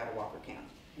the poor out of Walker County.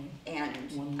 And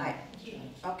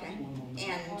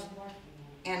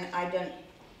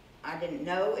I didn't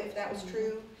know if that was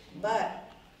true, but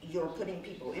you're putting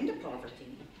people into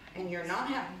poverty, and you're not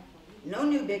having, no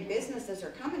new big businesses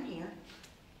are coming here,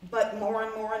 but more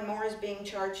and more and more is being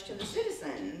charged to the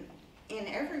citizen in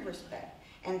every respect.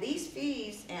 And these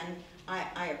fees, and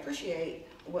I appreciate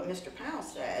what Mr. Powell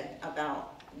said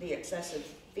about the excessive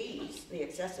fees, the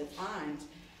excessive fines.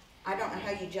 I don't know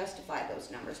how you justify those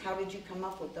numbers. How did you come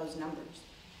up with those numbers?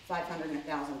 $500 and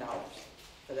 $1,000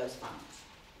 for those fines.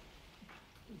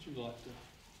 Would you like to?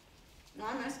 No,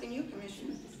 I'm asking you,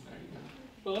 Commissioner.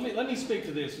 Well, let me speak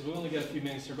to this. We've only got a few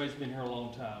minutes. Everybody's been here a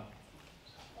long time.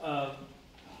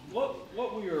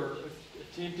 What we are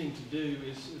attempting to do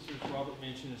is, as Robert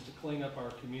mentioned, is to clean up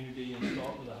our community and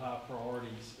start with the high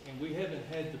priorities. And we haven't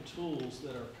had the tools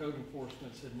that our code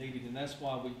enforcement have needed, and that's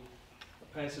why we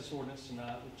passed this ordinance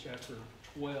tonight with Chapter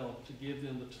 12 to give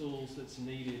them the tools that's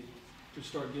needed to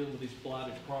start dealing with these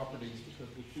blighted properties, because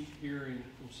we keep hearing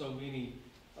from so many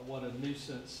what a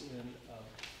nuisance and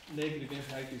negative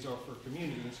impact these are for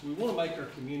communities. We want to make our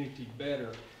community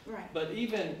better. Right. But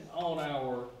even on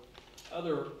our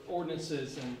other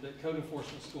ordinances and that code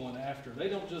enforcement's going after, they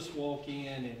don't just walk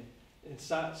in and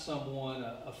cite someone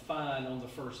a fine on the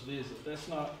first visit. That's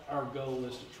not our goal,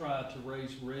 is to try to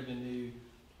raise revenue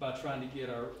by trying to get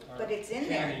our But it's in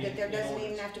there, that there doesn't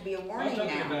even have to be a warning now. I'm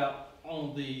talking about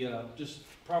on the just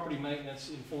property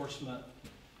maintenance enforcement.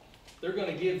 They're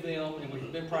gonna give them, and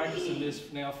we've been practicing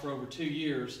this now for over 2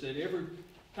 years, that every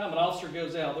time an officer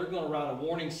goes out, they're gonna write a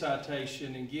warning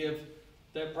citation and give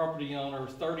that property owner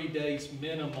 30 days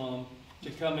minimum to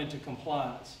come into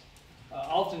compliance.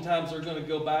 Oftentimes they're gonna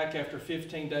go back after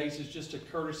 15 days as just a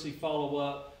courtesy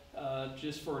follow-up,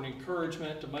 just for an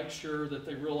encouragement to make sure that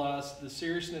they realize the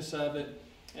seriousness of it,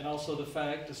 and also the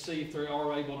fact to see if they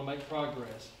are able to make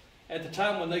progress. At the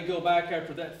time when they go back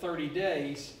after that 30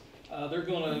 days, they're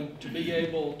going to be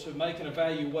able to make an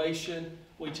evaluation.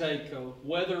 We take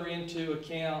weather into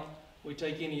account. We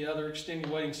take any other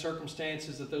extenuating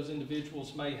circumstances that those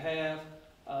individuals may have.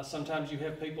 Sometimes you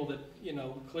have people that,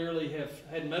 clearly have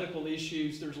had medical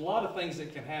issues. There's a lot of things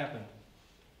that can happen.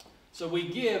 So we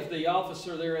give the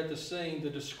officer there at the scene the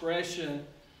discretion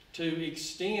to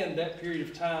extend that period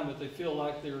of time if they feel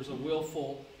like there's a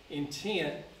willful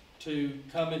intent to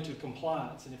come into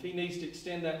compliance. And if he needs to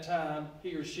extend that time,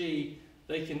 he or she,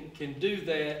 they can do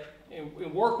that and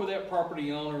work with that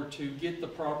property owner to get the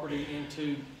property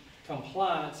into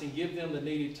compliance and give them the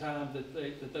needed time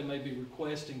that they may be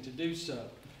requesting to do so.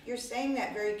 You're saying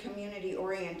that very community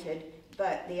oriented,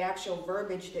 but the actual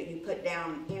verbiage that you put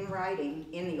down in writing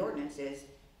in the ordinance is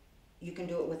you can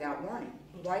do it without warning.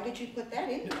 Why did you put that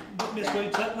in there? But Ms.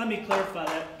 Williams, let me clarify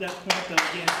that point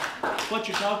though again. What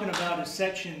you're talking about is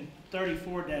section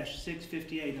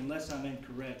 34-658, unless I'm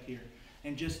incorrect here.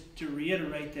 And just to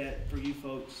reiterate that for you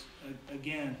folks,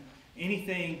 again,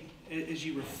 anything as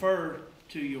you refer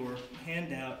to your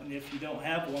handout, and if you don't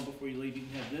have one before you leave, you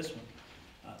can have this one.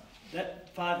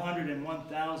 That 500 and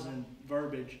 1,000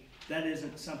 verbiage, that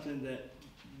isn't something that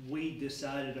we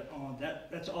decided on,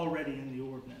 that's already in the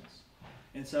ordinance.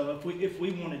 And so if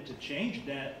we wanted to change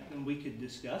that, then we could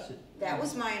discuss it. That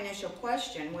was my initial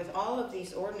question. With all of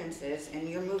these ordinances, and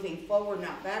you're moving forward,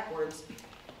 not backwards,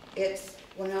 it's,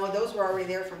 well, no, those were already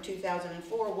there from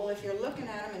 2004. Well, if you're looking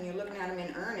at them and you're looking at them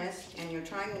in earnest, and you're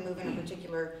trying to move in a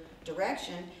particular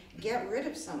direction, get rid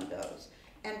of some of those.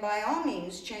 And by all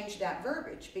means, change that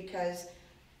verbiage, because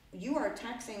you are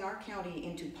taxing our county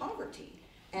into poverty.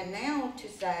 And now to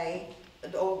say,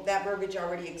 oh, that verbiage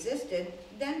already existed,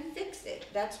 then fix it.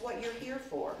 That's what you're here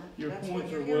for. Your That's what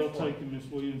points you're are here well for. taken, Ms.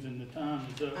 Williams, and the time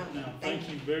is up now. thank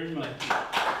Thank you very much.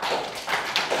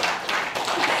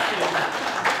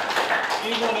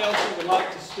 Anyone else that would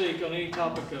like to speak on any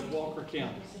topic of Walker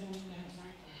County?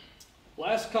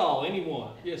 Last call,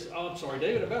 anyone? Yes, oh, I'm sorry,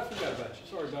 David, I about forgot about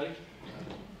you. Sorry, buddy.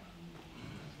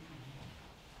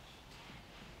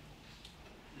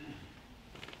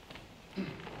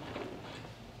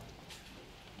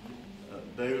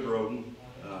 David Roden,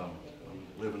 I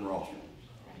live in Rossville.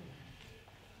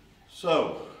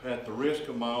 So, at the risk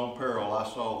of my own peril, I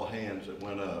saw the hands that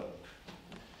went up.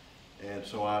 And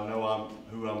so I know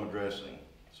who I'm addressing.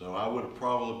 So I would have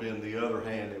probably been the other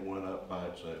hand that went up by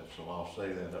itself, so I'll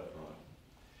say that up front.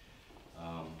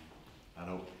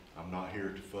 I'm not here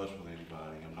to fuss with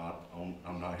anybody.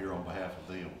 I'm not here on behalf of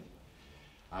them.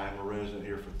 I am a resident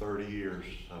here for 30 years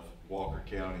of Walker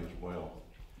County as well.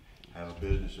 I have a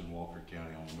business in Walker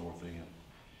County on the north end.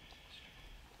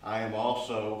 I am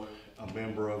also a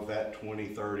member of that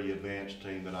 2030 advanced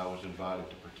team that I was invited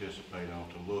to participate on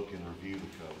to look and review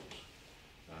the codes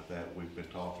that we've been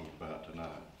talking about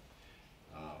tonight.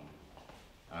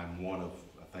 I'm one of,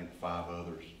 I think, 5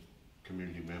 others,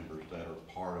 community members that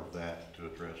are part of that to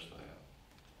address that.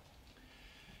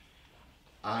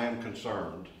 I am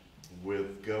concerned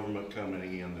with government coming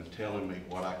in and telling me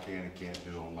what I can and can't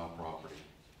do on my property.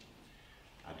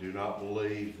 I do not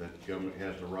believe that government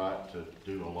has the right to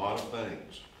do a lot of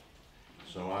things.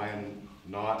 So I am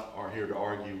not here to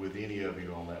argue with any of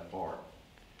you on that part.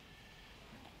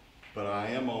 But I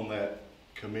am on that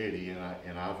committee,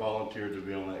 and I volunteered to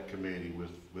be on that committee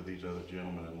with these other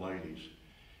gentlemen and ladies,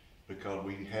 because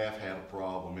we have had a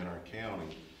problem in our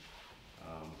county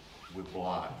with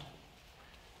blight.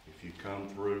 If you come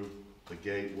through the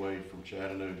gateway from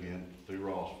Chattanooga and through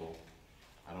Rossville,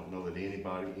 I don't know that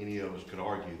any of us could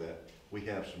argue that we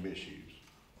have some issues.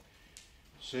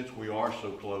 Since we are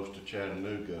so close to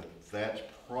Chattanooga, that's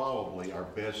probably our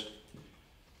best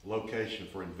location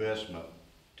for investment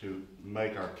to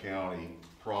make our county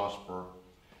prosper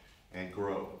and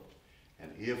grow.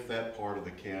 And if that part of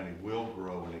the county will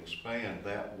grow and expand,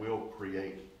 that will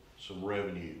create some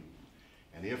revenue.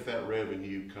 And if that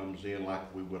revenue comes in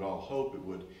like we would all hope it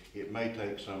would, it may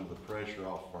take some of the pressure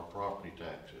off of our property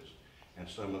taxes and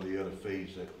some of the other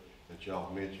fees that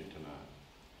y'all mentioned tonight.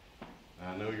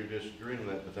 I know you're disagreeing with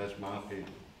that, but that's my opinion.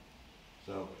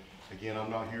 So again, I'm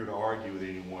not here to argue with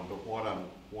anyone, but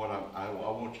I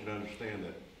want you to understand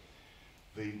that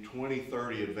the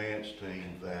 2030 advanced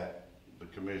team that the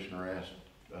commissioner asked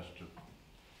us to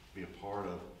be a part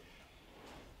of,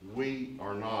 we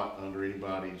are not under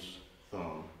anybody's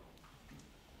thumb.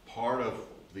 Part of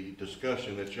the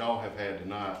discussion that y'all have had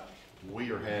tonight,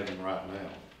 we are having right now.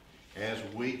 As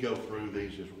we go through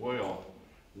these as well,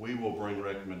 we will bring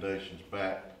recommendations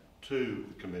back to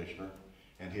the commissioner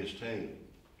and his team.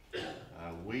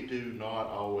 We do not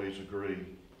always agree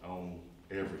on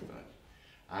everything.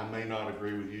 I may not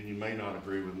agree with you, and you may not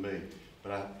agree with me,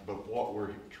 but what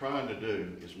we're trying to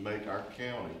do is make our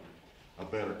county a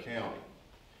better county.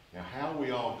 Now, how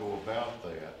we all go about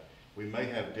that, we may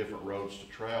have different roads to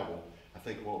travel. I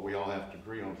think what we all have to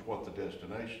agree on is what the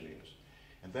destination is.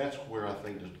 And that's where I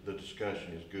think the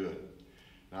discussion is good.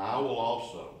 Now, I will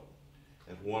also,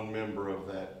 as one member of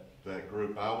that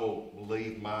group, I will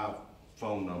leave my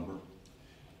phone number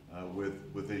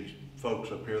with these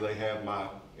folks up here. They have my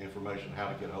information, how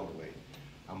to get hold of me.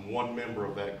 I'm one member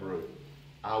of that group.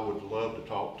 I would love to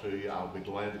talk to you. I'll be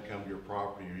glad to come to your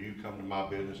property, or you come to my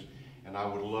business, and I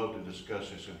would love to discuss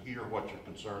this and hear what your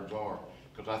concerns are,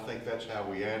 because I think that's how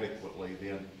we adequately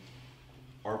then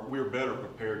we're better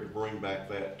prepared to bring back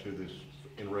that to this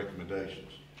in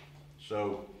recommendations.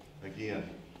 So again,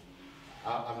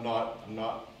 I'm not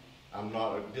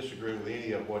disagreeing with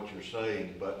any of what you're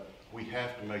saying, but we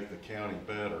have to make the county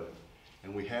better,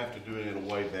 and we have to do it in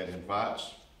a way that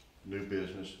invites new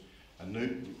business,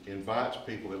 invites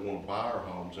people that want to buy our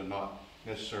homes and not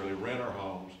necessarily rent our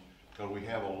homes, because we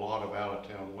have a lot of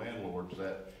out-of-town landlords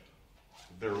that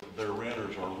their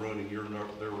renters are ruining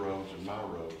their roads and my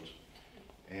roads.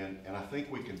 And I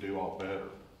think we can do all better.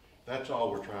 That's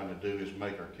all we're trying to do, is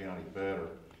make our county better.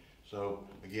 So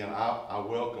again, I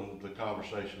welcome the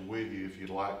conversation with you. If you'd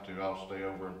like to, I'll stay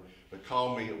over, but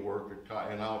call me at work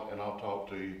and I'll talk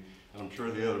to you. And I'm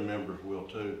sure the other members will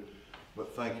too.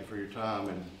 But thank you for your time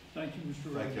and Thank you,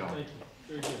 Mr. thank y'all. Thank you.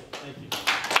 Very good. Thank you.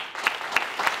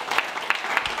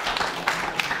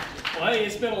 Well, hey,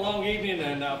 it's been a long evening,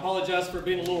 and I apologize for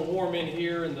being a little warm in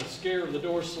here and the scare of the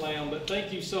door slam, but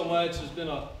thank you so much. There's been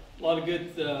a lot of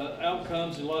good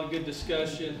outcomes and a lot of good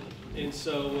discussion, and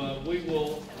so we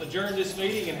will adjourn this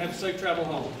meeting and have a safe travel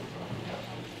home.